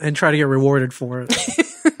 and try to get rewarded for it.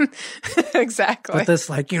 Exactly. But this,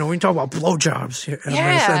 like, when you talk about blowjobs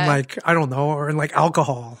and like, I don't know, or like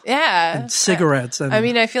alcohol. Yeah. And cigarettes. And I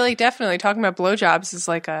mean, I feel like definitely talking about blowjobs is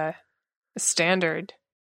like a standard.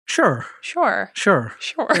 Sure.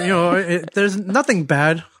 There's nothing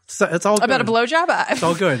bad. It's all good. About a blowjob? It's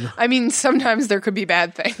all good. I mean, sometimes there could be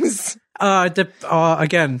bad things.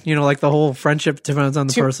 Again, like the whole friendship depends on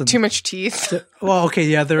the person. Too much teeth. Well, okay,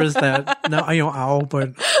 yeah, there is that. No, ow,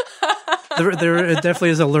 but there definitely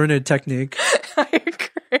is a learned technique. I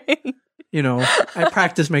agree.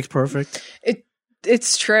 Practice makes perfect.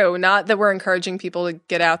 It's true. Not that we're encouraging people to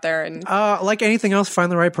get out there and like anything else,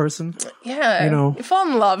 find the right person. Yeah, fall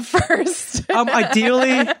in love first.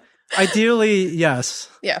 Ideally, yes.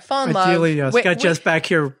 Yeah, fall in love. Ideally, yes. Got Jess back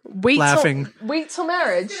here laughing. Wait till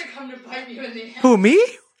marriage. Who, me?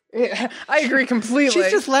 Yeah, I agree completely.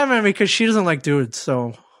 She's just laughing at me because she doesn't like dudes,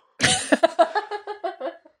 so.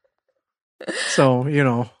 So,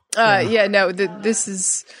 Yeah, no, this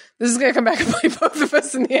is going to come back and bite both of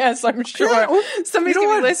us in the ass, I'm sure. Somebody's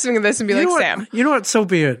going to be listening to this and be like, Sam. You know what? So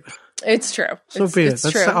be it. It's true. So be it.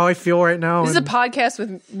 That's how I feel right now. This is a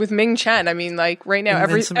podcast with Ming Chen. I mean, like right now,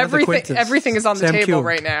 everything is on the table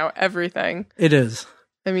right now. Everything. It is.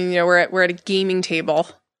 I mean, we're at a gaming table.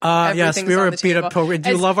 Yes, we were a beat up poker. Do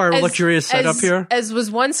you love our luxurious setup here? As was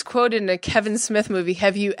once quoted in a Kevin Smith movie,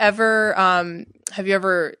 have you ever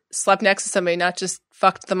slept next to somebody, not just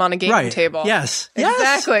fucked them on a gaming table? Yes.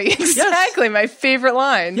 Exactly. Yes. Exactly. My favorite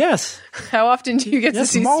line. Yes. How often do you get to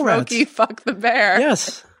see Smokey fuck the bear?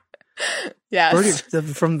 Yes. Yes.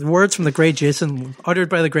 From words from the great Jason, uttered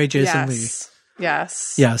by the great Jason Lee.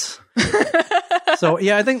 Yes. Yes. So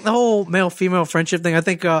yeah, I think the whole male-female friendship thing. I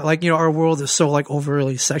think our world is so like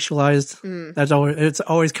overly sexualized. That's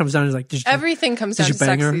always it comes down to like everything comes down to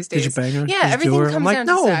sex these days. Did you bang her? Yeah, everything comes down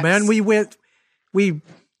to sex. Man, we went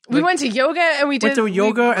to yoga and we did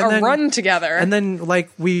a run together. And then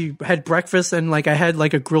like we had breakfast and like I had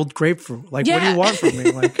like a grilled grapefruit. Like what do you want from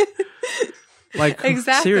me? Like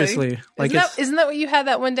exactly. Seriously. Like isn't that what you had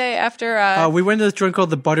that one day after we went to this drink called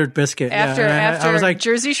the Buttered Biscuit. After I was like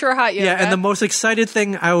Jersey Shore hot yoga. Yeah, and the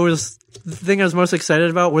thing I was most excited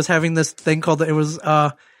about was having this thing called it was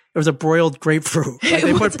a broiled grapefruit. Like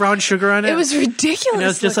they put brown sugar on it. It was ridiculous. And I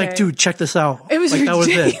was just like, dude, check this out. It was like,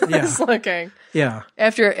 ridiculous that was it. looking. Yeah.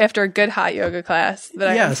 After a good hot yoga class that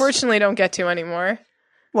I unfortunately don't get to anymore.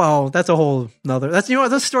 Well, that's a whole nother. That's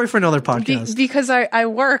that's a story for another podcast. Because I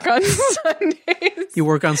work on Sundays. You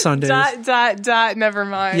work on Sundays. ... Never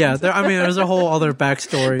mind. Yeah, there's a whole other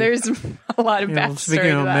backstory. There's a lot of backstory.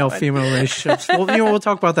 Speaking of male-female relationships, we'll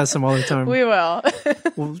talk about that some other time. We will.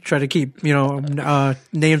 We'll try to keep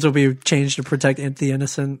names will be changed to protect the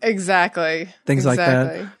innocent. Exactly. Things like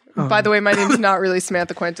that. By the way, my name's not really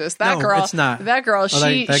Samantha Quintus. Girl, it's not. That girl,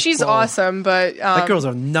 she's awesome, but that girl's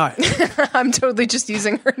a nut. I'm totally just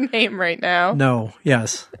using her name right now. No,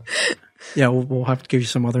 yes. Yeah, we'll have to give you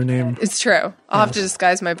some other name. It's true. I'll have to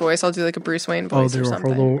disguise my voice. I'll do like a Bruce Wayne voice or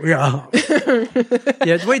something. Yeah.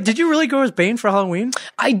 Yeah. Wait, did you really go as Bane for Halloween?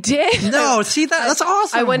 I did. No, see that's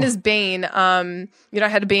awesome. I went as Bane. I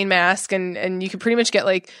had a Bane mask, and you could pretty much get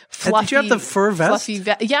like fluffy. Did you have the fur vest?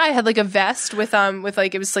 Yeah, I had like a vest with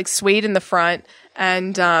like it was like suede in the front,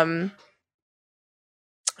 and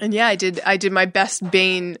yeah, I did my best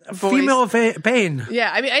Bane voice. Female Bane.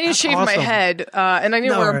 Yeah, I mean, I didn't shave my head, and I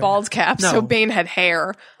didn't wear a bald cap, so Bane had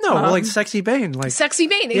hair. No, like sexy Bane, like sexy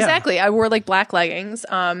Bane, exactly. I wore like black leggings.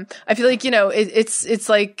 I feel like it's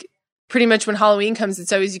like pretty much when Halloween comes,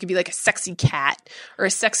 it's always you could be like a sexy cat or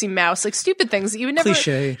a sexy mouse, like stupid things that you would never.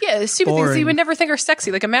 Cliche. Yeah, stupid things that you would never think are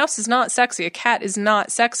sexy. Like a mouse is not sexy, a cat is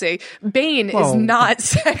not sexy, Bane is not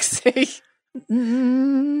sexy.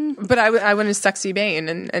 But I went as sexy Bane,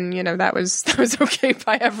 and that was okay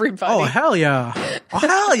by everybody. Oh hell yeah! Oh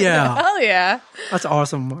hell yeah! Hell yeah! That's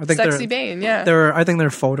awesome. I think sexy Bane. Yeah, I think there are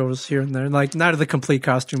photos here and there, like not of the complete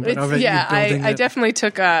costume, but of it. Yeah, I definitely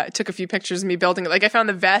took a few pictures of me building it. Like I found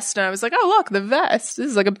the vest, and I was like, oh look, the vest. This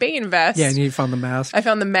is like a Bane vest. Yeah, and you found the mask. I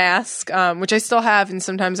found the mask, which I still have, and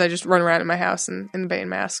sometimes I just run around in my house in the Bane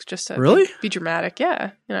mask just to be dramatic.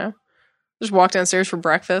 Yeah, just walk downstairs for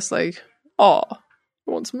breakfast, like. Oh, I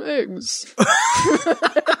want some eggs.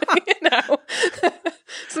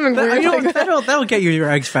 Something weird like that. That'll get you your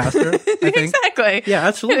eggs faster, I think. Exactly. Yeah,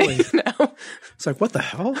 absolutely. It's like, what the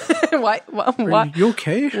hell? Why? Are you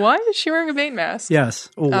okay? Why is she wearing a Bane mask? Yes.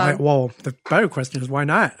 Well, the better question is why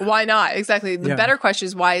not? Why not? Exactly. The better question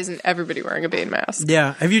is why isn't everybody wearing a Bane mask?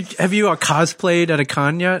 Yeah. Have you cosplayed at a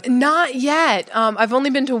con yet? Not yet. I've only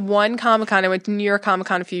been to one Comic-Con. I went to New York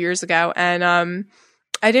Comic-Con a few years ago, and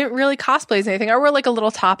I didn't really cosplay as anything. I wore like a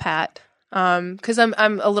little top hat because I'm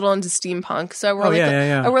a little into steampunk. So I wore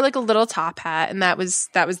I wore like a little top hat, and that was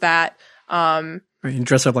that. You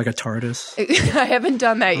dress up like a TARDIS. I haven't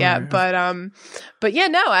done that yet, but yeah,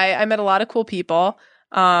 no, I met a lot of cool people.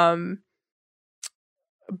 But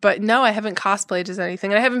no, I haven't cosplayed as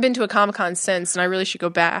anything, and I haven't been to a Comic-Con since, and I really should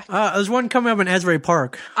go back. There's one coming up in Asbury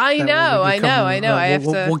Park. I know.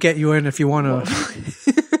 We'll get you in if you want to.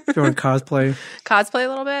 If you want to cosplay a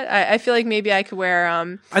little bit, I feel like maybe I could wear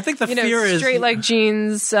I think the fear is straight leg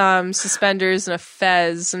jeans, suspenders, and a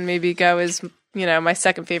fez, and maybe go as my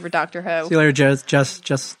second favorite Doctor Who. See you later, Jess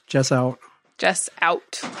out. Jess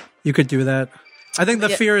out. You could do that. I think the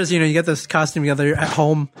fear is you get this costume together at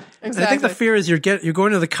home. Exactly. And I think the fear is you're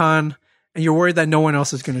going to the con. And you're worried that no one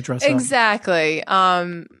else is going to dress up. Exactly.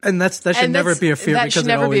 And that should never be a fear. That should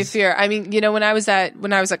never be a fear. I mean, when I was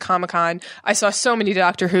at Comic-Con, I saw so many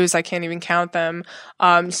Doctor Who's, I can't even count them.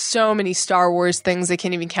 So many Star Wars things, I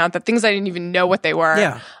can't even count them. Things I didn't even know what they were.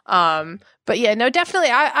 Yeah. But yeah, no, definitely,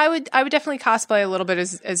 I would definitely cosplay a little bit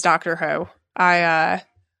as Doctor Who. I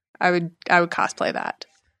would cosplay that.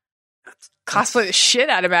 Cosplay the shit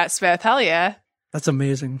out of Matt Smith. Hell yeah. That's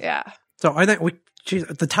amazing. Yeah. So I think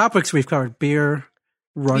the topics we've covered: beer,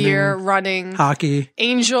 running, hockey,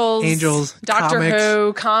 angels, Doctor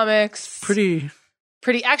Who, comics. Pretty.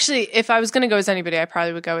 Actually, if I was going to go as anybody, I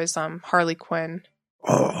probably would go as Harley Quinn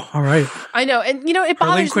Oh, all right. I know. And, it Harleen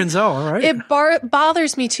bothers Quinzel, all right. It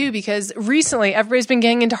bothers me, too, because recently everybody's been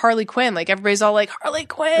getting into Harley Quinn. Like, everybody's all like, Harley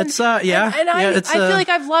Quinn. It's, yeah. And I it's, feel like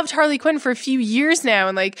I've loved Harley Quinn for a few years now.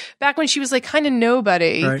 And, like, back when she was, like, kind of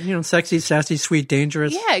nobody. Right. Sexy, sassy, sweet,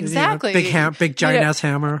 dangerous. Yeah, exactly. Big giant-ass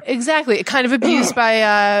hammer. Exactly. Kind of abused by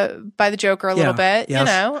the Joker a little bit.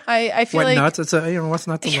 Yes. I feel Wet like... nuts. It's what's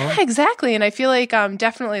not to love? Yeah, exactly. And I feel like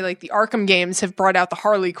definitely, like, the Arkham games have brought out the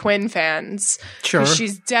Harley Quinn fans. Sure.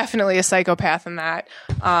 She's definitely a psychopath in that.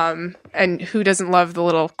 And who doesn't love the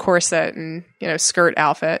little corset and, skirt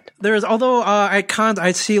outfit? Although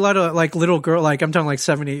I see a lot of like little girl, like I'm talking like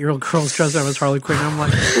 7, 8-year-old girls dressed up as Harley Quinn. I'm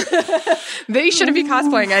like, they shouldn't be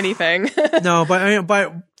cosplaying anything. No,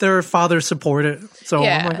 but their fathers support it. So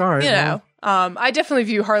Yeah, I'm like, all right. I definitely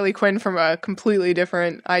view Harley Quinn from a completely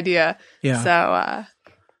different idea. Yeah. So,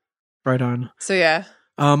 right on. So yeah.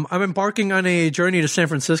 I'm embarking on a journey to San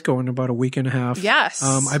Francisco in about a week and a half. Yes.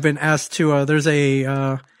 I've been asked to, there's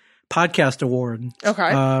a podcast award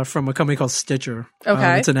from a company called Stitcher.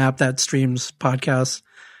 Okay. It's an app that streams podcasts.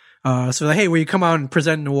 So hey, will you come out and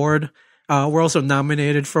present an award? We're also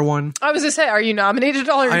nominated for one. I was going to say, are you nominated at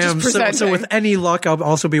all or I just am. presenting? So with any luck, I'll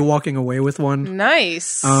also be walking away with one.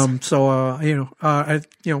 Nice. I love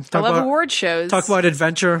award shows. Talk about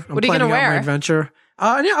adventure. What are you going to wear? My adventure.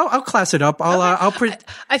 I'll class it up.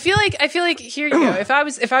 I feel like here you go. If I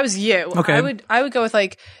was you, I would go with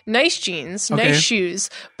like nice jeans, nice shoes,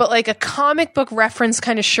 but like a comic book reference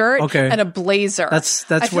kind of shirt and a blazer. That's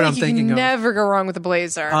what I'm thinking of. You never go wrong with a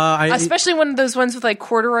blazer. Especially one of those ones with like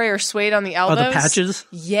corduroy or suede on the elbows. Oh, the patches?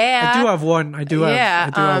 Yeah. I do have one. I do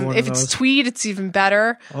have one if of those. it's tweed, it's even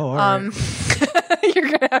better. Oh, all right. You're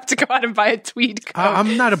going to have to go out and buy a tweed coat.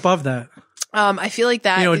 I'm not above that. I feel like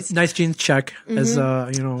that is, nice jeans check as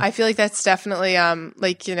I feel like that's definitely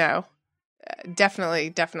definitely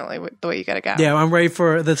the way you gotta go. Yeah, I'm ready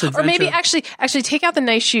for this adventure. Or maybe actually take out the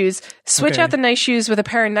nice shoes, switch out the nice shoes with a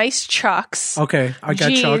pair of nice Chucks. Okay, I got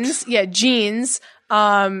jeans, Chucks. Yeah, jeans,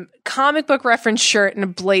 comic book reference shirt and a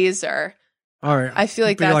blazer. All right, I feel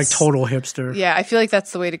like you're like total hipster. Yeah, I feel like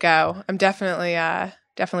that's the way to go. I'm definitely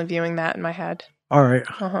viewing that in my head. All right.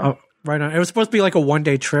 Right on. It was supposed to be like a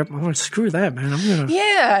 1-day trip. I'm like, screw that, man.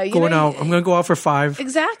 I'm gonna go out for 5.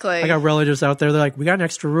 Exactly. I got relatives out there. They're like, we got an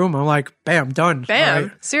extra room. I'm like, bam, done. Bam.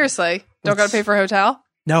 Right. Seriously, don't got to pay for a hotel.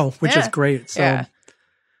 No, which is great. So,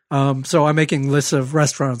 so I'm making lists of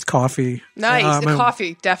restaurants, coffee. Nice,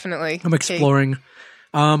 coffee, definitely. I'm exploring.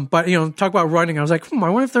 But talk about running. I was like, I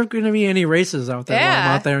wonder if there are going to be any races out there while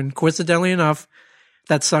I'm out there. And coincidentally enough,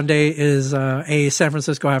 that Sunday is a San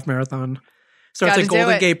Francisco half marathon. Starts at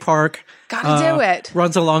Golden Gate Park. Gotta do it.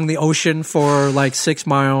 Runs along the ocean for like 6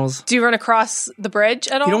 miles. Do you run across the bridge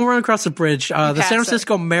at all? You don't run across the bridge. The San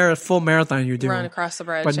Francisco full marathon you do. Run across the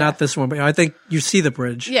bridge. But not this one. But I think you see the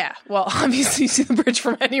bridge. Yeah. Well, obviously you see the bridge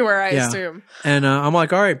from anywhere, I assume. And I'm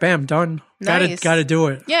like, all right, bam, done. Nice. Gotta do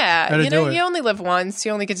it. Yeah. You only live once.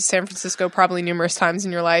 You only get to San Francisco probably numerous times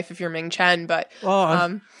in your life if you're Ming Chen. But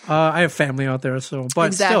I have family out there, so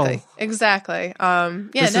still. Exactly.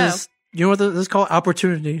 You know what this is called?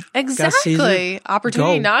 Opportunity. Exactly.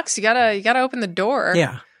 Opportunity knocks. You gotta open the door.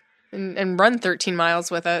 Yeah. And run 13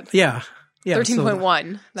 miles with it. Yeah.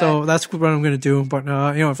 13.1. So that's what I'm going to do. But,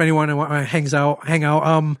 if anyone hang out,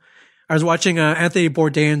 I was watching Anthony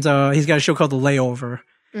Bourdain's, he's got a show called The Layover,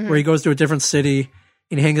 where he goes to a different city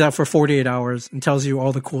and he hangs out for 48 hours and tells you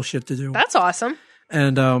all the cool shit to do. That's awesome.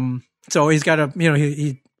 And, so he's got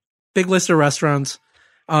he big list of restaurants,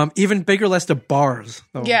 even bigger list of bars.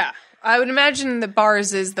 Though. Yeah. I would imagine the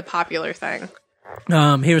bars is the popular thing.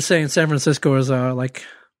 He was saying San Francisco is like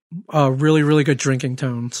a really, really good drinking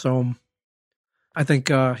town. So I think,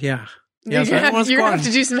 You're going to have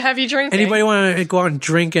to do some heavy drinking. Anybody want to go out and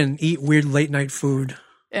drink and eat weird late night food?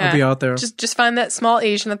 Yeah. I'll be out there. Just find that small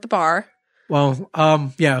Asian at the bar. Well,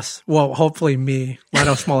 yes. Well, hopefully me. A lot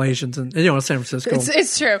of small Asians in San Francisco.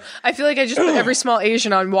 It's true. I feel like I just put every small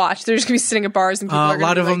Asian on watch. They're just going to be sitting at bars and people are a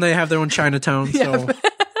lot of them, they have their own Chinatown. So.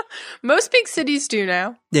 Most big cities do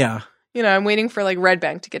now. Yeah. I'm waiting for like Red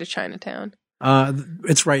Bank to get a Chinatown.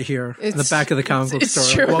 It's right here in the back of the comic book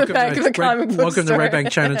store. True, welcome to Red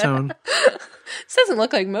Bank Chinatown. This doesn't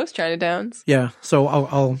look like most Chinatowns. Yeah, so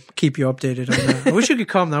I'll keep you updated on that. I wish you could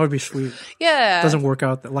come. That would be sweet. Yeah, it doesn't work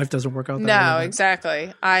out. Life doesn't work out. No,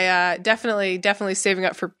 exactly. I definitely saving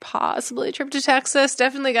up for possibly a trip to Texas.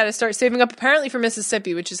 Definitely got to start saving up. Apparently for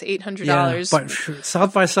Mississippi, which is $800. Yeah, but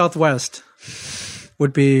South by Southwest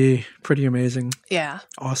would be pretty amazing. Yeah,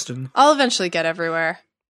 Austin. I'll eventually get everywhere.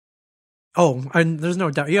 Oh, and there's no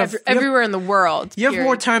doubt. You have everywhere in the world. You have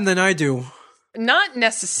more time than I do. Not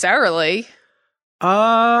necessarily.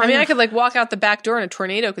 I mean, I could like walk out the back door and a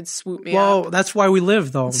tornado could swoop me up. Well, that's why we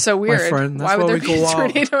live, though. It's so weird. My friend. That's why would there we be go a out.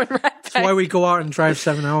 tornado in Rat Bay? That's why we go out and drive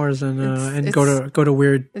 7 hours and go to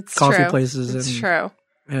weird coffee true. places. It's and, true.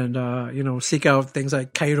 And seek out things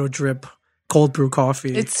like Kyoto Drip, cold brew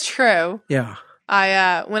coffee. It's true. Yeah.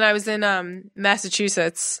 I when I was in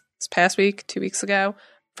Massachusetts this past week, 2 weeks ago,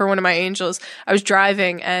 for one of my angels, I was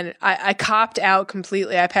driving and I copped out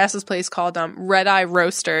completely. I passed this place called Red Eye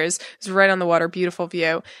Roasters. It was right on the water, beautiful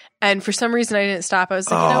view. And for some reason I didn't stop. I was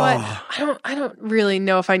like, you know what? I don't really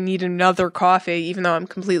know if I need another coffee, even though I'm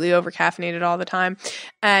completely over caffeinated all the time.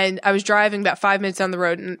 And I was driving about 5 minutes down the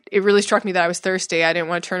road and it really struck me that I was thirsty. I didn't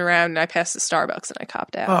want to turn around and I passed the Starbucks and I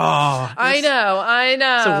copped out. I know.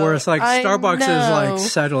 It's the worst. Like Starbucks is like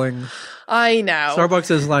settling. I know. Starbucks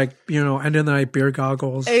is like, end of the night beer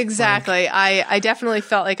goggles. Exactly. Like, I definitely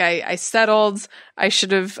felt like I settled. I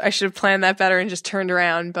should have planned that better and just turned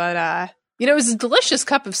around. But it was a delicious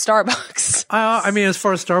cup of Starbucks. I mean, as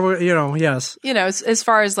far as Starbucks, yes. As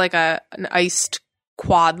far as like an iced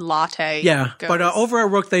quad latte. Yeah, goes. but over at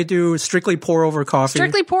Rook they do strictly pour over coffee.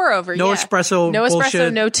 Strictly pour over. No espresso. No espresso.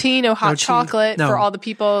 Bullshit. No tea. No hot chocolate No. for all the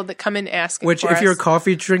people that come in asking. Which, for if us. you're a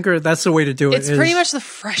coffee drinker, that's the way to do it. It's pretty much the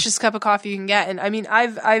freshest cup of coffee you can get. And I mean,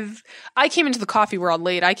 I came into the coffee world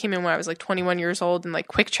late. I came in when I was like 21 years old, and like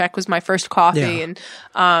Quick Check was my first coffee. Yeah.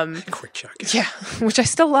 And Quick Check. Yeah, which I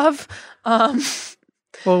still love.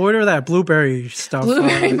 Well, whatever that blueberry stuff.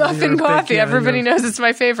 Blueberry muffin coffee. Everybody knows it's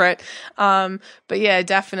my favorite. But yeah,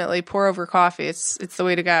 definitely pour over coffee. It's the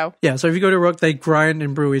way to go. Yeah. So if you go to Rook, they grind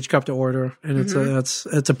and brew each cup to order, and it's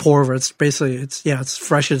a pour over. It's basically it's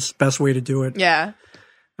freshest, best way to do it. Yeah.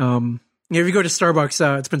 If you go to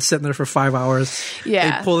Starbucks, it's been sitting there for 5 hours.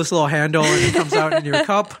 Yeah. They pull this little handle and it comes out in your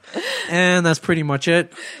cup, and that's pretty much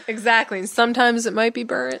it. Exactly. And sometimes it might be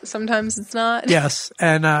burnt. Sometimes it's not. Yes,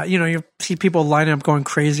 and you see people lining up going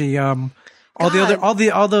crazy. All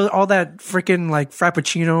that freaking like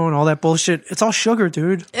frappuccino and all that bullshit. It's all sugar,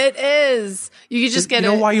 dude. It is. You could just get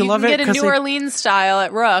why you love it? Get a New Orleans style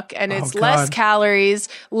at Rook, and it's less calories,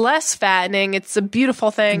 less fattening. It's a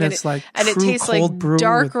beautiful thing, and it's like it tastes like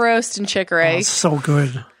dark roast and chicory. Oh, it's so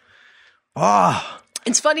good.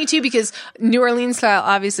 It's funny too because New Orleans style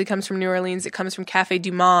obviously comes from New Orleans. It comes from Café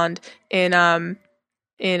du Monde in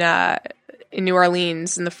New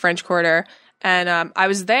Orleans in the French Quarter. And I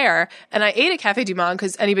was there, and I ate at Café du Monde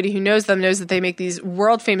because anybody who knows them knows that they make these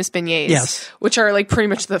world famous beignets, which are like pretty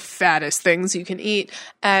much the fattest things you can eat.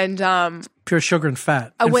 And pure sugar and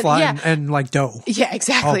fat and like dough. Yeah,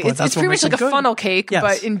 exactly. It's pretty much like a funnel cake,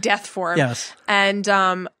 but in death form. Yes. And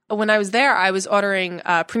when I was there, I was ordering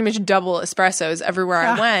pretty much double espressos everywhere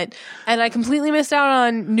I went, and I completely missed out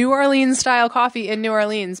on New Orleans style coffee in New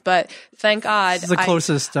Orleans. But thank God, it's the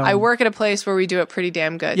closest. I work at a place where we do it pretty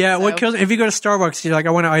damn good. Yeah, what kills if you go to Starbucks, you're like, I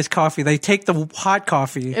want an iced coffee. They take the hot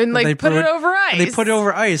coffee and like put it over ice. They put it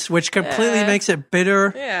over ice, which completely makes it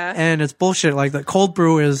bitter. Yeah, and it's bullshit. Like the cold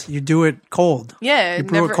brew is, you do it cold. Yeah, you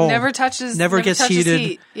brew it cold. Never gets heated.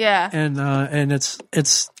 Heat. Yeah, and it's.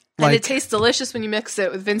 And it tastes delicious when you mix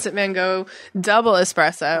it with Vincent Van Gogh double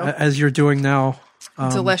espresso. As you're doing now.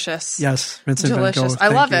 Delicious. Yes, Vincent delicious.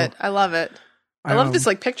 Van Gogh. I love it. I love this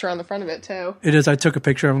like picture on the front of it too. It is. I took a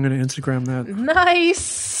picture. I'm going to Instagram that.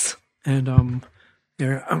 Nice. And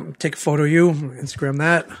here, take a photo of you. Instagram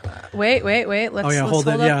that. Wait. Let's hold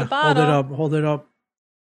up the bottle. Hold it up.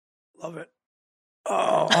 Love it.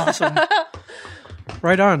 Oh, awesome.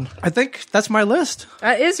 Right on. I think that's my list.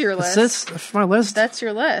 That is your list. That's my list. That's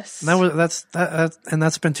your list. And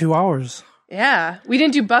that's been 2 hours. Yeah, we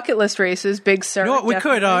didn't do bucket list races. Big Sur. No, we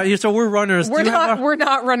could. So we're runners. We're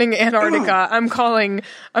not running Antarctica. I'm calling.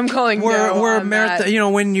 We're a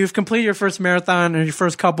marathon. When you've completed your first marathon or your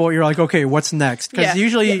first couple, you're like, okay, what's next? Because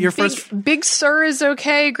usually your first Big Sur is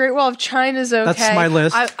okay. Great Wall of China is okay. That's my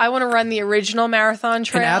list. I want to run the original marathon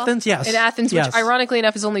trail in Athens. Yes, in Athens, which ironically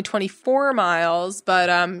enough is only 24 miles. But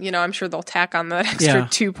I'm sure they'll tack on that extra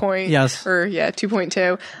 2 point. Yes,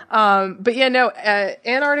 2.2. But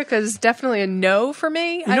Antarctica is definitely a no for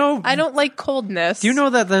me. I don't like coldness. Do you know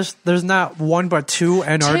that there's not one but two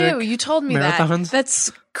Antarctic You told me marathons?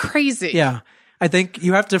 That's crazy. Yeah. I think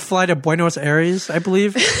you have to fly to Buenos Aires, I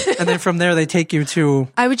believe, and then from there they take you to...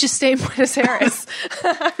 I would just stay in Buenos Aires.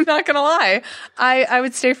 I'm not going to lie. I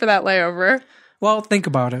would stay for that layover. Well, think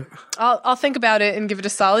about it. I'll think about it and give it a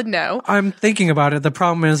solid no. I'm thinking about it. The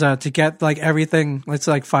problem is to get like everything, it's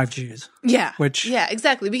like 5 Gs. Yeah. Yeah,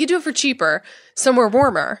 exactly. We could do it for cheaper, somewhere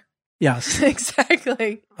warmer. Yes.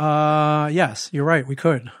 Exactly. Yes, you're right. We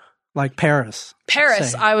could. Like Paris.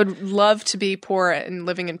 Paris. I would love to be poor and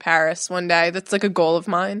living in Paris one day. That's like a goal of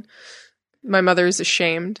mine. My mother is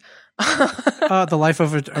ashamed. The life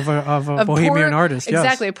of a bohemian artist. Yes.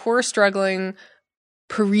 Exactly, a poor, struggling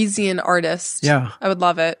Parisian artist. Yeah. I would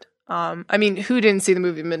love it. I mean, who didn't see the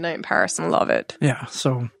movie Midnight in Paris and love it? Yeah,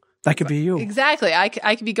 so that could be you. Exactly. I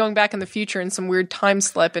could be going back in the future in some weird time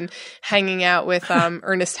slip and hanging out with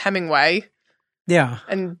Ernest Hemingway. Yeah.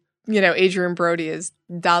 And, Adrian Brody is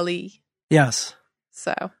Dali. Yes.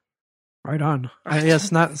 So. Right on.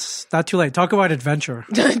 Yes, not too late. Talk about adventure.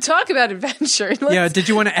 Talk about adventure. Yeah, did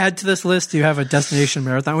you want to add to this list? Do you have a destination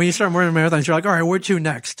marathon? When you start running marathons, you're like, all right, where to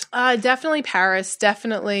next? Definitely Paris.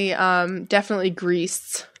 Definitely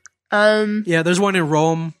Greece. Yeah, there's one in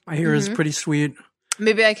Rome. I hear is pretty sweet.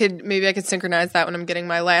 Maybe I could synchronize that when I'm getting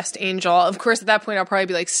my last angel. Of course, at that point, I'll probably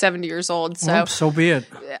be like 70 years old. So well, so be it.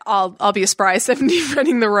 I'll be a spry 70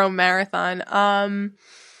 running the Rome Marathon.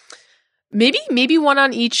 Maybe one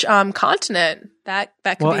on each continent. That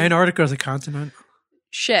could be. Well, Antarctica is a continent.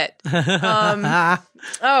 Shit. Oh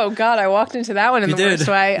God, I walked into that one in worst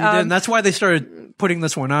way. You did. And that's why they started putting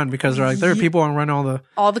this one on, because they're like, there are people who run all the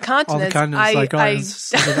continents.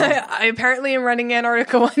 I apparently am running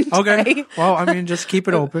Antarctica one day. Okay. Well, I mean, just keep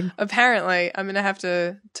it open. Apparently, I'm gonna have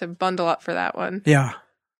to bundle up for that one. Yeah.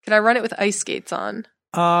 Could I run it with ice skates on?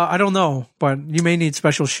 I don't know, but you may need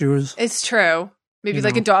special shoes. It's true. Maybe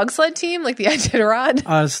like a dog sled team, like the Iditarod.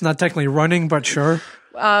 It's not technically running, but sure.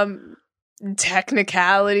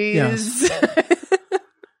 Technicalities.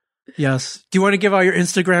 Yes. Do you want to give out your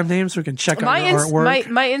Instagram name so we can check out your artwork?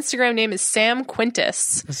 My Instagram name is Sam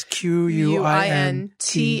Quintas. It's Quintas.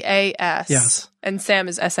 Yes. And Sam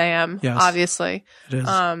is SAM, obviously. It is.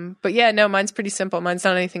 But yeah, no, mine's pretty simple. Mine's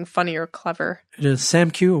not anything funny or clever. It is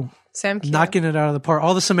Sam Q. Sam Q. Knocking it out of the park.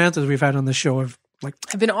 All the Samanthas we've had on the show have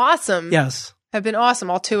been awesome. Yes. Have been awesome.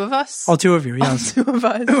 All two of us. All two of you, yes. All two of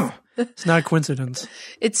us. It's not a coincidence.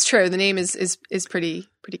 It's true. The name is pretty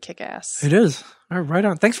kick-ass. It is. All right, right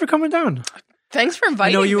on. Thanks for coming down. Thanks for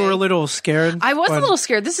inviting me. I know you were a little scared. I was a little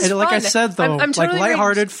scared. This is fun. Like I said, though, I'm totally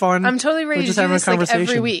lighthearted, fun. I'm totally ready to do this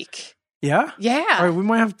every week. Yeah? Yeah. All right, we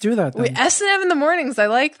might have to do that then. S&M in the mornings. I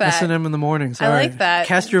like that. S&M in the mornings. I like that.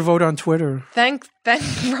 Cast your vote on Twitter. Thank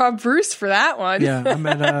Rob Bruce for that one. Yeah, I'm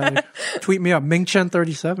at tweet me up,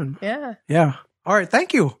 Mingchen37. Yeah. Yeah. All right,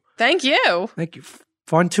 thank you. Thank you. Thank you.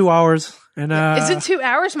 Fun 2 hours. And is it 2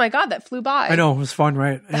 hours? My God, that flew by. I know, it was fun,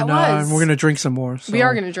 right? That was. And we're gonna drink some more. So. We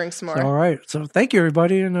are gonna drink some more. So, all right. So thank you,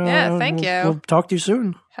 everybody. And thank you. We'll talk to you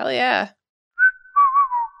soon. Hell yeah.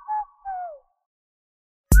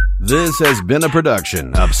 This has been a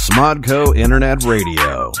production of Smodco Internet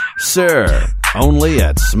Radio. Sir, only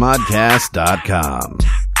at smodcast.com.